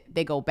replace it.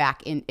 They go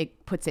back in.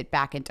 It puts it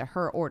back into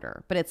her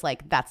order, but it's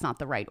like that's not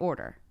the right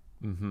order.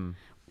 Mm-hmm.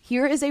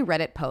 Here is a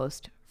Reddit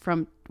post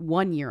from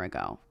 1 year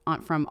ago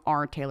from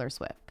our Taylor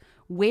Swift.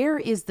 Where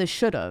is the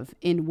should've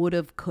in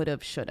would've,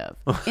 could've, should've?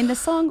 In the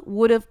song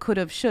Would've,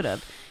 Could've,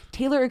 Should've,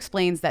 Taylor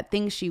explains that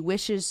things she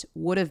wishes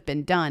would have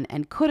been done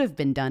and could have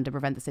been done to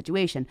prevent the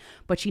situation,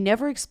 but she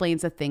never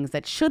explains the things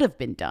that should have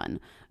been done.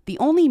 The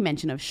only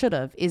mention of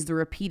should've is the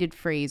repeated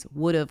phrase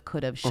would've,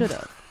 could've,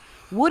 should've.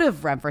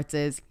 Would've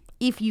references,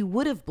 if you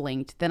would have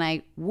blinked, then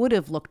I would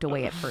have looked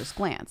away at first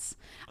glance.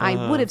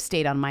 I would have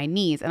stayed on my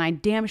knees, and I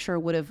damn sure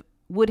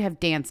would have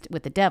danced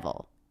with the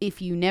devil. If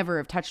you never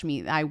have touched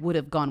me, I would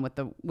have gone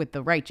with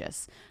the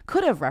righteous.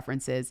 Could have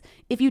references.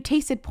 If you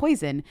tasted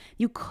poison,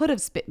 you could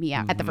have spit me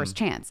out at the first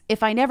chance.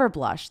 If I never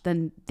blushed,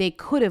 then they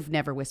could have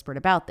never whispered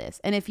about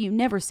this. And if you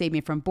never saved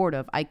me from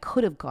boredom, I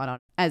could have gone on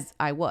as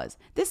I was.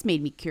 This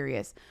made me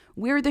curious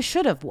where the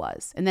should have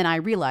was. And then I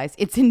realized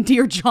it's in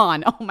Dear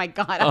John. Oh my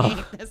God, I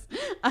hate this.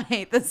 I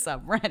hate this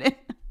subreddit.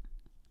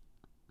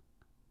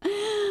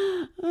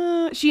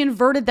 She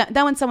inverted that.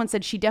 That one, someone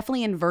said she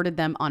definitely inverted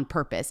them on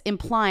purpose,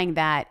 implying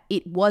that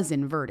it was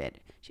inverted.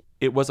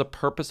 It was a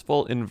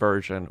purposeful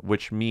inversion,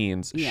 which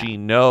means she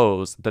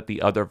knows that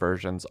the other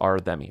versions are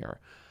themier.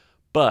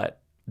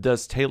 But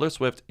does Taylor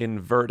Swift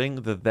inverting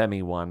the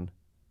themi one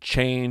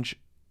change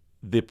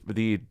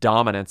the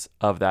dominance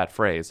of that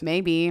phrase?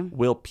 Maybe.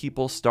 Will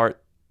people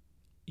start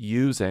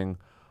using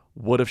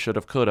would have, should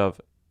have, could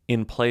have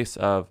in place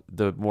of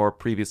the more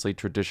previously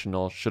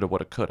traditional should have,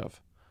 would have, could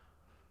have?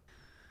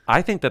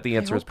 I think that the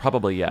answer is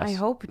probably yes. I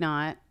hope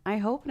not.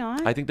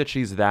 I think that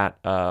she's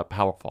that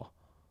powerful,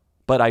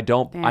 but I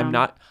don't. Damn.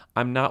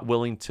 I'm not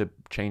willing to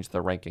change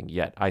the ranking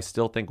yet. I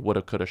still think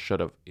woulda, coulda,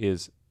 shoulda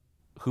is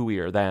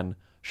whoier than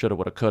shoulda,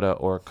 woulda, coulda,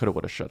 or coulda,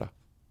 woulda, shoulda.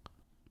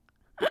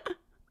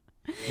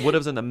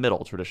 Would've's in the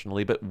middle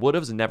traditionally, but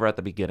would've's never at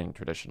the beginning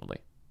traditionally,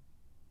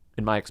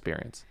 in my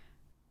experience.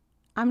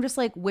 I'm just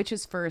like, which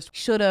is first?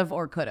 Should've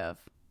or could've?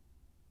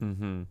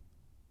 Mm-hmm.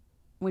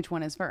 Which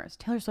one is first?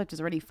 Taylor Swift is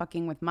already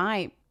fucking with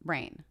my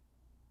brain.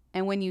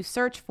 And when you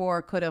search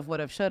for could've,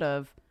 would've,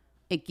 should've,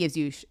 it gives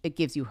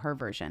you her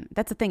version.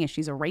 That's the thing, is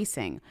she's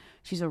erasing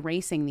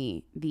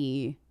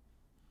the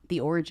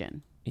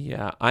origin.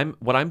 Yeah,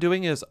 what I'm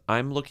doing is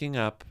I'm looking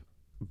up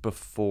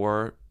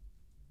before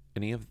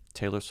any of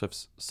Taylor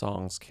Swift's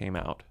songs came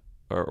out,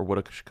 or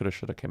woulda, coulda,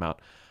 shoulda came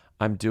out.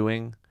 I'm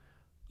doing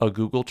a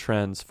Google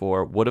Trends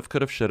for would've,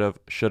 could've,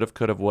 should've,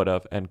 could've,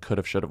 would've, and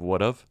could've, should've,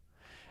 would've,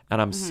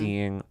 and I'm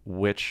seeing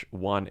which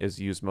one is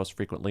used most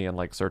frequently in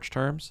like search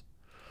terms.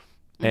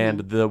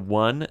 And the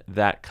one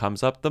that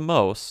comes up the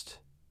most,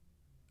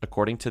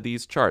 according to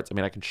these charts, I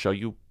mean, I can show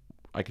you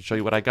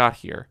what I got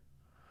here,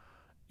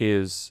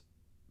 is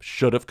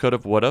should've,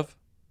 could've, would've,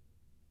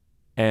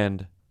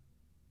 and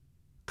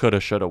coulda,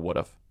 shoulda,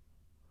 would've.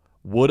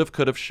 Would've,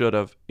 could've,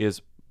 should've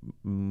is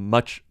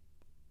much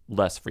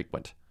less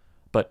frequent,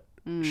 but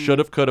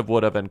should've, could've,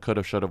 would've, and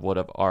coulda, shoulda,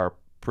 would've are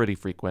pretty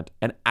frequent.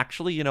 And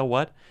actually, you know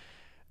what?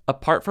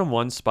 Apart from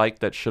one spike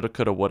that shoulda,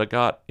 coulda, woulda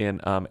got in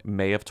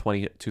May of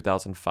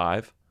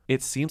 2005,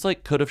 it seems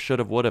like coulda,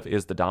 shoulda, woulda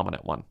is the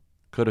dominant one.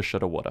 Coulda,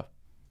 shoulda, woulda.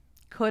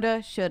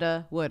 Coulda,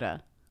 shoulda,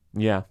 woulda.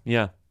 Yeah.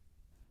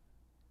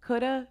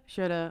 Coulda,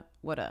 shoulda,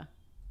 woulda.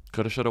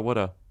 Coulda, shoulda,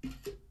 woulda.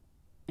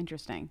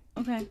 Interesting.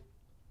 Okay.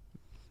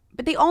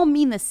 But they all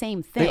mean the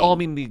same thing. They all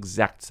mean the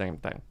exact same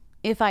thing.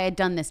 If I had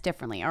done this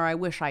differently, or I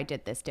wish I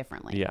did this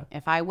differently. Yeah.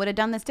 If I would have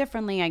done this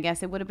differently, I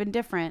guess it would have been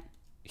different.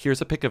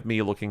 Here's a pic of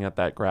me looking at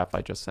that graph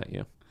I just sent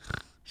you.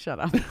 Shut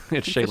up.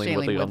 It's Shailene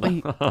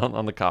Woodley.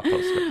 On the cop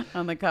poster.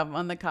 on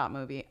the cop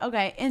movie.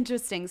 Okay,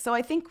 interesting. So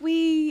I think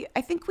we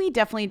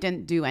definitely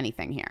didn't do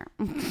anything here.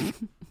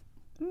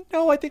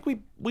 No, I think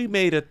we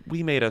made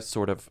a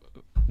sort of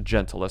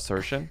gentle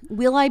assertion.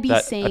 Will I be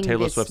that saying a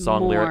Taylor this Swift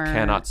song more... lyric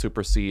cannot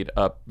supersede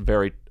a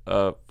very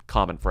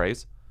common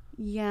phrase?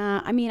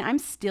 Yeah, I mean, I'm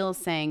still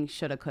saying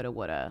shoulda, coulda,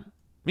 woulda.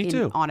 Me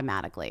too.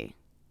 Automatically.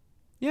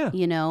 Yeah.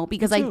 You know,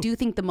 because I do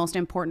think the most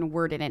important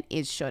word in it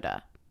is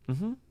shoulda.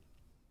 Mm-hmm.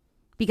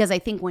 Because I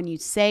think when you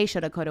say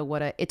shoulda, coulda,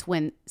 woulda, it's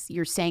when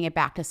you're saying it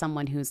back to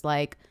someone who's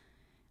like,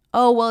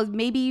 oh, well,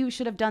 maybe you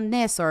should have done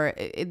this, or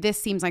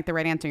this seems like the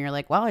right answer. And you're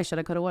like, well, I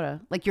shoulda, coulda,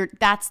 woulda. Like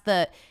that's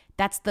the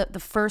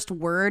first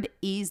word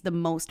is the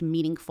most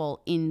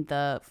meaningful in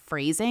the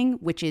phrasing,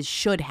 which is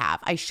should have.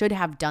 I should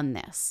have done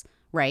this,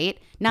 right?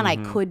 Not I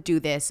could do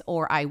this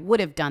or I would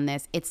have done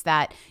this. It's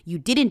that you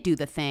didn't do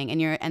the thing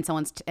and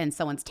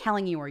someone's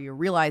telling you, or you're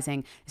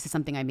realizing this is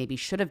something I maybe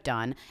should have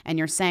done, and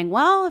you're saying,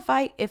 well, if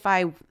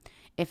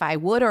I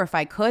would, or if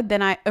I could,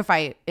 then if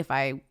I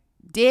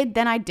did,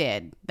 then I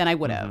did, then I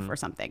would have, or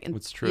something. And,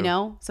 it's true. You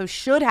know, so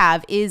should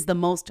have is the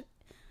most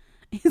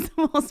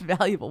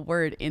valuable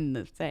word in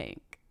the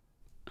saying.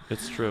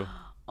 It's true.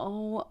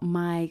 Oh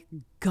my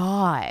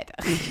God.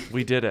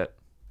 We did it.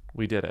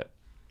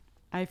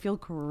 I feel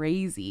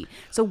crazy.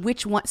 So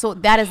which one? So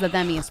that is the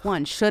themmiest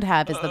one. Should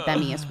have is the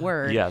themmiest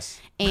word. Yes.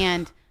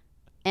 And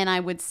I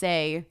would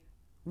say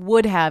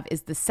would have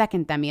is the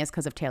second themmiest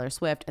because of Taylor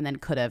Swift, and then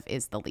could have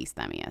is the least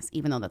themmiest,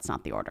 even though that's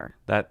not the order.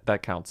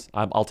 That counts.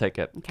 I'll take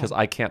it because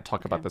I can't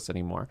talk about this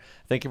anymore.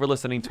 Thank you for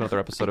listening to another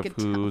episode of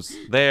Who's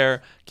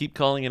There. Keep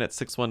calling in at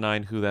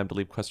 619-WHO-THEM to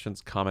leave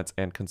questions, comments,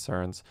 and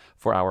concerns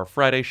for our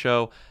Friday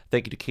show.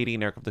 Thank you to Katie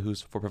and Eric of The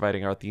Who's for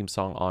providing our theme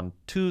song on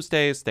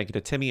Tuesdays. Thank you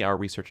to Timmy, our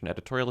research and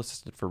editorial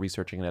assistant, for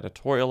researching and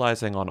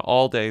editorializing on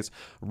all days.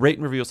 Rate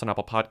and review us on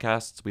Apple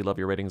Podcasts. We love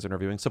your ratings and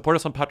reviewing. Support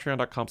us on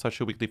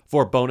patreon.com/showweekly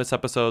for bonus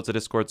episodes, a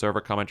Discord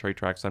server, commentary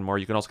tracks, and more.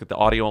 You can also get the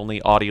audio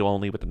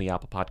only within the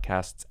Apple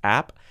Podcasts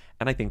app.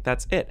 And I think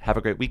that's it. Have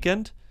a great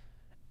weekend.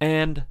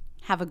 And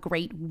have a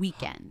great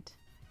weekend.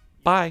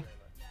 Bye.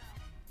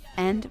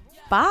 And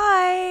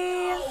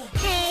bye.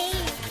 Hey.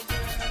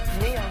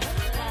 Neil.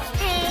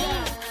 Hey.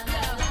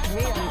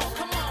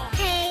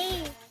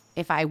 Hey.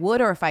 If I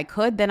would, or if I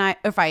could, then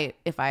if I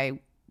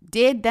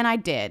did, then I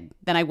did,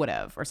 then I would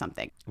have, or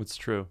something. It's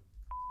true.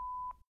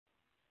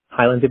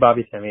 Hi, Lindsay,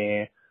 Bobby,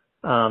 Timmy.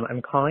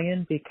 I'm calling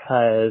in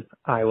because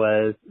I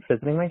was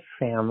visiting my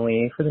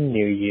family for the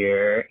new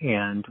year,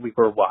 and we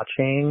were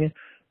watching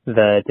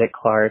the Dick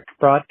Clark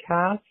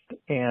broadcast,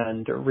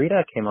 and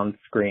Rita came on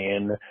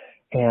screen,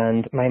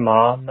 and my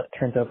mom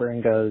turns over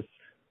and goes,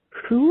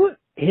 "Who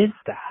is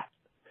that?"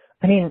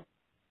 I mean,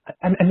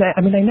 I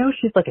know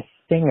she's like a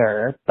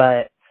singer,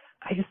 but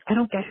I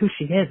don't get who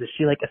she is. Is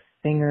she like a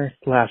singer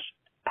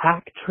 /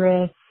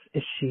 actress?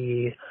 Is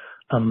she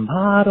a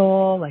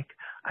model? Like,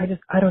 I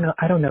don't know.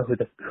 I don't know who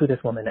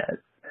this woman is.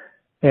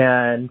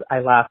 And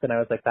I laughed and I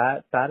was like,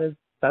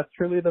 that's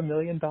truly the $1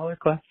 million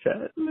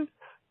question.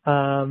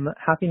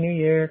 Happy New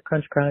Year,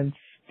 crunch crunch,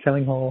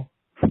 shelling hole.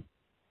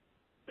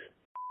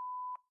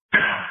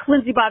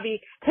 Lindsay,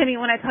 Bobby, Timmy,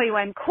 when I tell you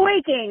I'm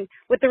quaking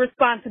with the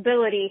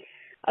responsibility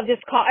of this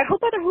call. I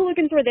hope other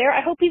hooligans were there.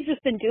 I hope he's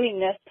just been doing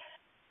this.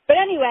 But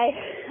anyway,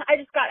 I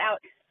just got out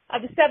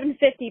of the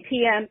 7:50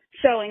 p.m.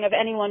 showing of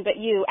Anyone But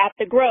You at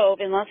the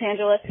Grove in Los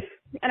Angeles.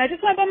 And I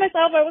just went by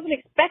myself. I wasn't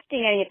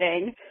expecting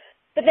anything.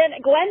 But then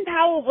Glenn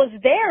Powell was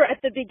there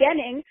at the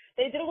beginning.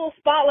 They did a little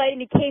spotlight,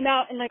 and he came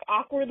out and, like,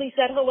 awkwardly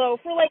said hello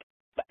for, like,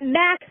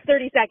 max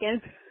 30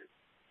 seconds.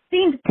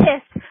 Seemed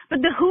pissed.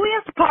 But the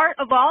hooiest part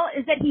of all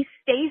is that he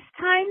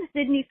FaceTimed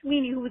Sydney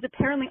Sweeney, who was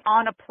apparently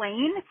on a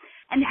plane,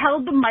 and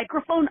held the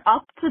microphone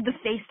up to the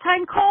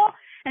FaceTime call,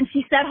 and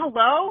she said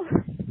hello.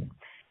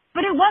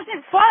 But it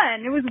wasn't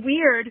fun. It was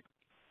weird.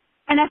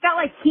 And I felt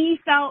like he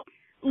felt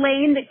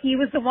lame that he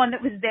was the one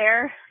that was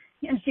there,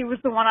 and she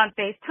was the one on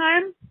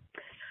FaceTime.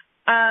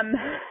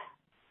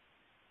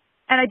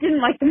 And I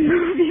didn't like the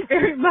movie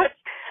very much.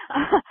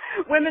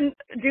 Women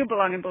do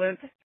belong in balloons.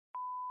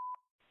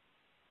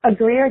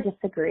 Agree or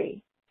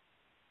disagree?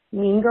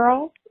 Mean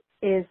Girls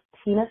is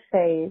Tina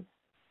Fey's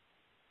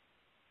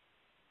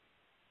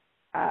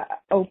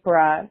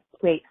Oprah.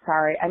 Wait,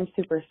 sorry, I'm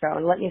super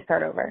stoned. Let me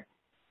start over.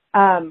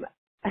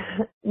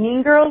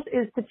 Mean Girls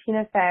is to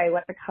Tina Fey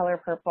what The Color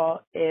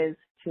Purple is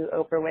to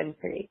Oprah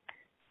Winfrey.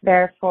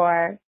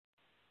 Therefore,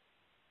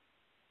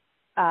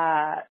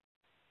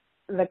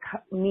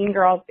 Mean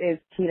Girls is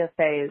Tina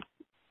Fey's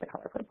The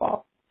Color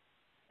Purple.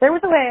 There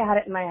was a way I had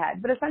it in my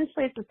head, but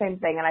essentially it's the same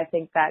thing, and I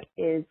think that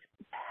is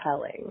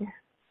telling.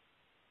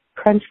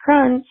 Crunch,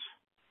 crunch.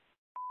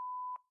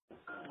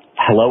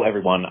 Hello,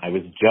 everyone. I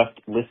was just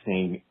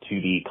listening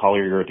to the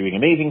Caller You're Doing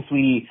Amazing,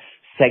 Sweetie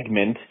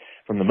segment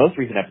from the most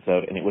recent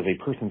episode, and it was a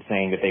person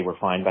saying that they were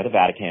fined by the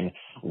Vatican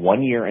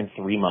 1 year and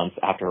 3 months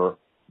after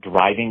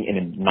driving in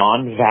a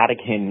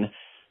non-Vatican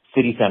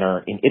city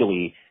center in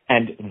Italy.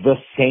 And the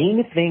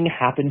same thing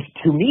happened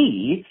to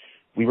me.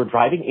 We were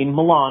driving in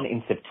Milan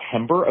in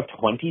September of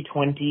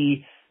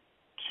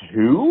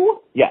 2022.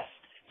 Yes,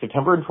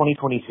 September in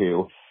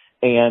 2022.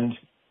 And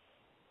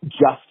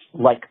just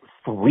like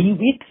 3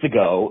 weeks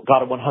ago,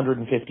 got a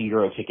 150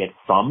 euro ticket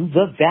from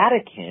the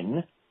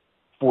Vatican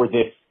for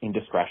this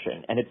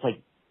indiscretion. And it's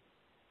like,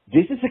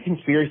 this is a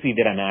conspiracy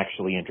that I'm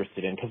actually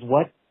interested in, because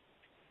what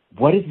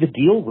is the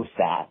deal with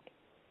that?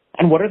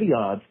 And what are the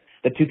odds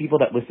that two people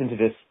that listen to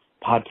this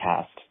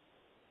podcast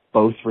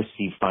both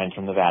receive fines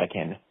from the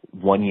Vatican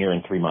 1 year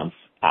and 3 months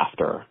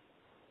after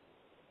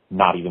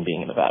not even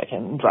being in the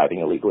Vatican, driving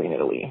illegally in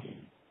Italy?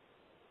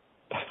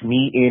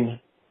 Me in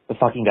the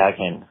fucking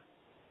Vatican.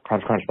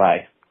 Crunch, crunch,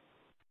 bye.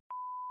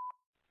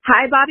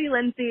 Hi, Bobby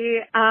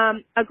Lindsay.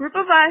 A group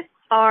of us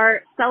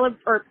are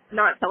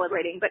not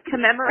celebrating, but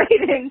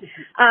commemorating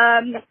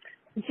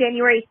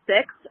January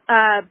 6th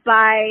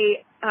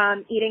by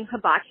eating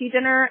hibachi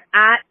dinner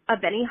at a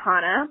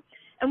Benihana.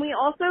 And we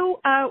also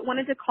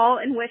wanted to call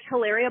and wish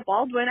Hilaria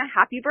Baldwin a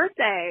happy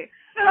birthday.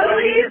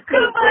 Feliz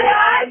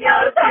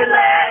cumpleaños,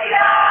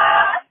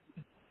 Hilaria!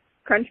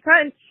 Crunch,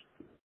 crunch.